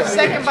H's,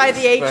 second by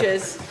the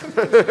H's.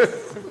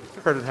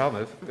 Hurd and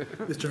Helmuth.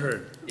 Mr.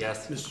 Hurd.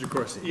 Yes. Mr.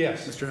 DeCoursey.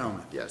 Yes. Mr.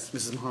 Helmuth. Yes.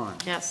 Mrs. Mahan.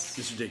 Yes.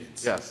 Mr.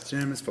 Diggins. Yes. It's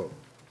unanimous vote.